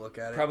gotta go look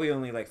at it. Probably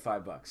only like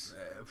 $5.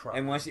 Probably.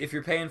 And if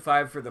you're paying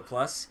 $5 for the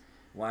Plus,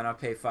 why not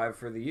pay $5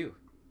 for the U?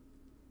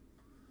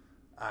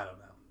 I don't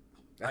know.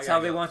 That's how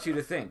they want you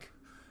to think.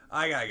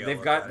 I gotta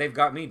go. They've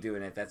got me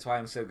doing it. That's why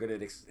I'm so good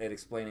at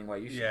explaining why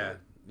you should. Yeah, do it.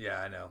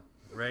 yeah, I know,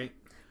 right?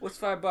 What's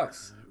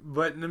 $5?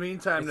 But in the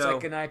meantime, It's though,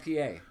 like an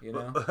IPA, you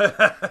know.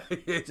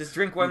 Just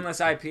drink one less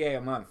IPA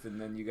a month, and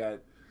then you got.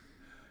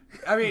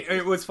 I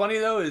mean, what's funny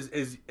though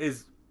is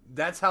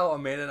that's how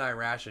Amanda and I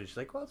ration. She's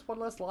like, "Well, it's one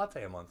less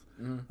latte a month."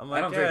 I'm like,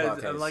 I don't drink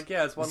lattes. I'm like,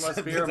 "Yeah, it's one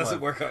less beer a It doesn't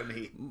month." work on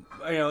me.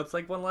 You know, it's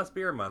like one less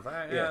beer a month.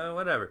 Yeah.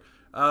 Whatever.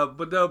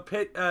 But though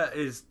Pitt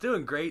is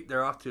doing great.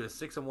 They're off to a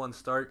 6-1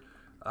 start,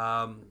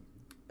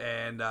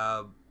 and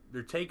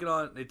they're taking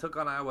on. They took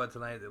on Iowa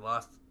tonight. They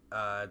lost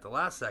at the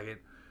last second.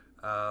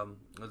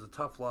 It was a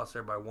tough loss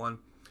there by 1.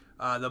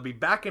 They'll be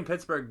back in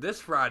Pittsburgh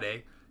this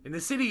Friday in the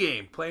city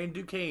game, playing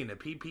Duquesne at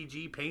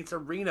PPG Paints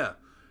Arena.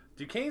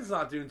 Duquesne's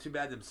not doing too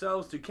bad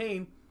themselves.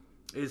 Duquesne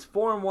is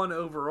 4-1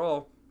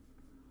 overall,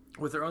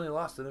 with their only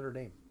loss to Notre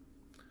Dame.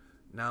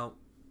 Now,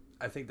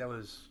 I think that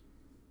was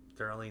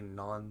their only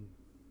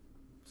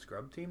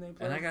non-scrub team they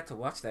played. And I got to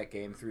watch that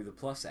game through the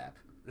Plus app.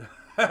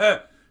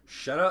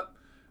 Shut up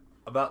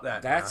about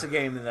that. That's a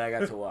game that I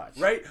got to watch.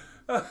 Right?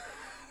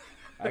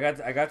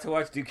 I got to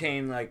watch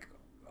Duquesne like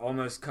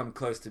almost come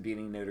close to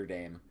beating Notre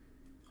Dame,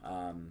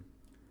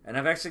 and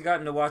I've actually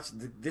gotten to watch.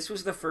 This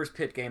was the first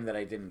Pitt game that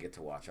I didn't get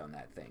to watch on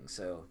that thing,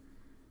 so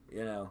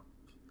you know,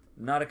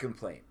 not a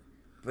complaint.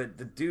 But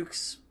the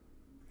Dukes,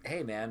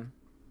 hey man,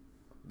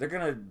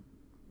 they're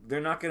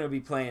not gonna be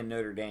playing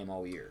Notre Dame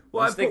all year.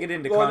 Once they get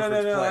into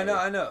conference play,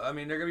 I know. I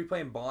mean, they're gonna be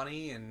playing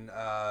Bonnie and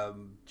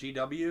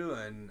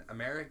GW and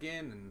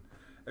American and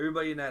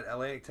everybody in that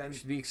Atlantic 10. You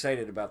should be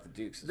excited about the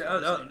Dukes.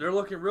 They're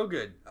looking real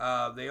good.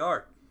 They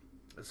are.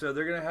 So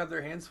they're going to have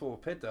their hands full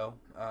of Pitt, though,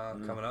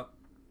 coming up.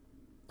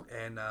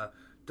 And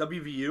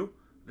WVU,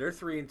 they're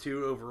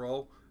 3-2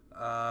 overall.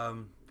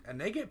 And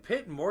they get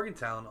Pitt in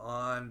Morgantown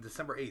on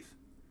December 8th.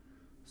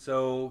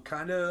 So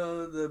kind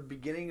of the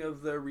beginning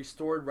of the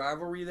restored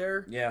rivalry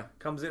there. Yeah.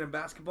 Comes in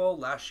basketball.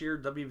 Last year,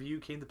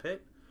 WVU came to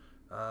Pitt.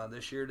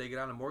 This year, they get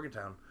on to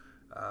Morgantown.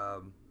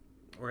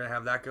 We're going to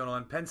have that going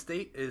on. Penn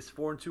State is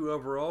 4-2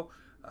 overall.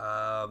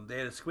 They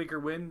had a squeaker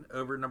win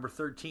over number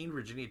 13,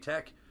 Virginia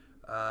Tech,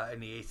 in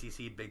the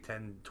ACC Big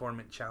Ten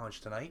Tournament Challenge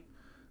tonight.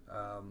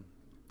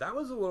 That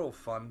was a little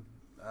fun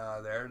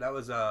there. That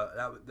was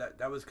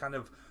that was kind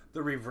of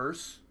the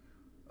reverse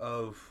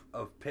of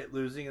Pitt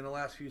losing in the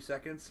last few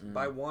seconds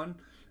by 1.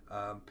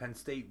 Penn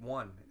State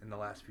won in the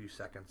last few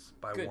seconds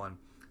by 1.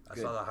 I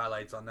saw the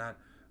highlights on that.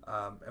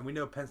 And we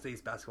know Penn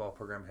State's basketball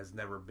program has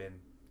never been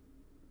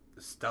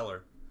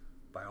stellar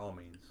by all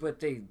means. But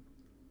didn't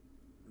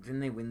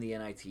they win the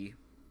NIT a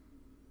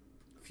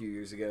few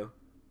years ago?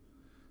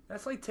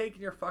 That's like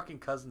taking your fucking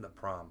cousin to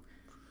prom.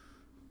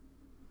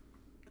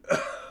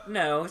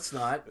 No, it's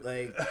not.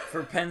 Like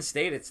for Penn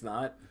State, it's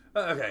not.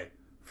 Okay.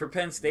 For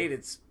Penn State,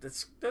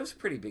 that was a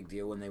pretty big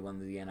deal when they won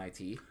the NIT.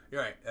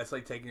 You're right. That's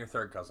like taking your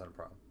third cousin to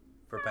prom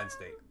for Penn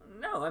State.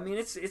 No, I mean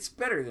it's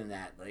better than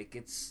that. Like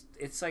it's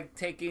like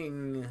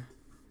taking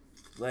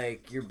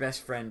like your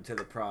best friend to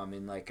the prom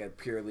in like a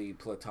purely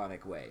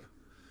platonic way.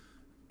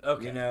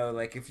 Okay. You know,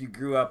 like if you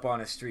grew up on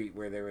a street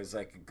where there was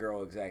like a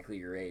girl exactly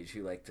your age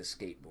who liked to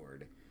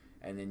skateboard,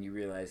 and then you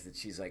realize that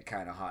she's like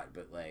kind of hot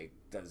but like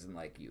doesn't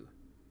like you,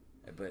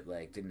 but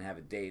like didn't have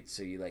a date,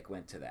 so you like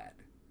went to that.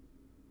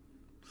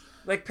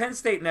 Like Penn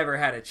State never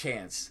had a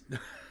chance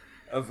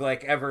of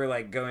like ever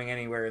like going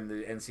anywhere in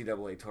the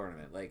NCAA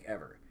tournament, like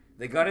ever.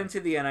 They got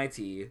into the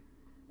NIT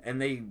and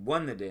they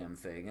won the damn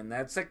thing, and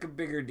that's like a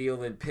bigger deal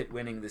than Pitt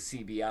winning the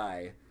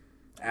CBI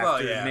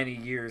after many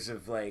years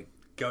of like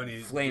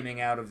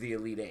flaming out of the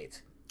Elite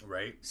Eight.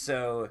 Right.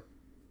 So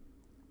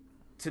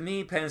to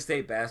me, Penn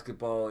State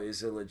basketball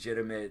is a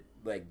legitimate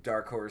like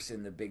dark horse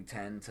in the Big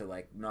Ten to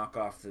like knock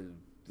off the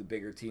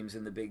bigger teams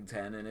in the Big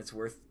Ten, and it's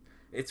worth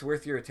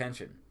your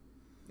attention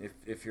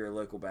if you're a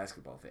local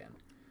basketball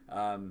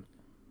fan.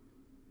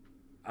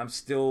 I'm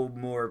still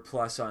more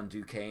plus on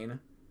Duquesne,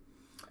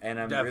 and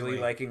I'm really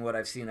liking what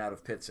I've seen out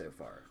of Pitt so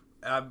far.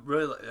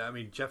 I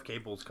mean, Jeff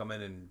Capel's come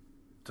in and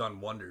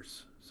done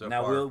wonders so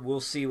now far.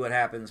 We'll see what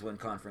happens when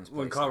conference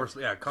play starts.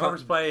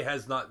 Conference play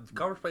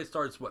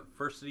starts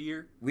first of the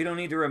year. We don't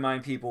need to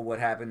remind people what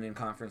happened in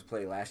conference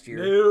play last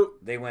year. Nope.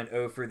 They went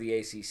 0 for the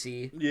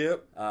ACC.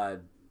 Yep.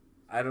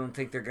 I don't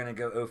think they're going to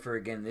go 0 for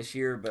again this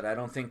year, but I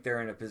don't think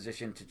they're in a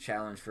position to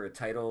challenge for a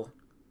title.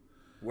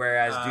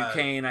 Whereas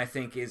Duquesne, I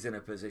think, is in a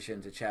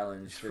position to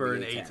challenge for an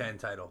the A10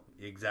 title.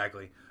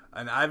 Exactly.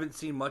 And I haven't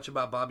seen much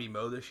about Bobby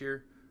Moe this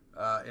year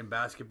in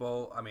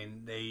basketball. I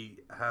mean, they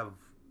have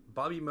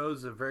Bobby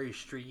Moe's a very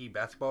streaky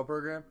basketball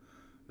program.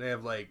 They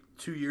have like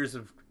 2 years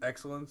of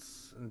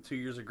excellence and 2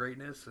 years of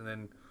greatness, and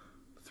then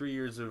 3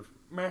 years of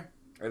meh.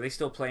 Are they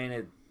still playing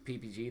at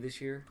PPG this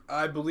year?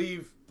 I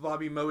believe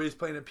Bobby Moe is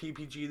playing at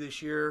PPG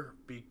this year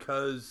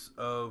because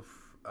of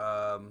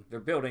they're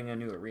building a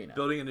new arena.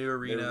 They're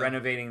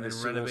renovating the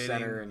Sewell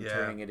Center and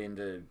turning it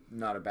into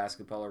not a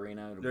basketball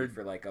arena. It'll be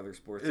for like other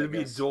sports. It'll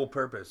be dual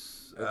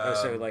purpose.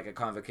 So like a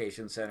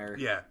convocation center.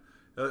 Yeah,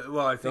 Well,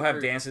 I think They'll have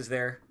they're- dances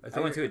there. I I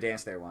think went to a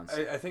dance there once.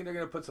 I think they're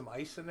gonna put some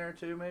ice in there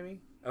too, maybe.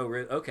 Oh,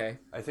 really? Okay.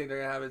 I think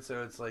they're gonna have it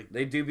so it's like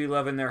They do be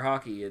loving their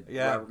hockey at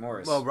Robert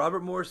Morris. Well,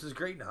 Robert Morris is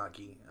great in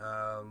hockey.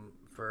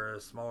 For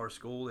a smaller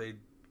school, they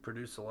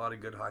produce a lot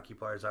of good hockey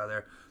players out of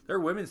there. Their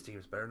women's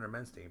team's better than their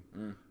men's team.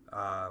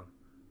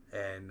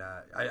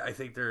 I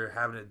think they're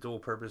having a dual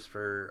purpose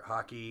for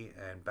hockey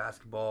and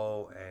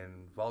basketball and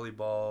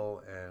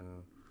volleyball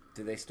and.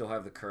 Do they still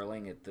have the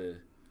curling at the?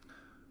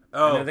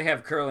 Oh, No, they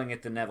have curling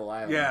at the Neville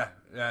Island. yeah.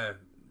 Yeah,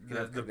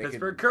 The they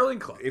Pittsburgh could- Curling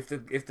Club. If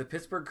the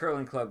Pittsburgh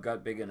Curling Club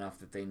got big enough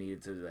that they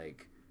needed to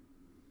like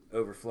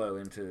overflow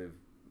into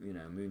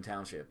Moon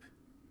Township.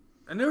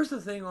 And there was a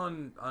thing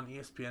on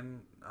ESPN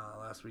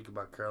last week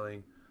about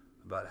curling,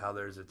 about how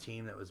there's a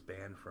team that was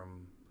banned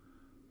from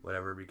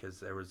whatever because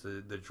there was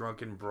the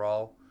drunken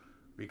brawl,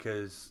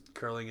 because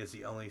curling is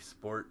the only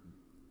sport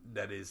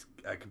that is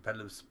a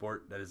competitive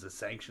sport that is a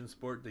sanctioned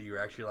sport that you're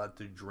actually allowed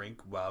to drink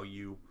while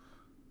you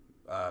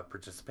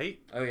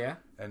participate. Oh yeah.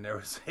 And there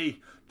was a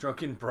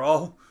drunken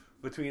brawl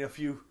between a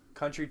few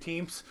country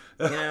teams.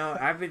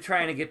 I've been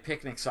trying to get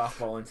picnic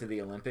softball into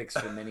the Olympics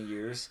for many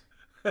years.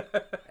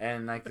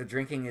 And like the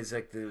drinking is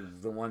like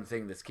the one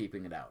thing that's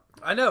keeping it out.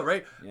 I know,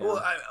 right? Yeah.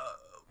 Well,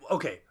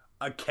 okay,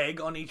 a keg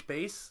on each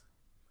base.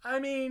 I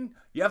mean,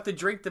 you have to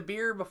drink the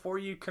beer before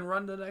you can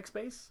run to the next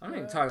base. I'm not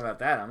even talking about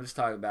that. I'm just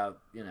talking about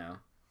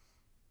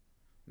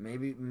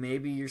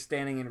maybe you're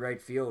standing in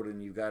right field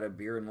and you've got a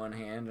beer in one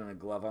hand and a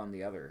glove on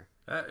the other,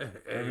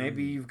 or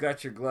maybe you've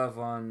got your glove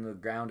on the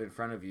ground in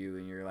front of you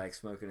and you're like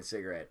smoking a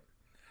cigarette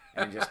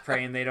and just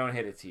praying they don't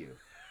hit it to you.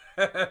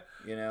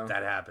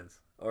 That happens.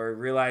 Or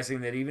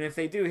realizing that even if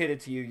they do hit it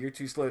to you, you're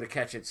too slow to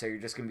catch it, so you're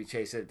just going to be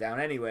chasing it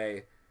down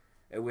anyway.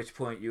 At which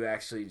point you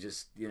actually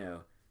just,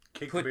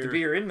 Kick put the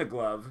beer in the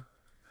glove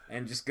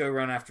and just go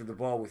run after the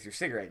ball with your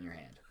cigarette in your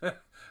hand.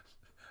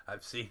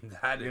 I've seen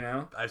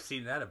that. I've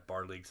seen that at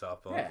bar league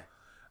softball.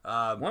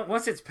 Yeah.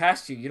 Once it's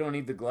past you, you don't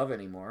need the glove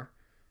anymore.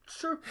 It's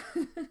true.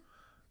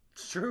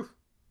 It's true.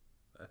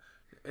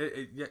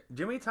 Yeah,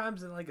 do many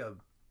times in like a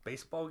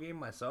baseball game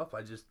myself,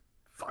 I just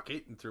fuck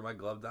it and threw my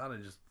glove down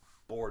and just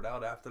bored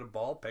out after the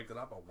ball, picked it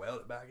up, and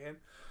whaled it back in.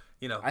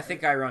 I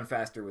think I run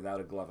faster without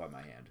a glove on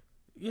my hand.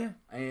 Yeah.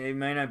 It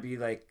might not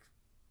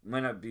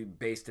be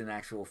based in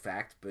actual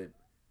fact, but it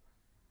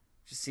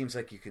just seems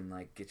like you can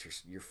like get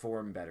your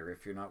form better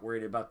if you're not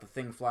worried about the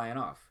thing flying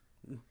off.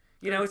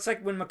 It's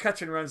like when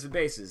McCutcheon runs the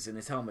bases and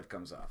his helmet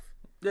comes off.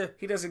 Yeah.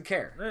 He doesn't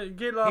care.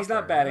 Get off He's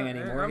not there. batting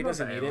anymore. I'm He not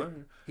doesn't need it.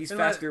 batting. He's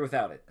Unless- faster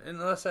without it.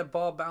 Unless that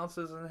ball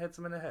bounces and hits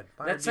him in the head.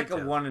 Minor That's like a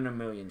details. 1 in a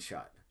million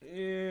shot.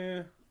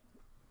 Yeah, a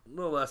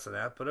little less than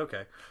that, but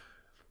okay.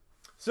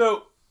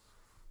 So,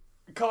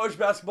 college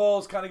basketball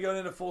is kind of going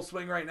into full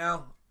swing right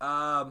now.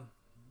 I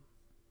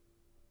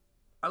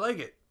like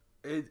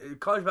it.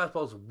 College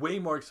basketball is way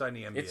more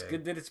exciting than the NBA. It's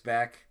good that it's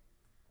back.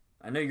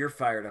 I know you're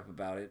fired up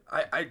about it.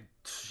 I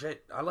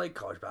like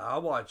college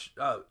basketball.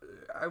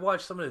 I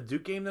watched some of the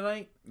Duke game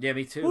tonight. Yeah,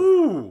 me too.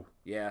 Ooh,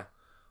 Yeah.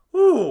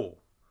 ooh,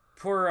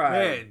 Poor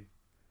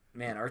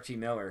man, Archie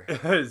Miller.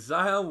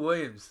 Zion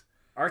Williams.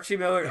 Archie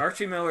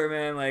Miller,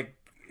 man, like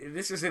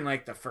this was in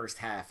like the first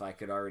half. I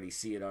could already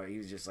see it. He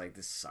was just like,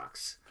 this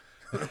sucks.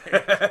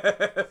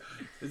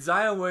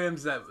 Zion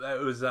Williams, that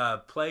was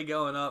play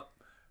going up,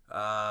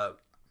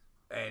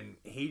 and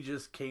he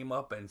just came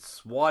up and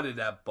swatted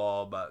that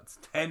ball about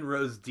 10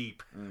 rows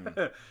deep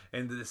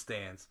into the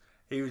stands.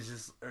 He was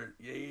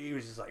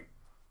just like,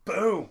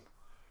 boom,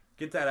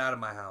 get that out of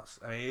my house.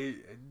 I mean,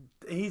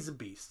 he's a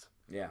beast.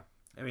 Yeah.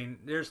 I mean,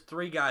 there's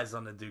 3 guys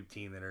on the Duke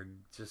team that are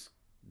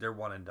they're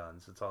one and done.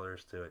 That's all there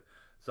is to it.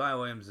 Zion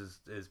Williams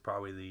is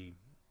probably the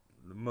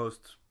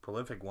most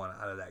prolific one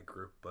out of that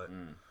group, but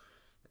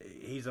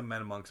he's a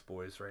man amongst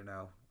boys right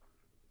now.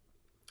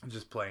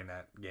 Just playing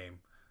that game.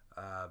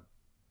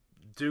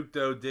 Duke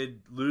though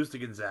did lose to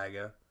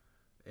Gonzaga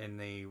in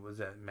the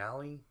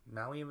Maui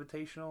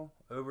Invitational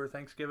over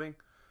Thanksgiving.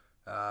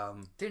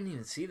 Didn't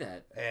even see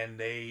that. And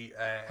they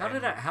How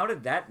did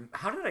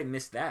I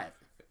miss that?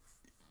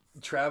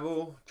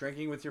 travel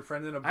drinking with your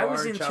friend in a bar. I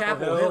was in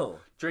Chapel Hill.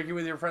 Drinking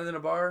with your friend in a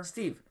bar.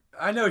 Steve,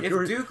 I know if you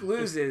were. Duke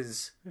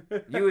loses,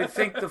 you would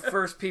think the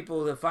first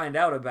people to find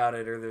out about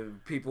it are the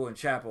people in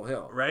Chapel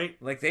Hill. Right?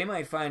 Like they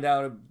might find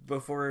out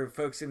before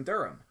folks in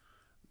Durham.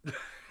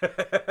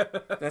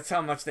 That's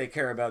how much they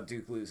care about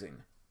Duke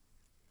losing.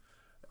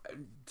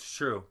 It's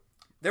true.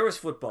 There was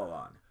football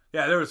on.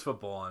 Yeah, there was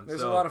football on.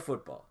 There's a lot of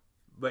football.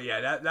 But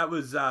yeah, that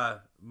was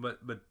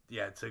but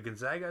yeah, so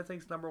Gonzaga I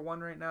think is number 1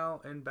 right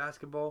now in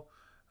basketball,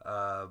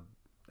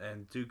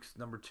 and Duke's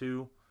number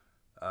 2,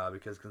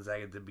 because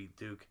Gonzaga did beat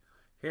Duke.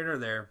 Here nor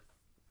there.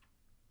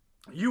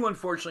 You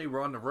unfortunately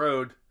were on the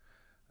road,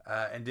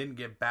 and didn't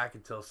get back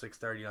until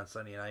 6:30 on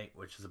Sunday night,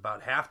 which is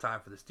about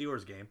halftime for the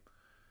Steelers game.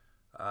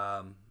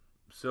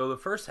 So the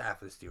first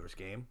half of the Steelers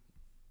game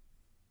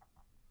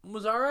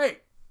was all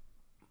right.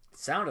 It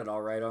sounded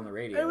all right on the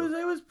radio.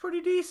 It was pretty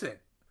decent.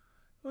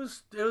 It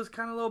was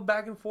kind of a little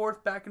back and forth.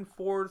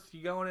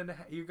 You're going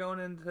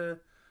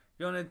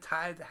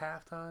tied to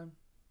halftime.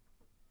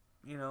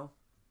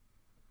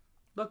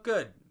 Looked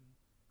good.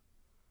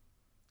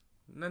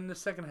 And then the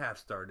second half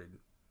started.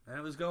 And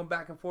it was going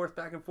back and forth.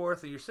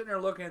 And you're sitting there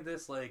looking at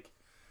this like,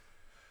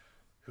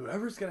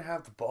 whoever's going to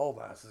have the ball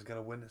last is going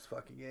to win this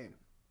fucking game.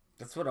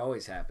 That's what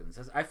always happens.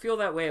 I feel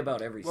that way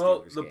about every Steelers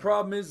Well, the game.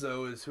 problem is,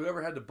 though, is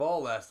whoever had the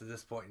ball last at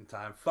this point in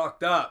time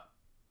fucked up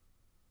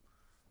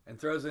and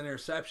throws an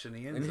interception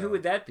in the end zone. And who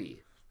would that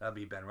be? That'd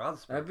be Ben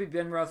Roethlisberger. That'd be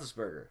Ben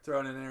Roethlisberger.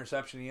 Throwing an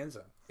interception in the end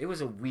zone. It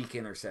was a weak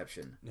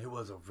interception. It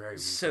was a very weak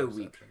So weak.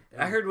 interception.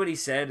 I heard what he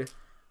said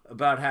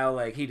about how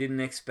like he didn't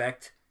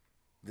expect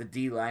the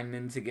D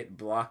lineman to get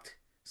blocked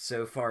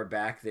so far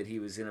back that he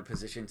was in a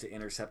position to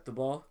intercept the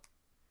ball.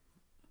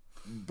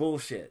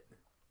 Bullshit.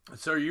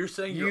 So you're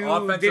saying your You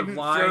offensive didn't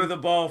line... throw the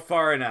ball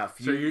far enough.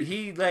 So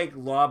He like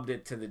lobbed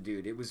it to the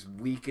dude. It was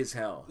weak as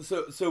hell.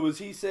 So was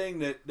he saying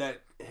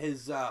that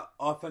his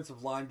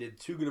offensive line did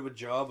too good of a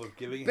job of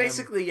giving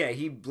Basically, yeah,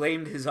 he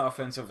blamed his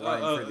offensive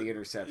line for the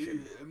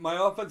interception. My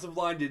offensive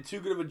line did too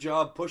good of a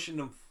job pushing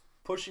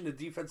the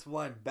defensive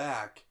line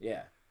back,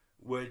 Yeah.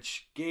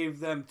 which gave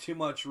them too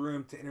much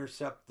room to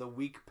intercept the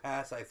weak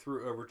pass I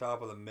threw over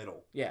top of the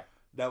middle. Yeah.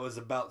 That was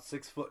about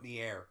 6 foot in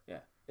the air. Yeah.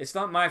 It's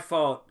not my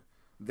fault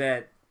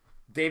that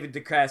David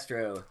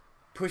DeCastro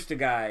pushed a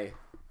guy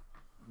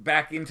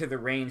back into the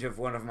range of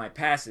one of my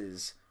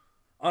passes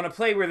on a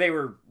play where they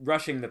were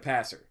rushing the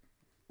passer.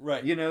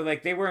 Right. You know,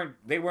 like they weren't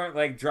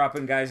like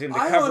dropping guys into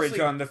I coverage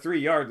honestly- on the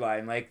 3-yard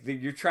line. Like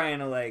you're trying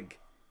to like,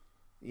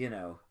 you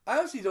know, I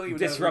honestly don't even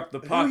disrupt know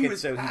the who pocket he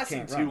was so he passing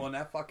can't to run. on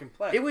that fucking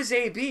play. it was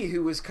AB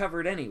who was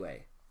covered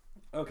anyway.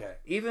 Okay.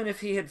 Even if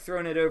he had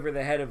thrown it over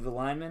the head of the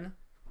lineman,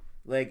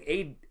 like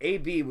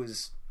AB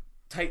was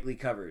tightly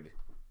covered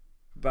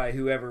by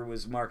whoever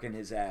was marking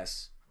his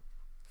ass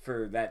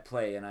for that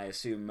play, and I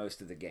assume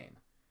most of the game.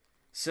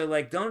 So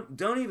like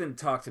don't even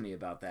talk to me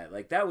about that.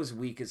 Like that was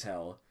weak as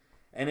hell,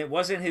 and it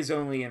wasn't his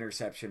only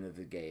interception of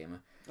the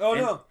game. Oh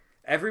And no.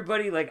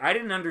 Everybody, like, I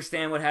didn't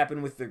understand what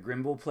happened with the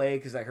Grimble play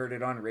because I heard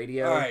it on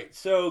radio. All right.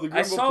 So the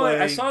I Grimble saw play.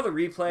 I saw the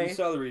replay. You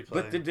saw the replay.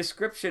 But the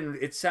description,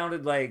 it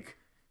sounded like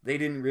they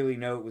didn't really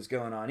know what was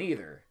going on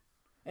either.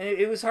 And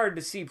it was hard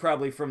to see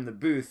probably from the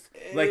booth,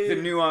 like the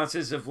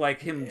nuances of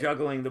like him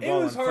juggling the ball.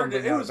 It was and hard.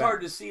 fumbling It out was of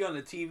hard bounds. to see on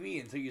the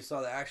TV until you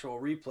saw the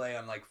actual replay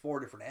on like 4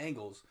 different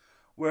angles,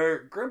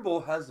 where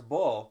Grimble has the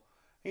ball.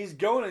 He's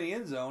going in the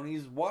end zone.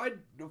 He's wide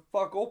the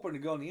fuck open to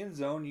go in the end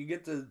zone. You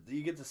get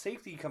the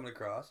safety coming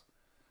across,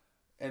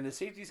 and the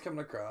safety's coming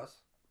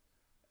across,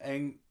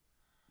 and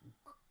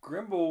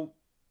Grimble,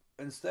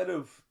 instead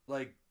of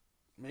like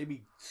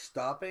maybe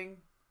stopping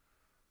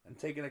and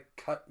taking a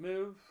cut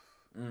move,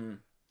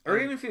 Or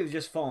even if he was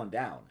just falling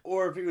down.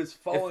 or if he was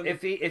falling,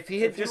 If he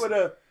had just would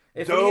have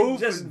if he had dove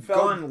just and fell-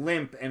 gone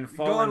limp and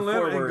fallen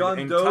limp forward gone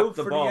and dove tucked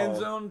the for ball, the end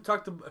zone,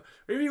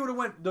 maybe he would have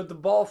went the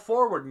ball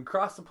forward and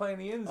crossed the play in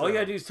the end zone. all you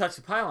gotta do is touch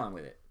the pylon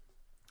with it.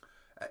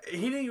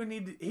 He didn't even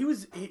need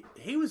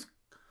to,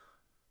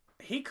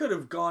 he could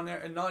have gone there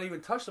and not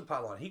even touched the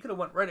pylon. He could have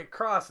went right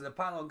across, and the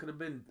pylon could have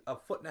been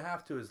 1.5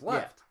 feet to his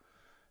left,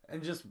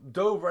 and just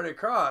dove right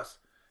across.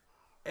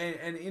 And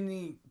in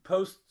the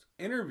post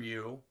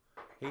interview,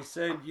 he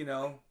said, you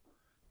know,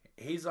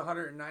 he's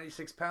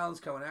 196 pounds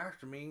coming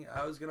after me.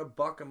 I was gonna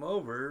buck him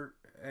over,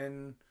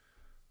 and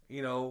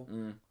you know,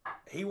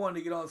 he wanted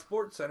to get on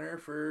Sports Center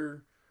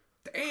for,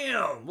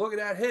 damn, look at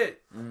that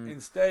hit.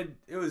 Instead,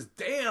 it was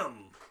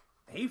damn.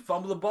 He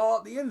fumbled the ball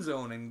at the end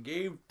zone and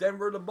gave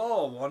Denver the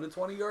ball on the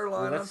 20-yard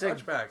line on that's a-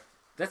 touchback.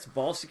 That's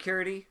ball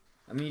security.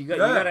 I mean, you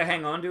got to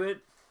hang on to it.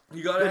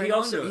 You got to But hang he on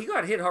to also it. he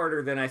got hit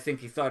harder than I think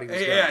he thought he was.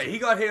 Yeah, going to. he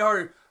got hit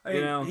hard. I mean,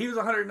 You know? he was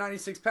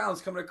 196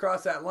 pounds coming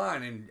across that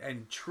line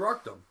and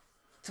trucked him.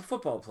 It's a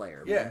football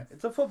player. Yeah, Man.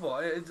 it's a football.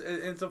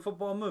 It's a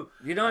football move.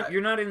 You're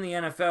not in the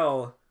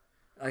NFL.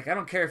 Like I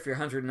don't care if you're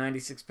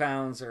 196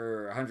 pounds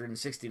or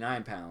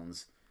 169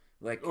 pounds.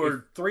 Like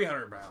Or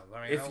 300 pounds.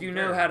 I mean, I if don't you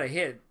care. know how to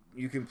hit,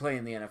 you can play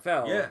in the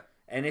NFL. Yeah.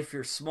 And if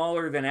you're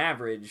smaller than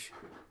average,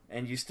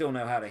 and you still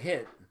know how to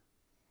hit,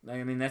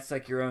 I mean that's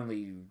like your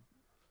only,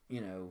 you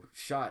know,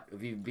 shot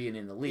of you being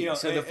in the league. You know,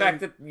 so the fact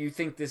that you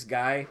think this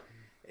guy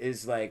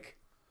is like,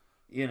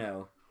 you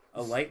know,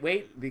 a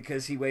lightweight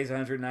because he weighs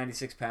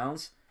 196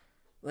 pounds,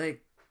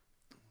 like,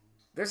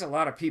 there's a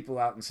lot of people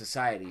out in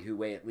society who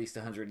weigh at least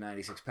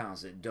 196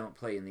 pounds that don't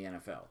play in the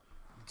NFL.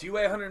 Do you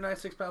weigh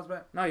 196 pounds,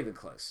 Matt? Not even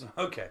close.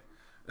 Okay.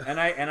 And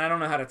I don't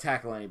know how to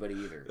tackle anybody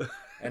either.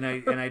 And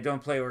I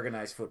don't play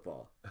organized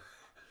football.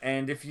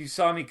 And if you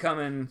saw me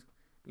coming,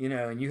 you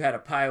know, and you had a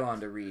pylon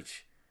to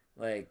reach,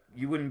 like,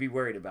 you wouldn't be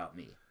worried about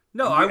me.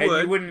 No, And I you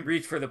would. wouldn't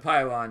reach for the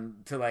pylon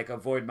to like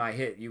avoid my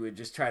hit. You would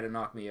just try to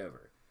knock me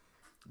over.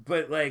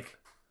 But like,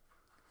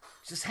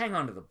 just hang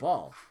on to the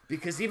ball,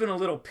 because even a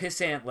little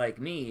pissant like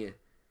me,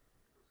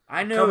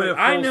 I know Coming at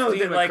full that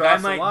steam like I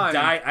across the might line.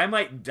 die. I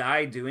might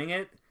die doing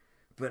it,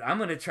 but I'm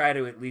gonna try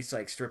to at least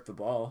like strip the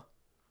ball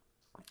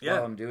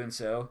while I'm doing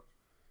so.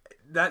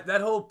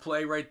 That whole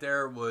play right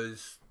there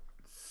was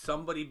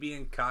somebody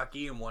being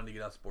cocky and wanting to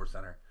get on Sports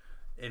Center,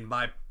 in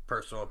my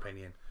personal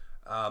opinion.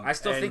 I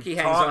still think he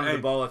hangs on to the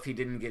ball if he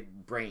didn't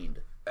get brained.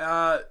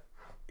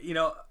 you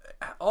know,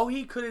 all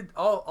he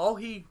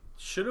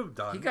should have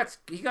done.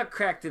 He got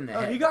cracked in the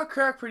head. He got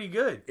cracked pretty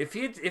good. If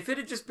it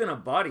had just been a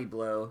body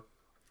blow,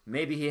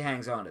 maybe he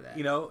hangs on to that.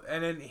 You know,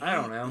 and then I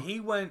don't know. He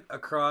went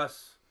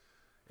across.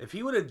 If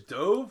he would have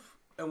dove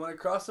and went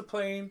across the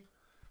plane,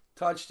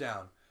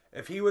 touchdown.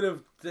 If he would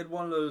have did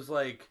one of those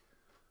like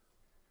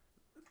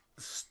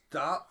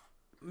stop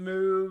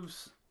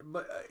moves,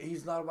 but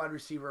he's not a wide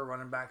receiver or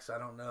running back, so I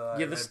don't know.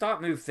 Yeah, the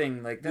stop move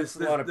thing, like that's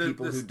a lot of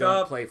people who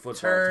don't play football.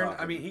 Talking.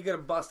 I mean, he could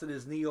have busted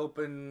his knee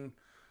open,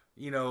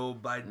 you know,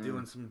 by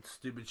doing some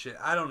stupid shit.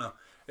 I don't know.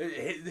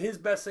 His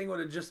best thing would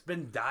have just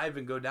been dive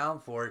and go down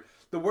for it.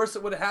 The worst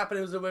that would have happened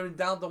is it would have been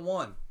down to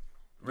 1,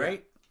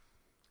 right?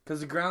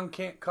 Because the ground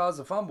can't cause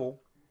a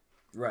fumble,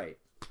 right?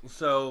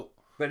 So,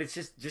 but it's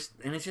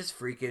just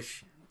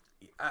freakish.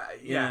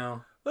 You yeah.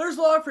 know? There's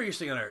a lot of freakish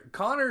thing in there.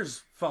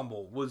 Connor's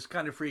fumble was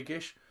kind of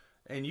freakish,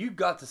 and you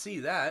got to see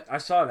that. I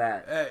saw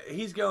that.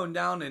 He's going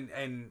down,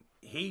 and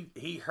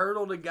he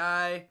hurdled a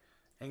guy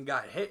and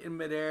got hit in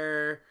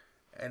midair,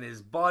 and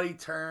his body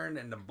turned,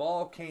 and the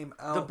ball came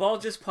out. The ball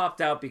just popped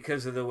out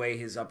because of the way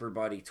his upper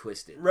body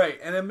twisted. Right,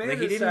 and Amanda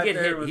he didn't sat get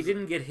there. hit. He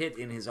didn't get hit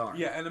in his arm.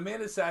 Yeah, and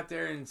Amanda sat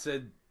there and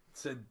said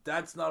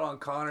that's not on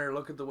Connor.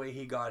 Look at the way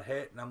he got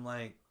hit, and I'm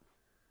like,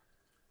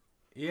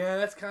 yeah,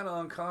 that's kind of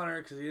on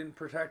Connor because he didn't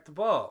protect the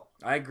ball.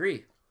 I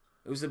agree.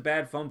 It was a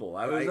bad fumble.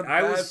 It was a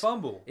bad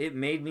fumble. It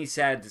made me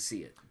sad to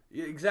see it.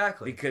 Yeah,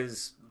 exactly.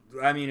 Because,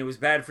 I mean, it was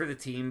bad for the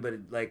team, but,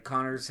 like,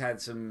 Connor's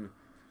had some,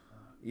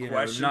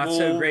 not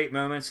so great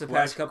moments the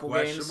past couple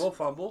games. Questionable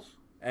fumbles.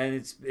 And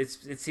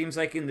it seems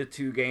like in the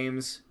 2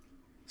 games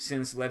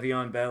since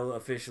Le'Veon Bell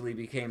officially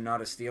became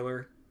not a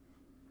Steeler,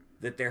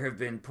 that there have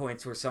been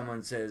points where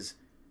someone says,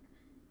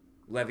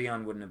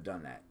 Le'Veon wouldn't have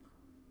done that.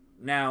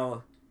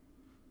 Now,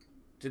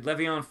 did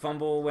Le'Veon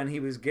fumble when he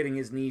was getting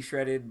his knee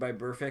shredded by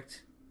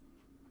Burfict?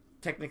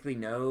 Technically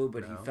no,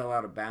 but he fell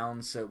out of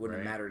bounds, so it wouldn't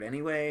have mattered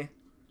anyway.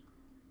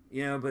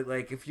 You know, but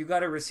like if you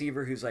got a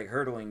receiver who's like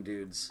hurdling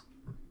dudes,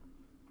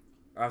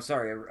 I'm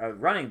sorry, a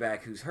running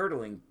back who's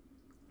hurdling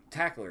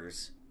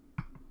tacklers,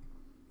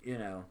 you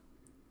know,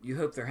 you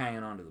hope they're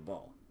hanging on to the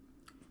ball.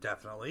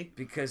 Definitely.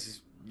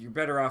 Because you're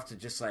better off to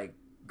just like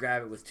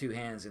grab it with 2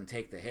 hands and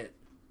take the hit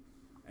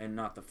and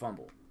not the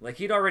fumble. Like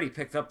he'd already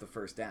picked up the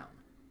first down.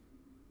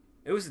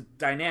 It was a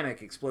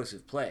dynamic,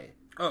 explosive play.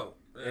 Oh,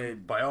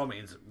 by all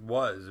means, it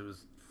was. It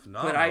was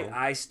phenomenal. But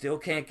I still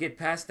can't get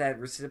past that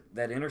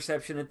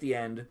interception at the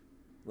end.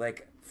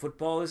 Like,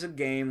 football is a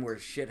game where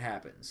shit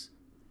happens.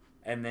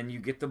 And then you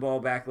get the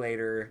ball back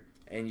later,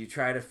 and you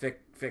try to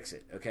fix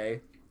it, okay?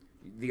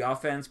 The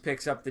offense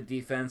picks up the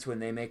defense when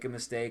they make a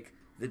mistake.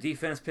 The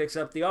defense picks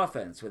up the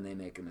offense when they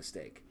make a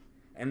mistake.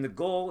 And the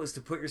goal is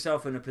to put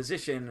yourself in a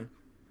position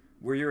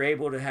where you're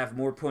able to have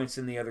more points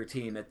than the other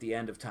team at the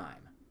end of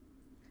time.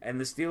 And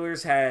the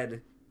Steelers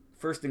had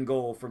 1st and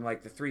goal from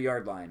like the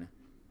 3-yard line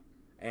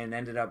and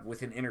ended up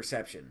with an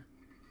interception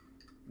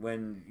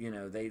when, you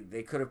know,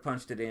 they could have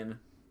punched it in.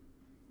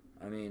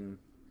 I mean,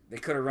 they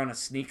could have run a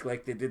sneak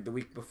like they did the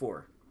week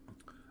before.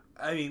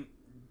 I mean,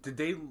 did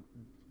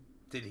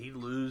he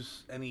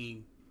lose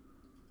any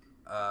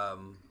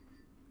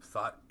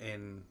thought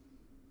in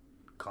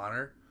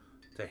Connor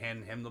to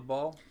hand him the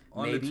ball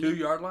on the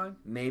 2-yard line?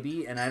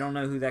 Maybe, and I don't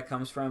know who that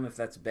comes from, if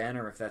that's Ben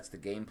or if that's the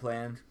game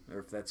plan or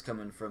if that's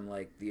coming from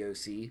like the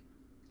OC.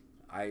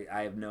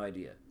 I have no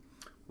idea.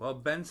 Well,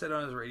 Ben said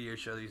on his radio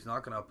show that he's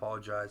not going to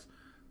apologize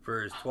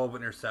for his 12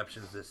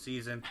 interceptions this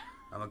season.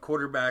 I'm a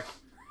quarterback.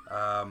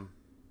 I'm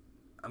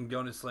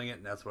going to sling it,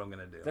 and that's what I'm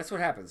going to do. That's what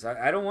happens.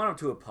 I don't want him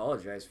to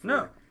apologize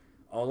for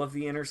all of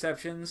the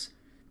interceptions.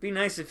 Be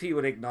nice if he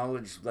would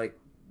acknowledge like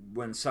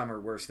when some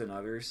are worse than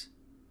others.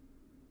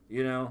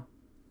 You know?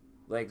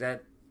 Like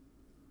that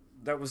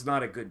was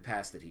not a good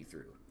pass that he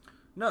threw.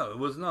 No, it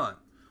was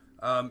not.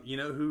 You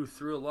know who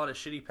threw a lot of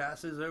shitty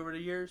passes over the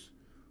years?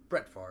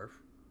 Brett Favre.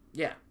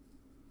 Yeah.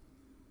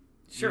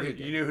 Sure he did.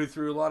 did. You know who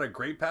threw a lot of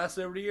great passes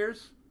over the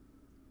years?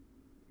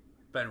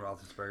 Ben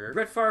Roethlisberger.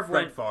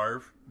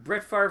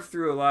 Brett Favre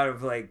threw a lot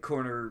of like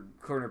corner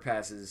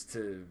passes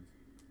to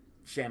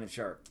Shannon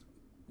Sharp.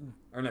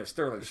 Or no,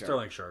 Sterling Sharp.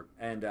 Sterling Sharp.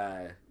 And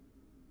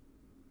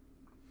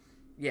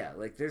yeah,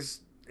 like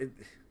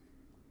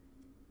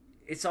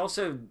it's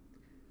also,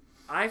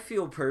 I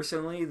feel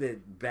personally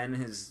that Ben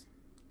has,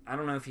 I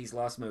don't know if he's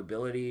lost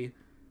mobility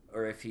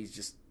or if he's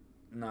just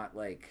not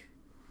like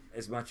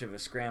as much of a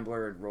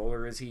scrambler and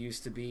roller as he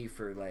used to be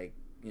for like,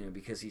 you know,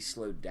 because he's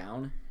slowed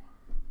down.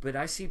 But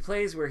I see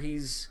plays where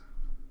he's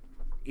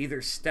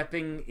either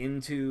stepping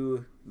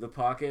into the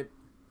pocket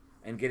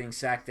and getting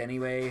sacked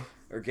anyway,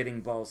 or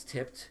getting balls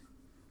tipped,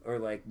 or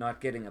like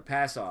not getting a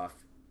pass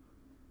off,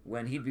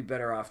 when he'd be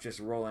better off just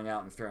rolling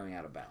out and throwing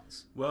out of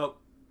bounds. Well,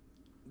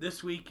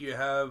 this week you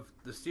have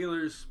the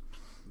Steelers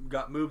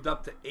got moved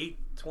up to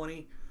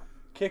 8:20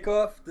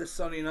 kickoff this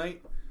Sunday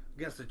night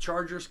against the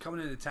Chargers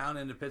coming into town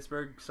into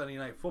Pittsburgh Sunday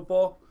Night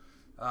Football.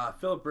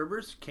 Phillip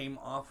Rivers came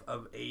off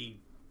of a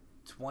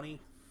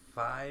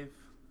 25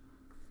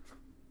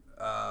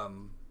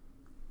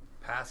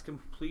 pass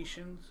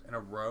completions in a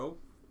row,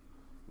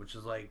 which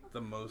is like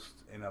the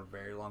most in a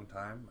very long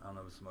time. I don't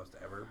know if it's the most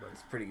ever, but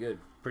It's pretty good.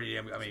 pretty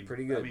good.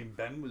 I mean,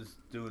 Ben was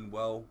doing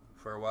well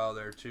for a while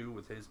there too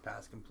with his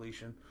pass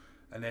completion,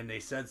 and then they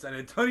said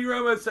something. Tony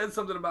Romo said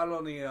something about it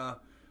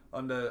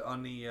on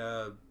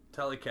the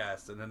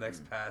telecast, and the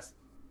next pass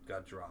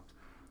got dropped.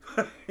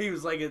 He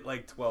was like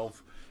at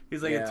 12.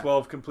 He's like at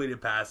 12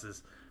 completed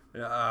passes,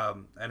 and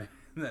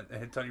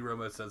Tony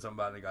Romo said something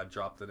about it and it got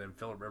dropped, and then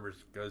Phillip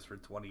Rivers goes for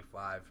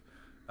 25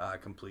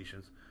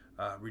 completions.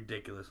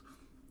 Ridiculous.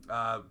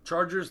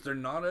 Chargers, they're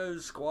not a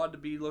squad to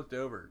be looked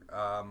over.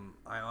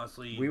 I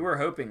honestly... We were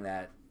hoping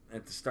that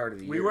at the start of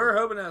the year. We were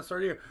hoping that at the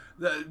start of the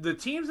year. The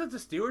teams that the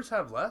Steelers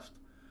have left,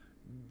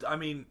 I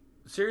mean,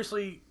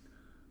 seriously,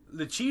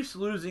 the Chiefs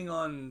losing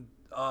on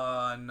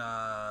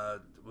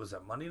was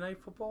that Monday Night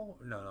Football?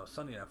 No,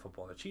 Sunday Night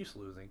Football. The Chiefs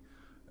losing.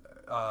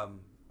 Was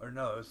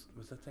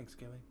that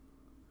Thanksgiving?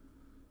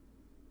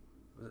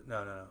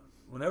 No.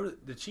 Whenever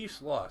the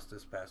Chiefs lost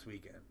this past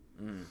weekend,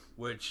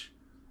 which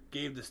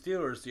gave the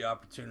Steelers the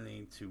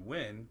opportunity to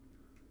win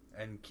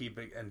and keep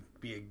it and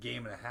be a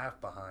game and a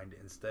half behind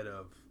instead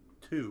of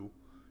 2,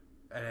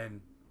 and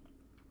then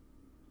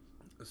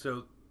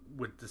so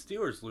with the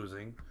Steelers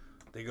losing,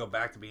 they go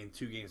back to being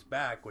 2 games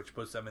back, which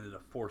puts them into the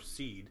 4th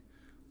seed,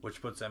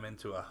 which puts them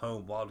into a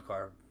home wild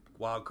card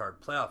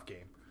playoff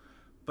game.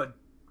 But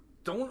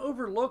don't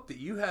overlook that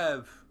you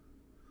have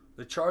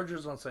the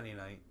Chargers on Sunday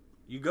night.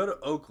 You go to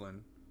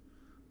Oakland.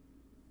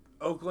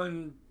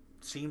 Oakland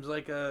seems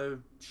like a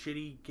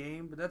shitty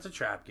game, but that's a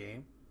trap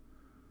game.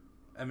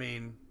 I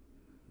mean,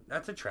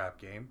 that's a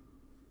trap game.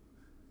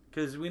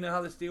 Because we know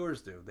how the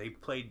Steelers do. They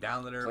play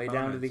down to their opponents.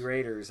 Down to the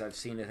Raiders. I've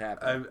seen it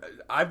happen.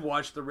 I've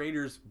watched the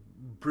Raiders.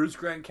 Bruce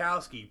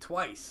Gronkowski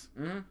twice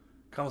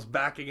comes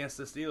back against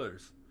the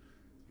Steelers.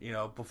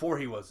 Before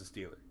he was a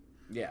Steeler.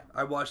 Yeah.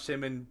 I watched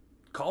him in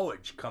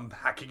college come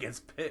back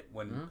against Pitt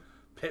when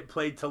Pitt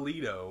played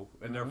Toledo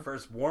in their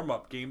first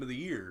warm-up game of the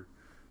year.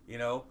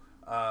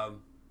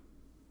 And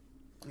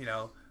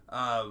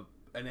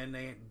then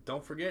they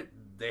don't forget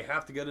they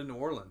have to go to New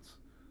Orleans.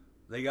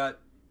 They got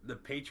the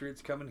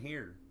Patriots coming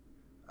here.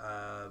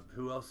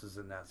 Who else is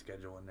in that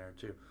schedule in there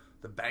too?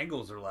 The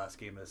Bengals are last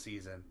game of the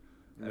season.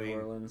 New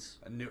Orleans.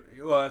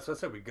 Well, that's what I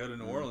said. We go to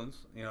New Orleans.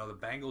 The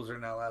Bengals are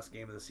in that last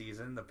game of the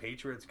season. The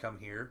Patriots come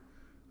here.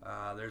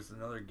 There's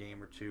another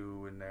game or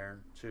 2 in there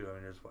too. I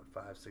mean, there's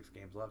 5-6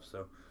 games left.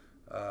 So,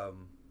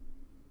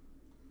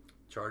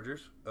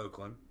 Chargers,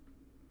 Oakland,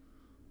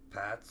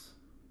 Pats,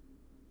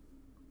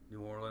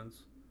 New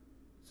Orleans,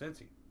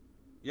 Cincy.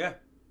 Yeah.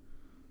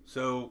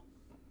 So,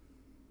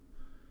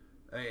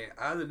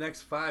 out of the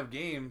next 5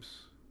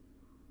 games,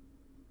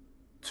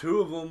 2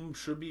 of them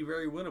should be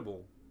very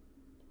winnable.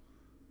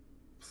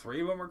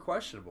 3 of them are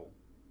questionable.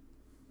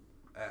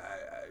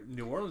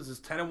 New Orleans is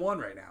 10-1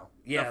 right now.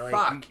 Yeah,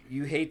 fuck.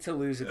 You hate to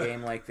lose a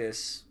game like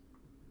this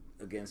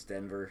against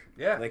Denver.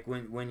 Yeah. Like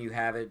when you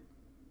have it,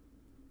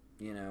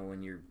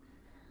 when you're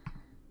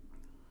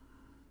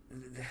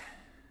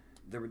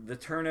the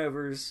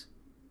turnovers,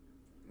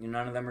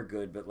 none of them are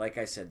good. But like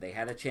I said, they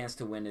had a chance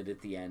to win it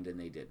at the end and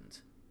they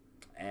didn't.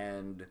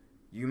 And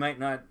you might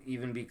not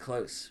even be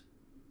close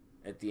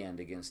at the end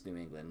against New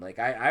England. Like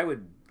I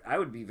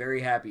would be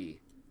very happy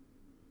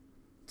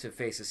to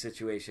face a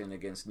situation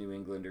against New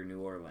England or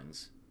New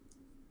Orleans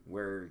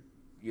where,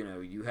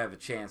 you have a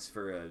chance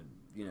for a,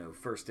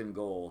 first and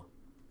goal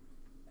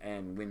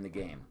and win the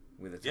game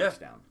with a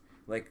touchdown.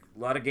 Like a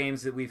lot of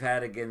games that we've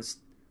had against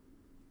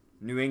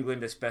New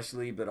England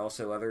especially, but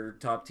also other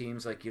top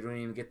teams, like you don't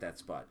even get that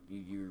spot.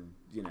 You're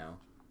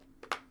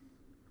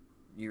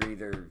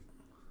either,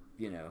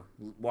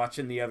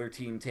 watching the other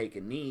team take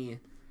a knee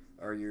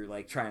or you're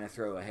like trying to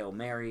throw a Hail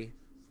Mary.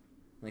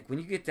 Like, when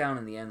you get down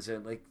in the end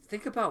zone, like,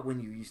 think about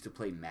when you used to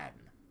play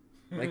Madden.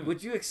 Like,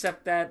 would you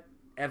accept that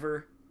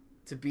ever,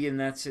 to be in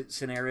that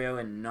scenario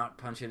and not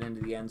punch it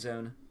into the end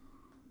zone?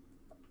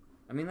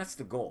 I mean, that's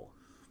the goal.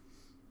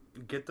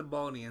 Get the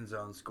ball in the end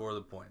zone, score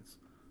the points.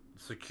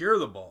 Secure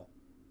the ball,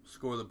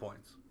 score the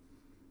points.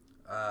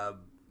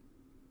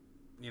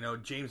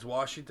 James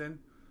Washington,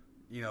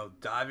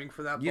 diving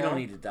for that ball. You don't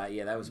need to dive.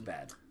 Yeah, that was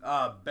bad.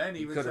 Ben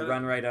even could have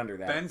run right under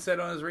that. Ben said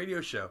on his radio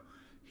show,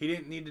 he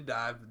didn't need to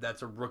dive.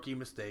 That's a rookie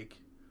mistake.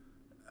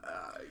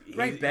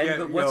 Right, Ben.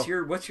 But what's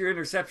your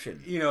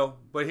interception?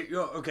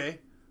 Okay,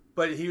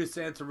 but he was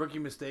saying it's a rookie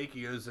mistake.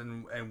 He goes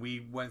and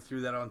we went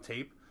through that on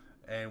tape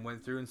and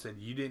went through and said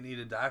you didn't need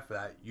to dive for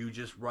that. You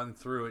just run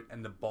through it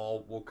and the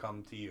ball will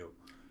come to you.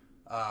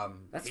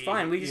 That's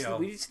fine. We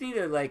just need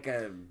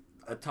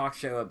a talk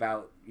show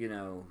about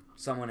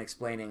someone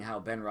explaining how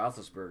Ben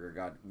Roethlisberger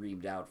got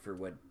reamed out for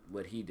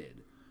what he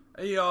did.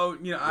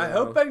 I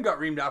hope Ben got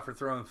reamed out for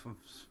throwing some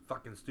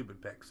fucking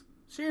stupid picks.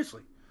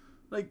 Seriously.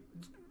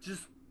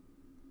 Just...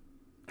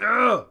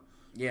 Ugh.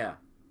 Yeah.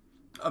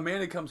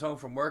 Amanda comes home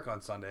from work on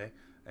Sunday,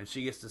 and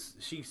she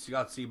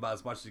got to see about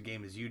as much of the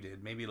game as you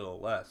did, maybe a little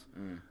less.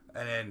 And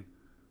then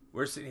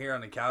we're sitting here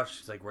on the couch.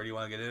 She's like, where do you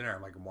want to get dinner?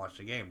 I'm like, I'm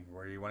watching the game.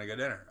 Where do you want to go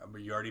dinner?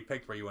 You already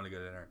picked where you want to go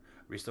dinner.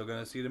 Are we still going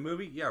to see the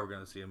movie? Yeah, we're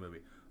going to see a movie.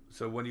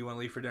 So when do you want to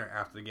leave for dinner?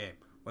 After the game.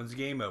 When's the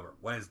game over?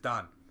 When it's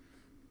done.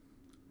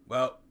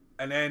 Well,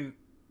 and then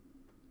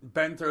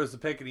Ben throws the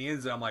pick in the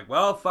end zone. I'm like,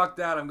 well, fuck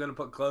that. I'm going to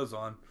put clothes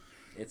on.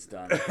 It's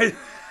done.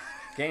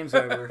 Game's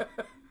over.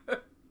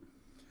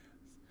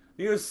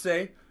 Needless to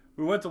say,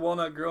 we went to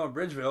Walnut Grill in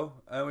Bridgeville,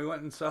 and we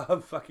went and saw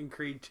fucking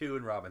Creed 2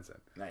 in Robinson.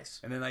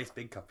 Nice. And a nice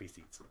big comfy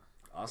seats.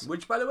 Awesome.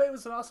 Which, by the way,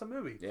 was an awesome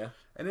movie. Yeah.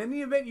 And in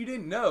the event you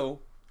didn't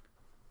know,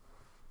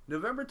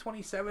 November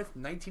 27th,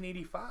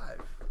 1985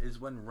 is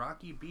when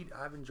Rocky beat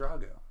Ivan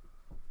Drago.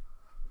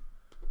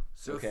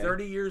 So Okay.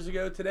 30 years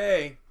ago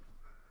today,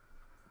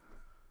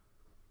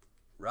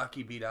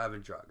 Rocky beat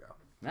Ivan Drago.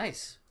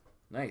 Nice.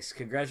 Nice.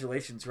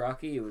 Congratulations,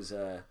 Rocky. It was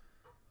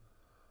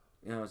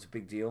it's a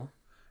big deal.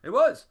 It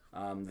was.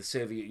 The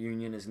Soviet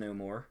Union is no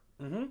more.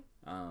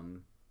 Mm-hmm.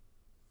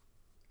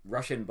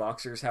 Russian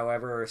boxers,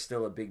 however, are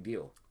still a big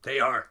deal. They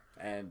are.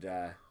 And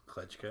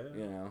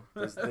Klitschko.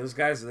 those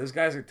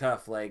guys are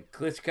tough. Like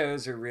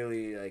Klitschko's are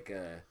really like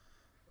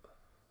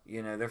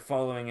they're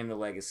following in the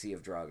legacy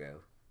of Drago,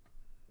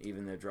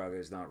 even though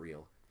Drago's not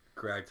real.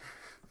 Correct.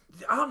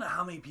 I don't know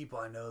how many people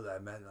I know that I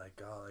met.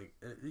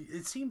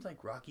 It seems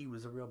like Rocky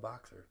was a real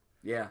boxer.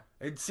 Yeah.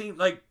 It seemed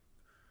like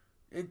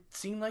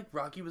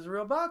Rocky was a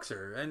real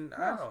boxer, and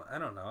I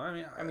don't know.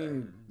 I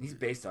mean, he's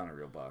based on a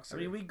real boxer. I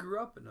mean, we grew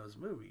up in those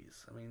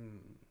movies. I mean,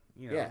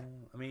 Yeah.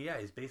 I mean, yeah,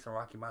 he's based on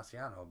Rocky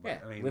Marciano. But, yeah.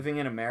 I mean, Living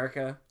in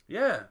America,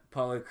 yeah.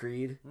 Apollo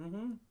Creed.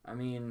 Mm-hmm. I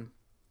mean,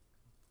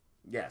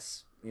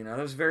 yes.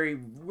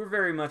 We're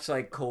very much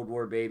like Cold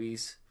War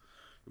babies.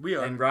 We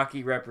are. And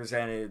Rocky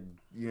represented,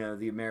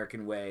 the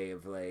American way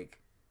of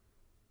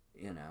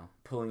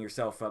pulling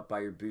yourself up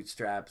by your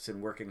bootstraps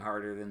and working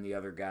harder than the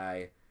other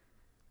guy.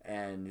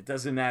 And it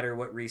doesn't matter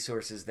what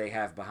resources they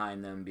have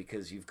behind them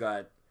because you've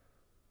got,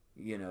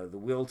 the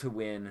will to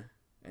win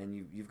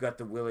and you've got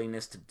the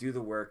willingness to do the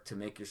work to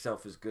make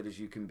yourself as good as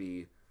you can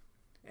be.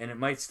 And it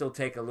might still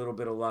take a little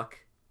bit of luck,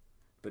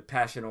 but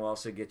passion will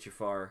also get you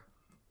far.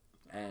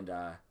 And,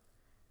 I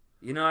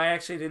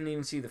actually didn't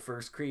even see the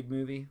first Creed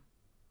movie.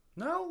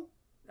 No.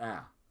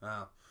 Ah.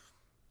 Oh.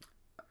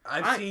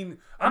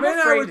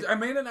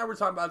 Amanda and I were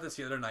talking about this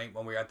the other night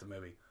when we were at the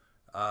movie.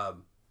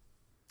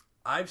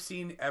 I've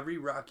seen every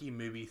Rocky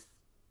movie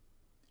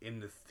in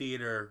the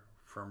theater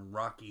from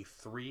Rocky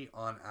 3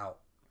 on out.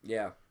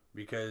 Yeah.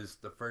 Because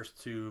the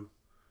first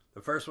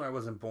one I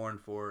wasn't born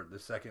for. The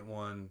second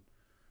one,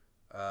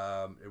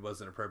 it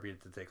wasn't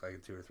appropriate to take like a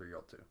 2 or 3 year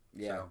old to.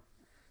 Yeah. So.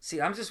 See,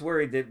 I'm just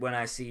worried that when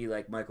I see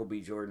like Michael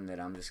B. Jordan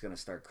that I'm just going to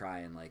start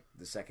crying like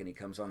the second he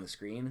comes on the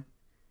screen.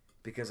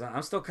 Because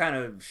I'm still kind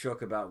of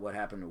shook about what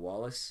happened to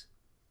Wallace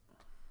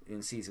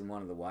in season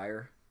 1 of The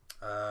Wire.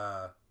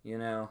 That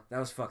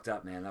was fucked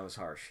up, man. That was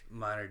harsh.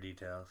 Minor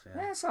details,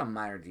 yeah. It's not a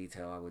minor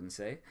detail, I wouldn't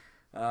say.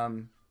 But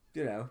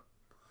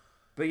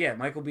yeah,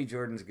 Michael B.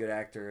 Jordan's a good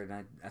actor, and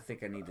I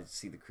think I need to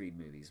see the Creed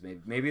movies.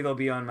 Maybe they'll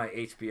be on my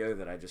HBO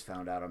that I just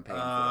found out I'm paying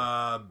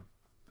for.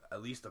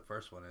 At least the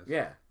first one is.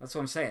 Yeah, that's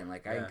what I'm saying.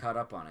 Like, I ain't caught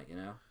up on it,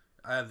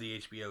 I have the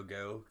HBO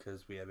Go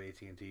because we have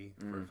AT&T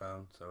for a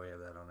phone, so we have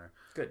that on there.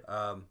 Good.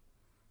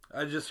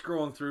 I just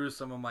scrolling through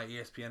some of my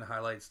ESPN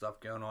highlight stuff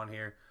going on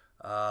here.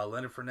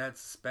 Leonard Fournette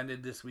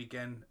suspended this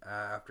weekend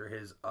after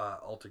his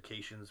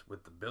altercations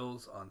with the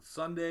Bills on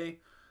Sunday.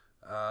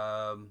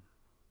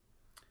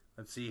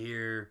 Let's see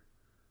here.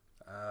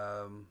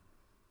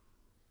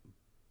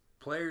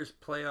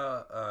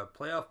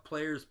 Playoff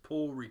players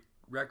pool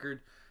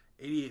record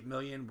 88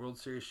 million. World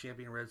Series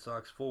champion Red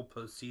Sox full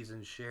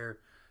postseason share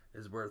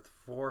is worth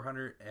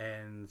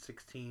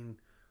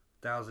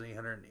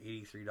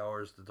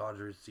 $416,883. The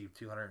Dodgers received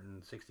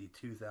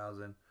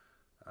 $262,000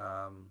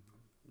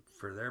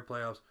 for their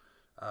playoffs.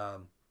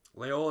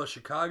 Loyola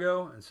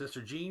Chicago and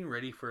Sister Jean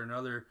ready for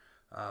another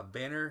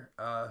banner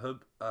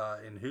hoop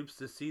in hoops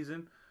this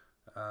season.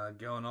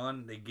 Going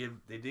on, they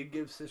did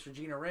give Sister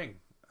Jean a ring.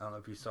 I don't know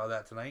if you saw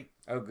that tonight.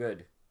 Oh,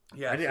 good.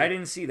 Yeah, I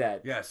didn't see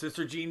that. Yeah,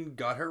 Sister Jean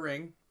got her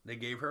ring. They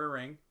gave her a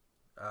ring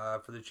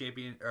for the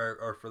champion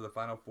or for the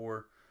Final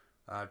Four.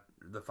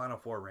 The Final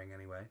Four ring,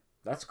 anyway.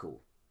 That's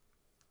cool.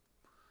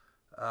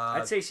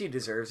 I'd say she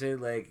deserves it.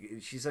 Like,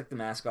 she's like the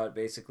mascot,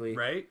 basically.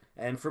 Right.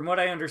 And from what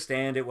I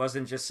understand, it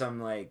wasn't just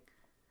some like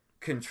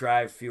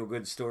contrived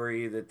feel-good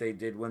story that they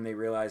did when they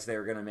realized they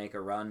were going to make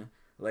a run.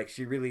 Like,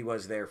 she really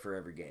was there for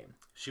every game.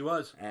 She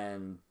was.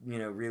 And,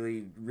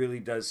 really, really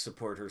does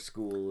support her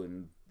school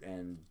and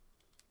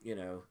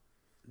Do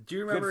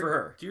you remember good for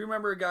her. Do you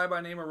remember a guy by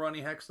the name of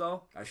Ronnie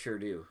Hextall? I sure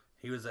do.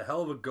 He was a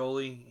hell of a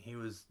goalie. He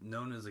was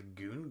known as a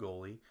goon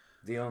goalie.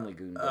 The only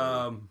goon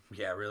goalie.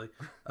 Yeah, really.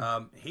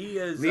 He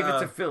is. Leave it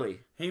to Philly.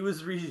 He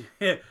was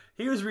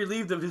he was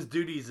relieved of his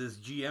duties as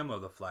GM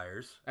of the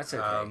Flyers. That's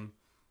okay.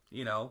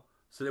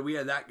 So that we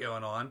had that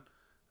going on.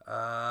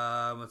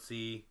 Let's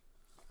see.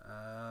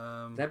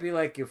 That'd be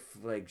like if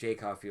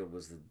Jake Caulfield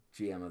was the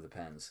GM of the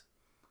Pens.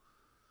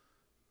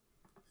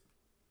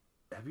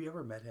 Have you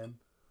ever met him?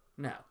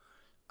 No.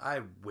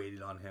 I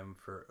waited on him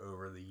for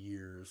over the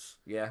years.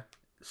 Yeah.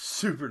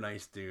 Super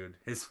nice dude.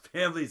 His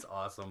family's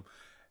awesome.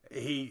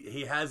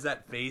 He has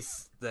that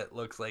face that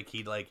looks like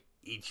he'd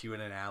eat you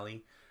in an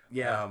alley.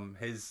 Yeah.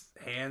 His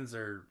hands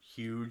are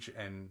huge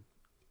and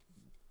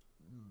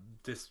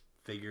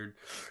disfigured.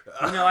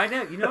 I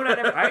know. You know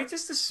what? I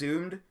just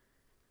assumed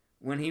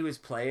when he was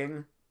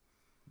playing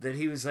that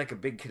he was like a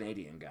big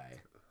Canadian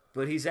guy,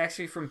 but he's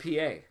actually from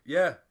PA,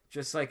 Yeah,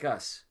 just like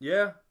us.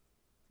 yeah.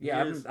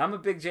 Yeah, He is. I'm a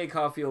big Jay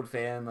Caulfield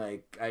fan.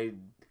 Like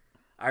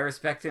I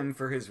respect him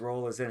for his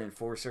role as an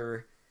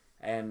enforcer,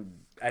 and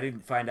I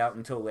didn't find out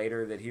until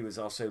later that he was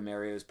also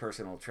Mario's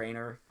personal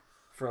trainer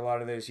for a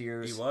lot of those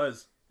years. He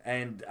was.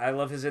 And I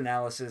love his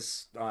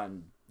analysis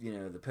on,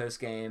 the post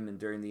game and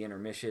during the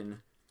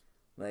intermission.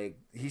 Like,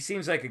 he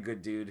seems like a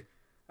good dude.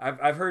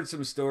 I've heard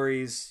some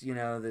stories,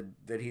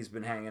 that he's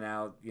been hanging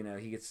out.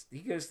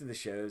 He goes to the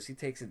shows. He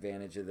takes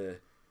advantage of the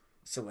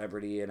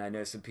celebrity, and I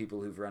know some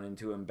people who've run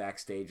into him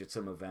backstage at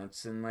some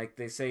events, and like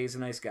they say, he's a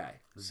nice guy.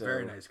 So,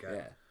 Very nice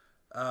guy.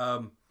 Yeah.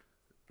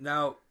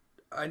 Now,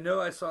 I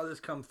know I saw this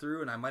come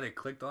through, and I might have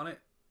clicked on it,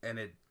 and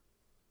it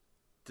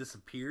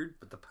disappeared.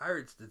 But the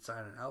Pirates did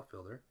sign an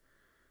outfielder.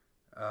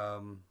 I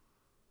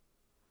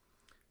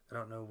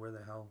don't know where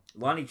the hell.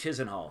 Lonnie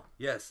Chisenhall.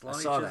 Yes,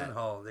 Lonnie saw that.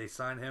 Chisenhall. They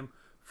signed him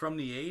from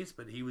the A's,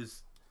 but he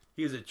was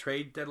a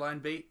trade deadline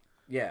bait.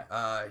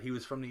 Yeah. He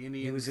was from the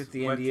Indians. He was at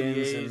the went to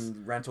Indians A's,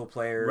 and rental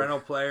player. rental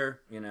player.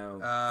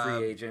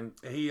 Free agent.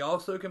 He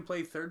also can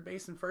play third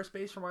base and first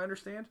base, from what I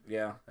understand.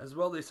 Yeah. As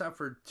well, they signed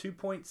for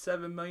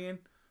 $2.7 million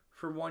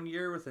for 1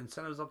 year with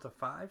incentives up to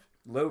 $5 million.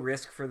 Low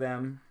risk for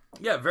them.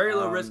 Yeah, very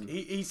low risk.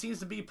 He seems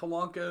to be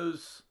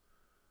Polanco's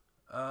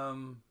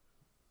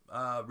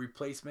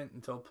replacement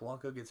until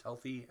Polanco gets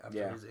healthy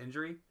after his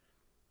injury,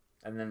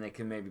 and then they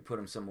can maybe put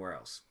him somewhere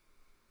else,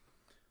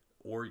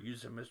 or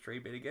use him as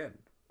trade bait again.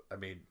 I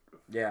mean,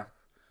 yeah,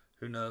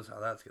 who knows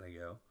how that's gonna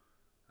go.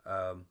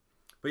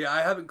 But yeah,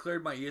 I haven't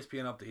cleared my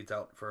ESPN updates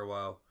out for a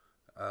while,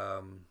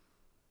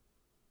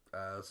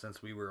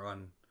 since we were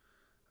on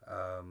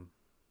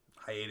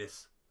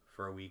hiatus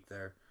for a week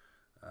there.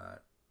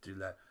 Do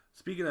that.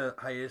 Speaking of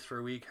hiatus for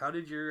a week, how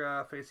did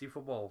your fantasy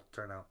football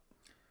turn out?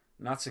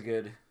 Not so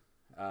good.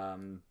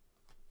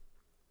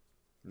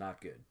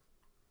 Not good.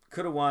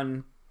 Could have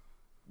won,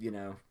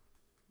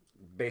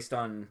 based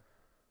on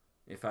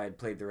if I had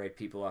played the right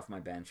people off my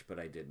bench, but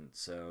I didn't.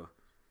 So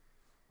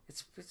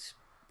it's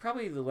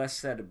probably the less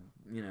said,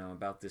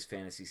 about this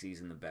fantasy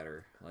season, the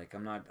better. Like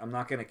I'm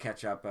not going to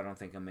catch up. I don't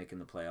think I'm making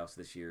the playoffs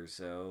this year.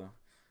 So,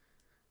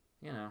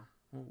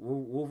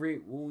 we'll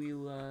let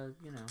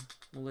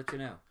you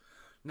know.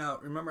 Now,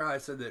 remember how I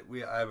said that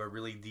I have a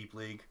really deep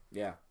league?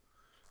 Yeah.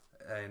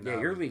 And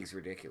yeah, your league's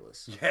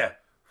ridiculous. Yeah,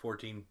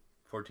 14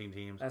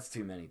 teams. That's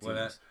too many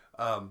teams.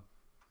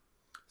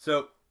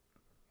 So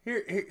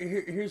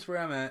here's where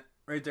I'm at,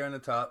 right there on the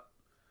top.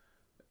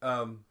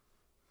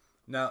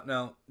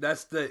 Now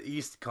that's the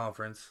East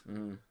Conference.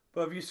 Mm-hmm.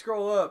 But if you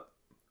scroll up,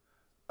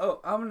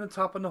 I'm in the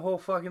top in the whole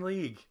fucking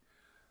league,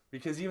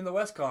 because even the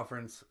West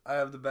Conference, I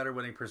have the better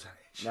winning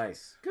percentage.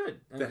 Nice,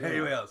 good. Than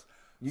anybody else.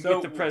 You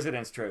get the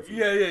President's Trophy.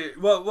 Yeah.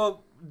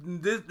 Well,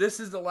 this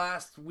is the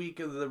last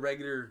week of the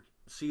regular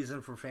season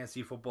for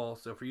fantasy football.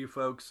 So for you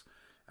folks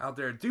out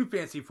there do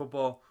fantasy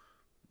football,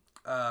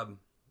 I'm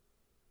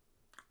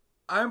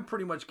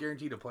pretty much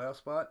guaranteed a playoff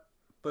spot,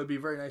 but it'd be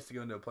very nice to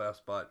go into a playoff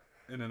spot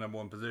in the number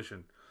one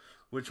position,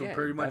 which will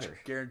pretty much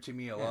guarantee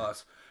me a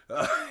loss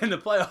in the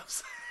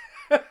playoffs.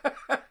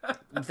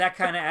 That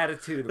kind of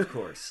attitude, of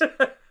course.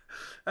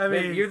 I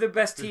mean, you're the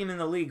best team in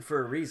the league for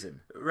a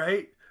reason,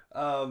 right?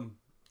 And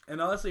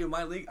honestly, in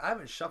my league, I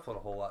haven't shuffled a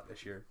whole lot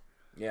this year.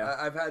 Yeah,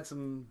 I've had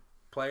some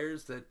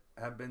players that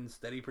have been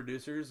steady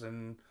producers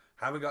and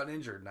haven't gotten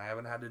injured, and I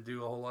haven't had to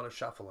do a whole lot of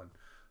shuffling.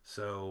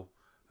 So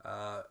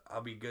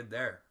I'll be good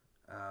there.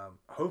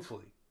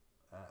 Hopefully,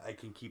 I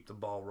can keep the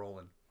ball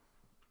rolling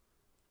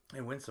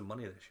and win some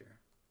money this year.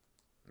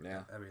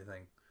 Yeah,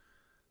 everything.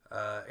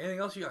 Anything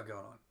else you got going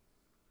on?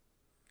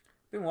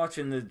 Been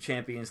watching the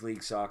Champions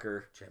League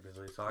soccer.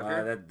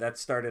 That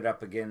started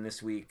up again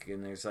this week,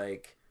 and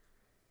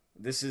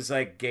this is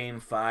game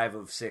 5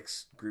 of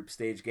 6 group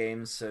stage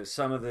games. So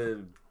some of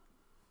the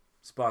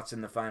spots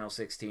in the final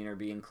 16 are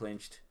being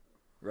clinched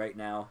right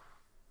now.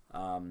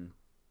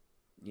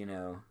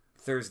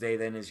 Thursday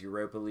then is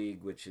Europa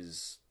League, which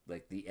is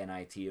like the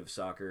NIT of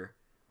soccer.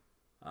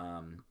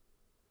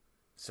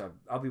 So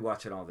I'll be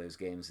watching all those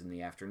games in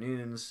the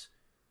afternoons.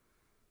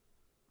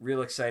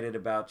 Real excited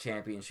about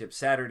Championship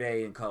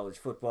Saturday in college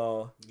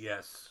football.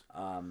 Yes.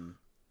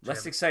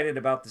 Less excited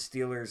about the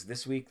Steelers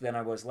this week than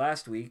I was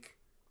last week.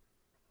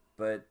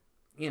 But,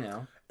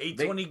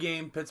 8:20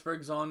 game.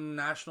 Pittsburgh's on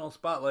national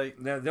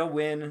spotlight. They'll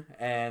win,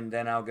 and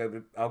then I'll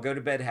go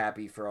to bed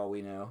happy for all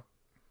we know.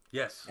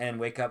 Yes. And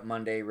wake up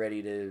Monday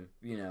ready to,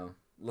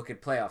 look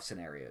at playoff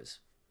scenarios.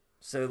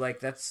 So,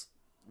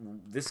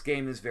 this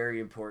game is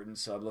very important,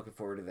 so I'm looking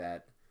forward to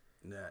that.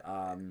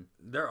 Yeah.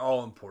 They're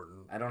all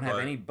important. I don't have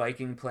any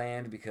biking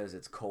planned because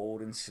it's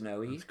cold and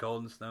snowy. It's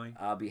cold and snowy.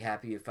 I'll be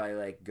happy if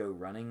I, go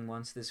running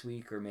once this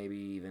week, or maybe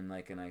even,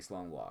 a nice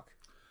long walk.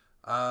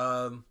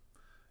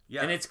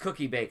 Yeah. And it's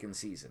cookie bacon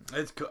season.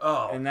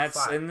 And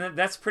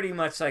that's pretty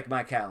much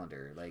my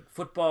calendar.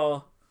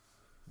 Football,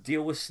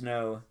 deal with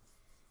snow,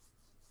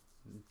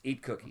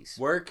 Eat cookies.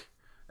 Work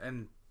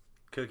and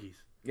cookies.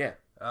 Yeah.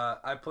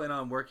 I plan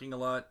on working a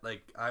lot.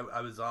 Like,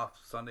 I was off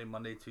Sunday,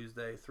 Monday,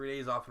 Tuesday. 3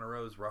 days off in a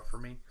row is rough for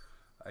me.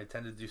 I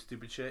tend to do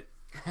stupid shit.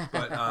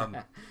 But,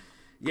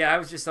 yeah, I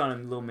was just on a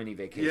little mini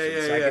vacation,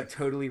 so I could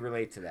totally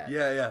relate to that.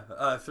 Yeah.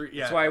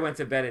 That's why I went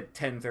to bed at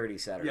 10:30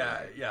 Saturday.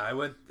 Yeah. I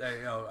went,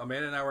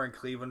 Amanda and I were in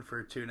Cleveland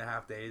for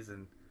 2.5 days,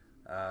 and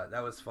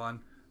that was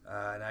fun.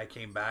 And I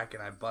came back,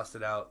 and I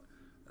busted out,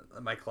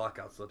 my clock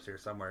out slips here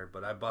somewhere,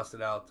 but I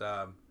busted out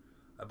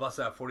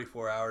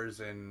 44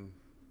 hours in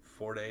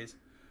 4 days.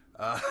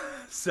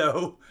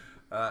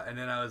 And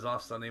then I was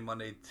off Sunday,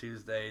 Monday,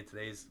 Tuesday.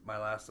 Today's my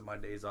last of my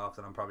days off,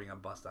 and I'm probably going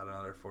to bust out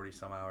another 40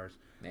 some hours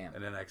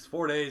in the next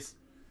 4 days.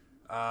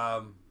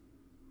 I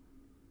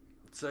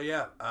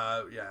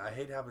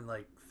hate having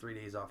like 3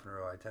 days off in a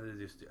row. I tend to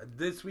do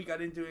this week I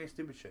didn't do any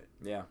stupid shit.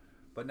 Yeah.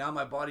 But now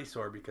my body's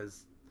sore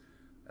because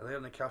I lay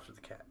on the couch with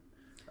the cat.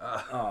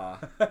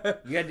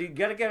 You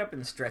gotta get up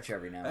and stretch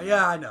every now and then.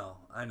 Yeah, I know.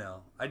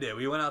 I did.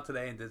 We went out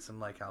today and did some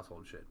like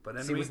household shit. But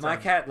in the with my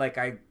cat, like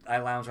I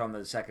lounge on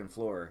the second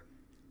floor,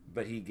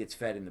 but he gets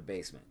fed in the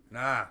basement.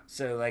 Nah.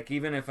 So like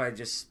even if I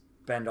just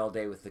spend all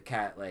day with the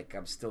cat, like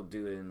I'm still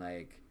doing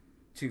like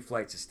 2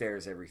 flights of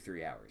stairs every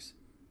 3 hours.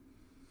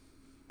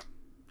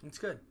 It's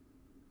good.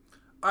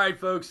 All right,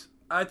 folks.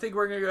 I think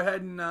we're gonna go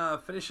ahead and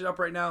finish it up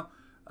right now.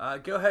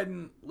 Go ahead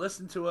and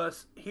listen to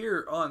us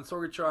here on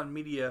Sorgatron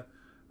Media.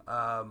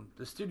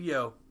 The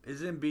studio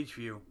is in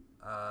Beachview,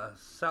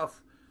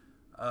 South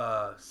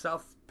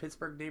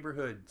Pittsburgh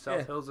neighborhood,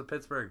 South Hills of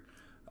Pittsburgh.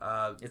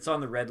 It's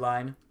on the red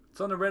line.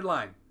 It's on the red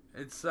line.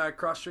 It's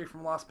cross street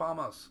from Las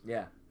Palmas.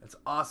 Yeah. It's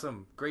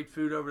awesome. Great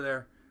food over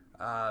there.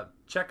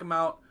 Check them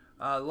out.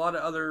 A lot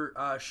of other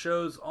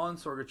shows on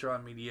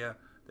Sorgatron Media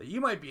that you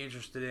might be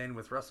interested in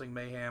with Wrestling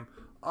Mayhem,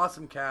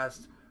 Awesome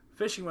Cast,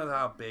 Fishing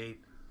Without Bait,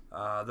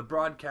 the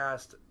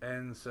broadcast,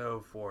 and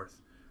so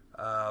forth.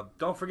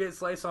 Don't forget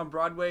Slice on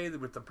Broadway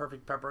with the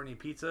perfect pepperoni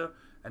pizza,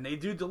 and they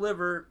do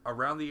deliver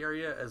around the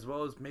area as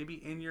well as maybe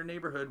in your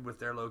neighborhood with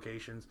their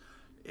locations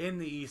in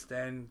the East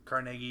End,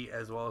 Carnegie,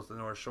 as well as the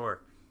North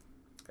Shore.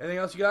 Anything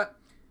else you got?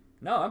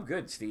 No, I'm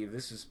good, Steve.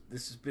 This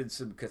has been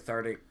some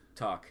cathartic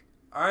talk.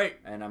 All right.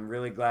 And I'm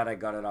really glad I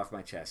got it off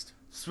my chest.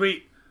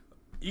 Sweet.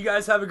 You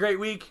guys have a great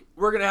week.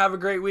 We're going to have a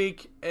great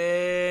week.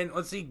 And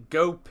let's see,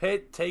 go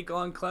Pitt, take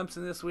on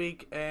Clemson this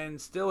week, and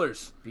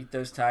Steelers. Beat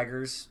those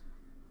Tigers.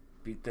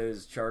 Beat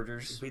those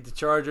Chargers. Beat the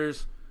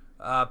Chargers.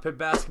 Pitt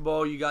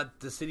basketball, you got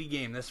the city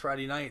game this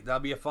Friday night.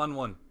 That'll be a fun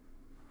one.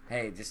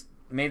 Hey, just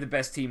may the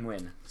best team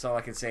win. That's all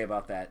I can say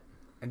about that.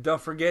 And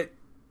don't forget,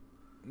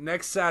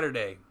 next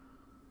Saturday,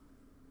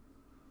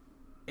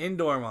 in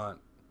Dormont,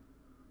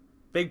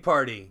 big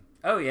party.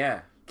 Oh,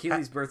 yeah.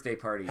 Keely's birthday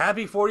party.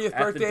 Happy 40th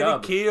birthday to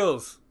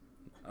Keels.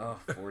 Oh,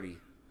 40.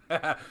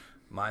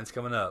 Mine's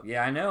coming up.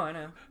 Yeah, I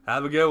know.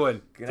 Have a good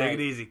one. Good Take night.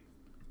 it easy.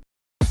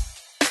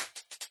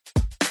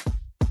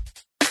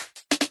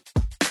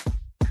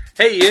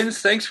 Hey, Yins,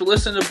 thanks for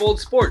listening to Bold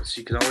Sports.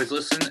 You can always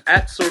listen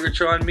at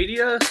Sorgatron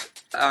Media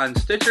on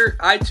Stitcher,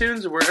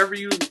 iTunes, or wherever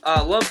you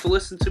love to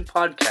listen to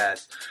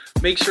podcasts.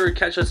 Make sure to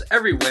catch us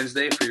every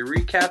Wednesday for your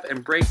recap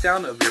and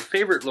breakdown of your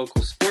favorite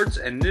local sports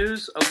and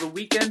news of the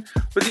weekend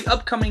with the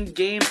upcoming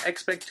game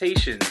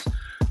expectations.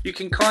 You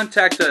can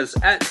contact us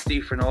at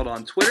Steve Fernald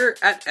on Twitter,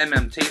 at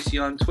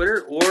MMTacey on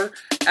Twitter, or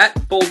at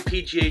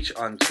BoldPGH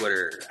on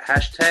Twitter.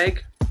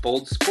 Hashtag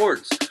Bold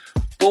Sports.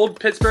 Bold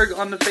Pittsburgh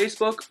on the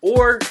Facebook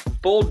or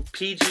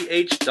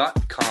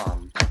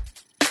boldpgh.com.